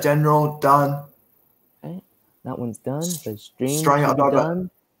again. Chat general done. Okay. That one's done. So stream Stream, should be I'll done.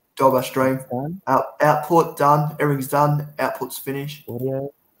 Go by stream. That's done. Output done. Everything's done. Output's finished.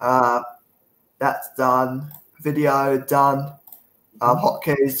 Audio. That's done. Video done.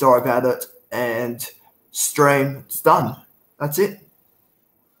 Hotkeys, sorry about it. And stream, it's done. That's it.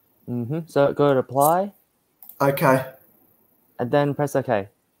 So go to apply Okay. and then press OK.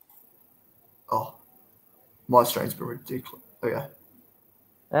 Oh, my stream's been ridiculous. Okay.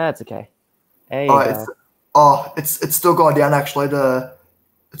 That's okay. There you go. It's still going down actually. Now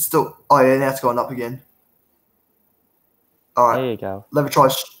it's gone up again. All right. There you go. Let me try.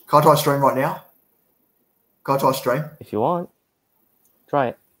 Can I try stream right now? Can I try stream? If you want, try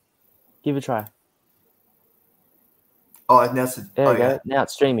it. Give it a try. Oh, now it's There you go. Now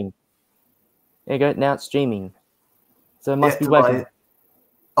it's streaming. There you go. Now it's streaming. So it must be delay. working.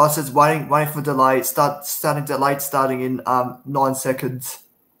 Oh, it says waiting for delay. Starting in 9 seconds.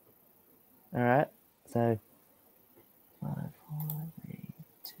 All right. So 5, 4, 3,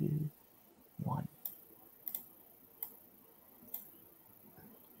 2, 1.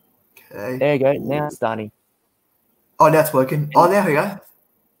 Okay. There you go. Now it's starting. Oh, now it's working. Oh, there we go.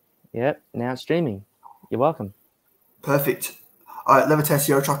 Yep. Now it's streaming. You're welcome. Perfect. All right, let me test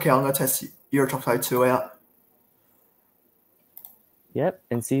Eurotruck out. I'm going to test Eurotruck 2 out. Yep.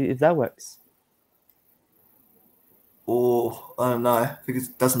 And see if that works. Oh, I don't know. I think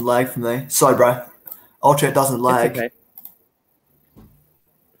it doesn't lag for me. Sorry, bro. Ultra, it doesn't lag. It's okay.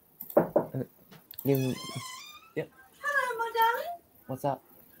 Yep. Hello, my darling. What's up?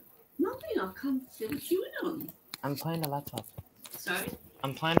 Nothing. I've come to see what you were doing. I'm playing a laptop. Sorry?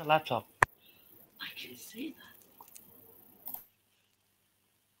 I'm playing a laptop. I can see that.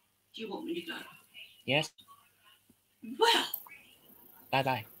 Do you want me to go? Yes. Well,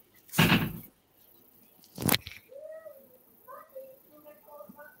 Bye.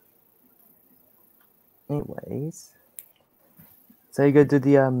 Anyways, so you go to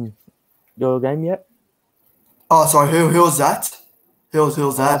the your game yet? Oh, sorry. Who was that? Who's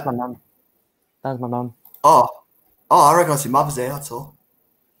That's that? my mum. That's my mum. Oh, I recognise your mother's there. That's all.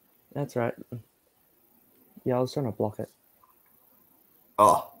 That's right. Yeah, I was trying to block it.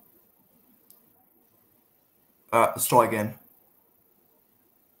 Oh. All right, let's try again.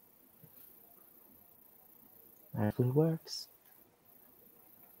 Hopefully it works.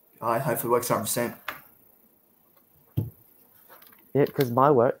 All right, hopefully it works 100%. Yeah, because my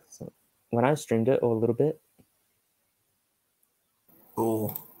works when I streamed it or a little bit.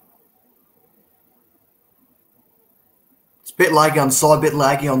 Oh. It's a bit laggy on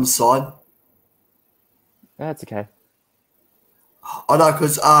the side, That's okay. I know,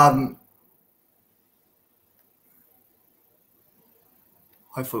 because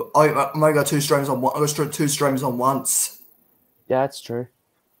hopefully I might go 2 streams on one. I got 2 streams on once. Yeah, that's true.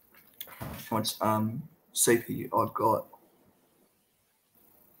 How much CPU I've got?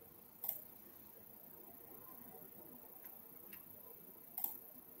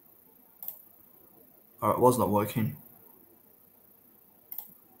 Oh, it was not working.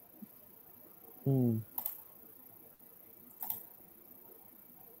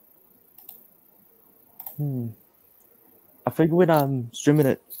 I think we're streaming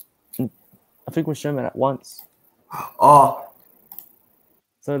it. I think we're streaming it once. Oh,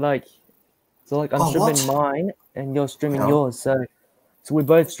 So like I'm Oh, streaming what? mine and you're streaming Yeah. yours. So we're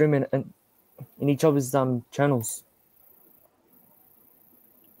both streaming in each other's channels.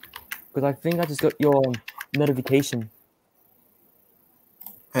 Because I think I just got your notification.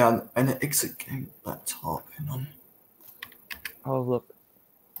 and exit game laptop. Hang on. Oh look.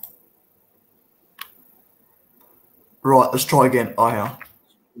 Right, let's try again. Oh, yeah.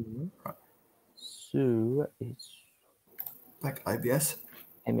 So it's Back ABS.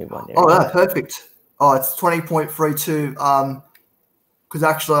 MA1 there. Oh, yeah, perfect. Oh, it's 20.32. Because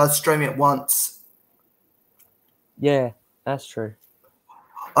actually I was streaming it once. Yeah, that's true.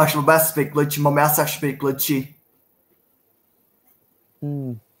 Actually, my mouse is a bit glitchy. My mouse actually a bit glitchy.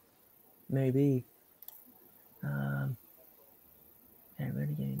 Maybe.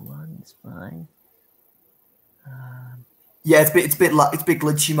 Ronnangaming1 is fine. Yeah, it's a bit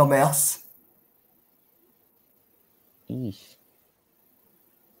glitchy. My mouse. Eesh.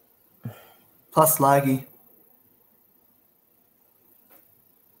 Plus laggy.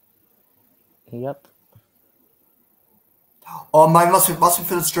 Yep. Oh, mate, must be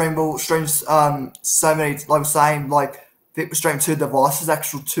for the stream. Well, streams so many, like we're saying, like we stream 2 devices,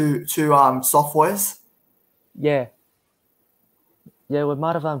 actual two softwares. Yeah. Yeah, we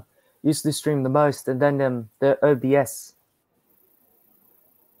might have used to stream the most, and then the OBS.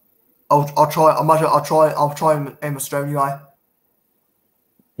 I'll try and stream anyway.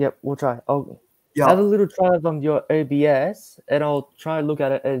 Yep, we'll try. I'll Yeah. have a little try of your OBS, and I'll try and look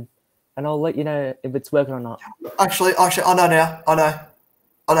at it, and I'll let you know if it's working or not. Actually, I know now. I know.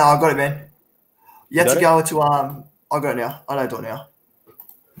 I got it, man. You have got to it? go into I got it now. I know do it now.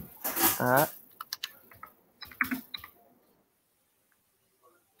 Alright.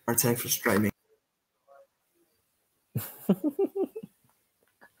 Thanks for streaming.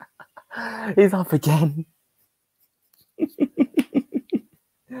 He's up again.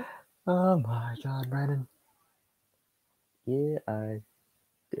 Oh my god, Brandon. You are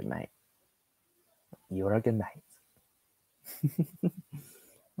good, mate. You're a good mate.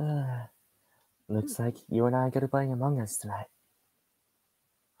 Looks like you and I are going to play Among Us tonight.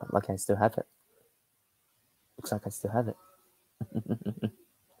 But lucky I still have it. Looks like I still have it.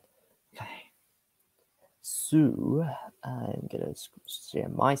 Okay. So, I'm going to share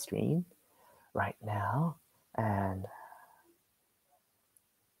my screen right now. And...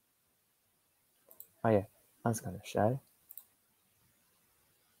 oh yeah, I was going to show.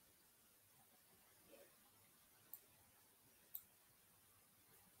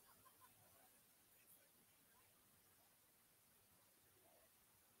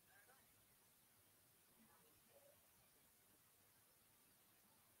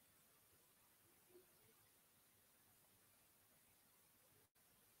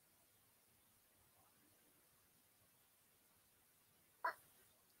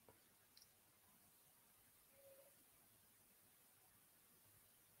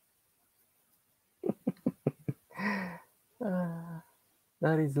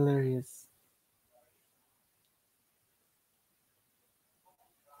 That is hilarious.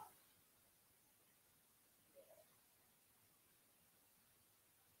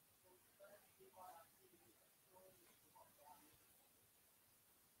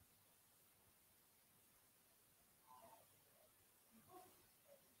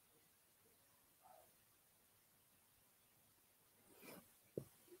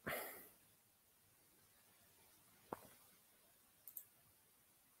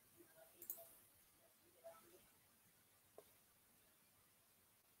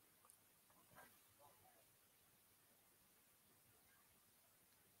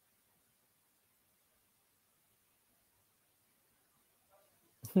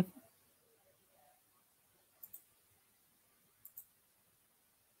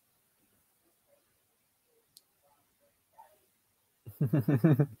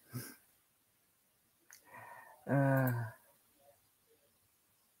 uh,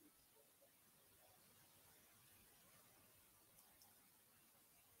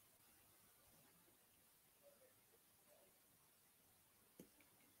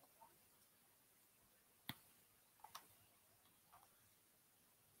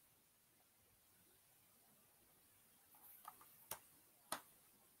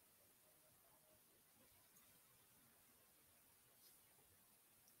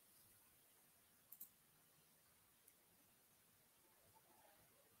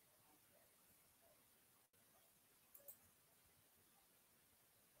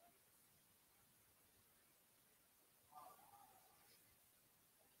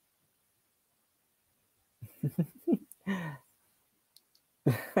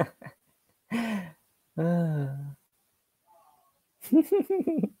 Ah.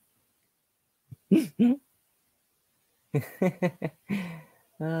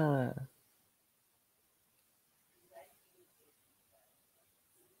 Ah.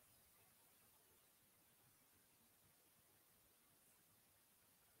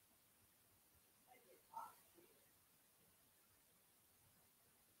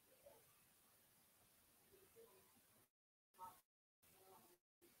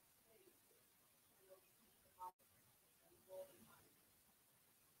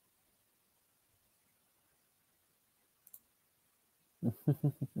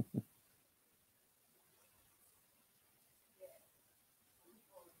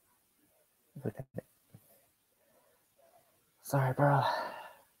 Sorry, bro.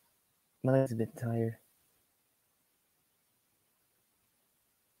 My leg's a bit tired.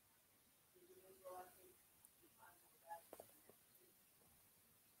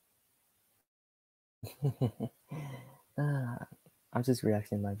 I'm just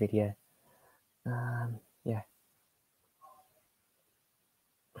reacting to my video. Yeah.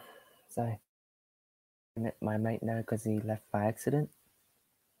 So, my mate know because he left by accident.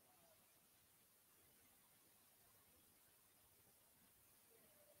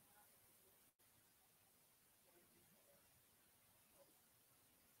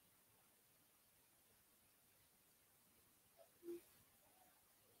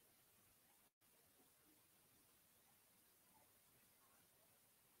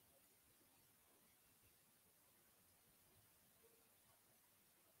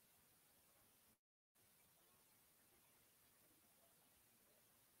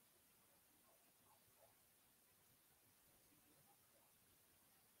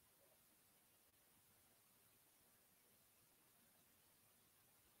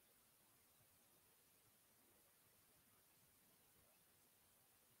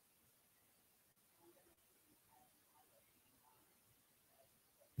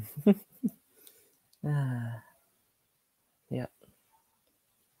 Yeah.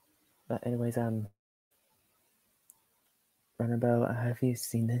 But anyways, Runabout, have you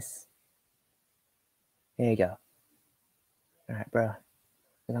seen this? Here you go. Alright, bro.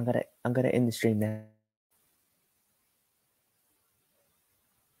 I'm gonna end the stream now.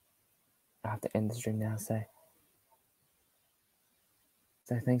 I have to end the stream now, so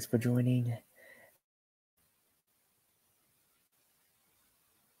thanks for joining.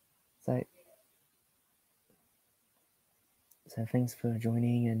 So thanks for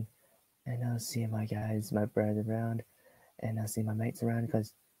joining, and I'll see my guys, my bros around, and I'll see my mates around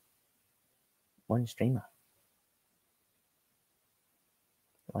because one streamer.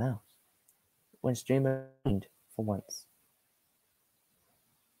 Wow. One streamer for once.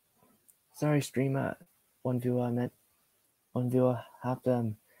 Sorry, streamer. One viewer, I meant. One viewer. Have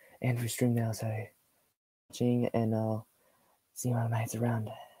to end the stream now, so watching, and I'll see my mates around.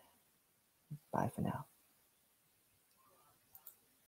 Bye for now.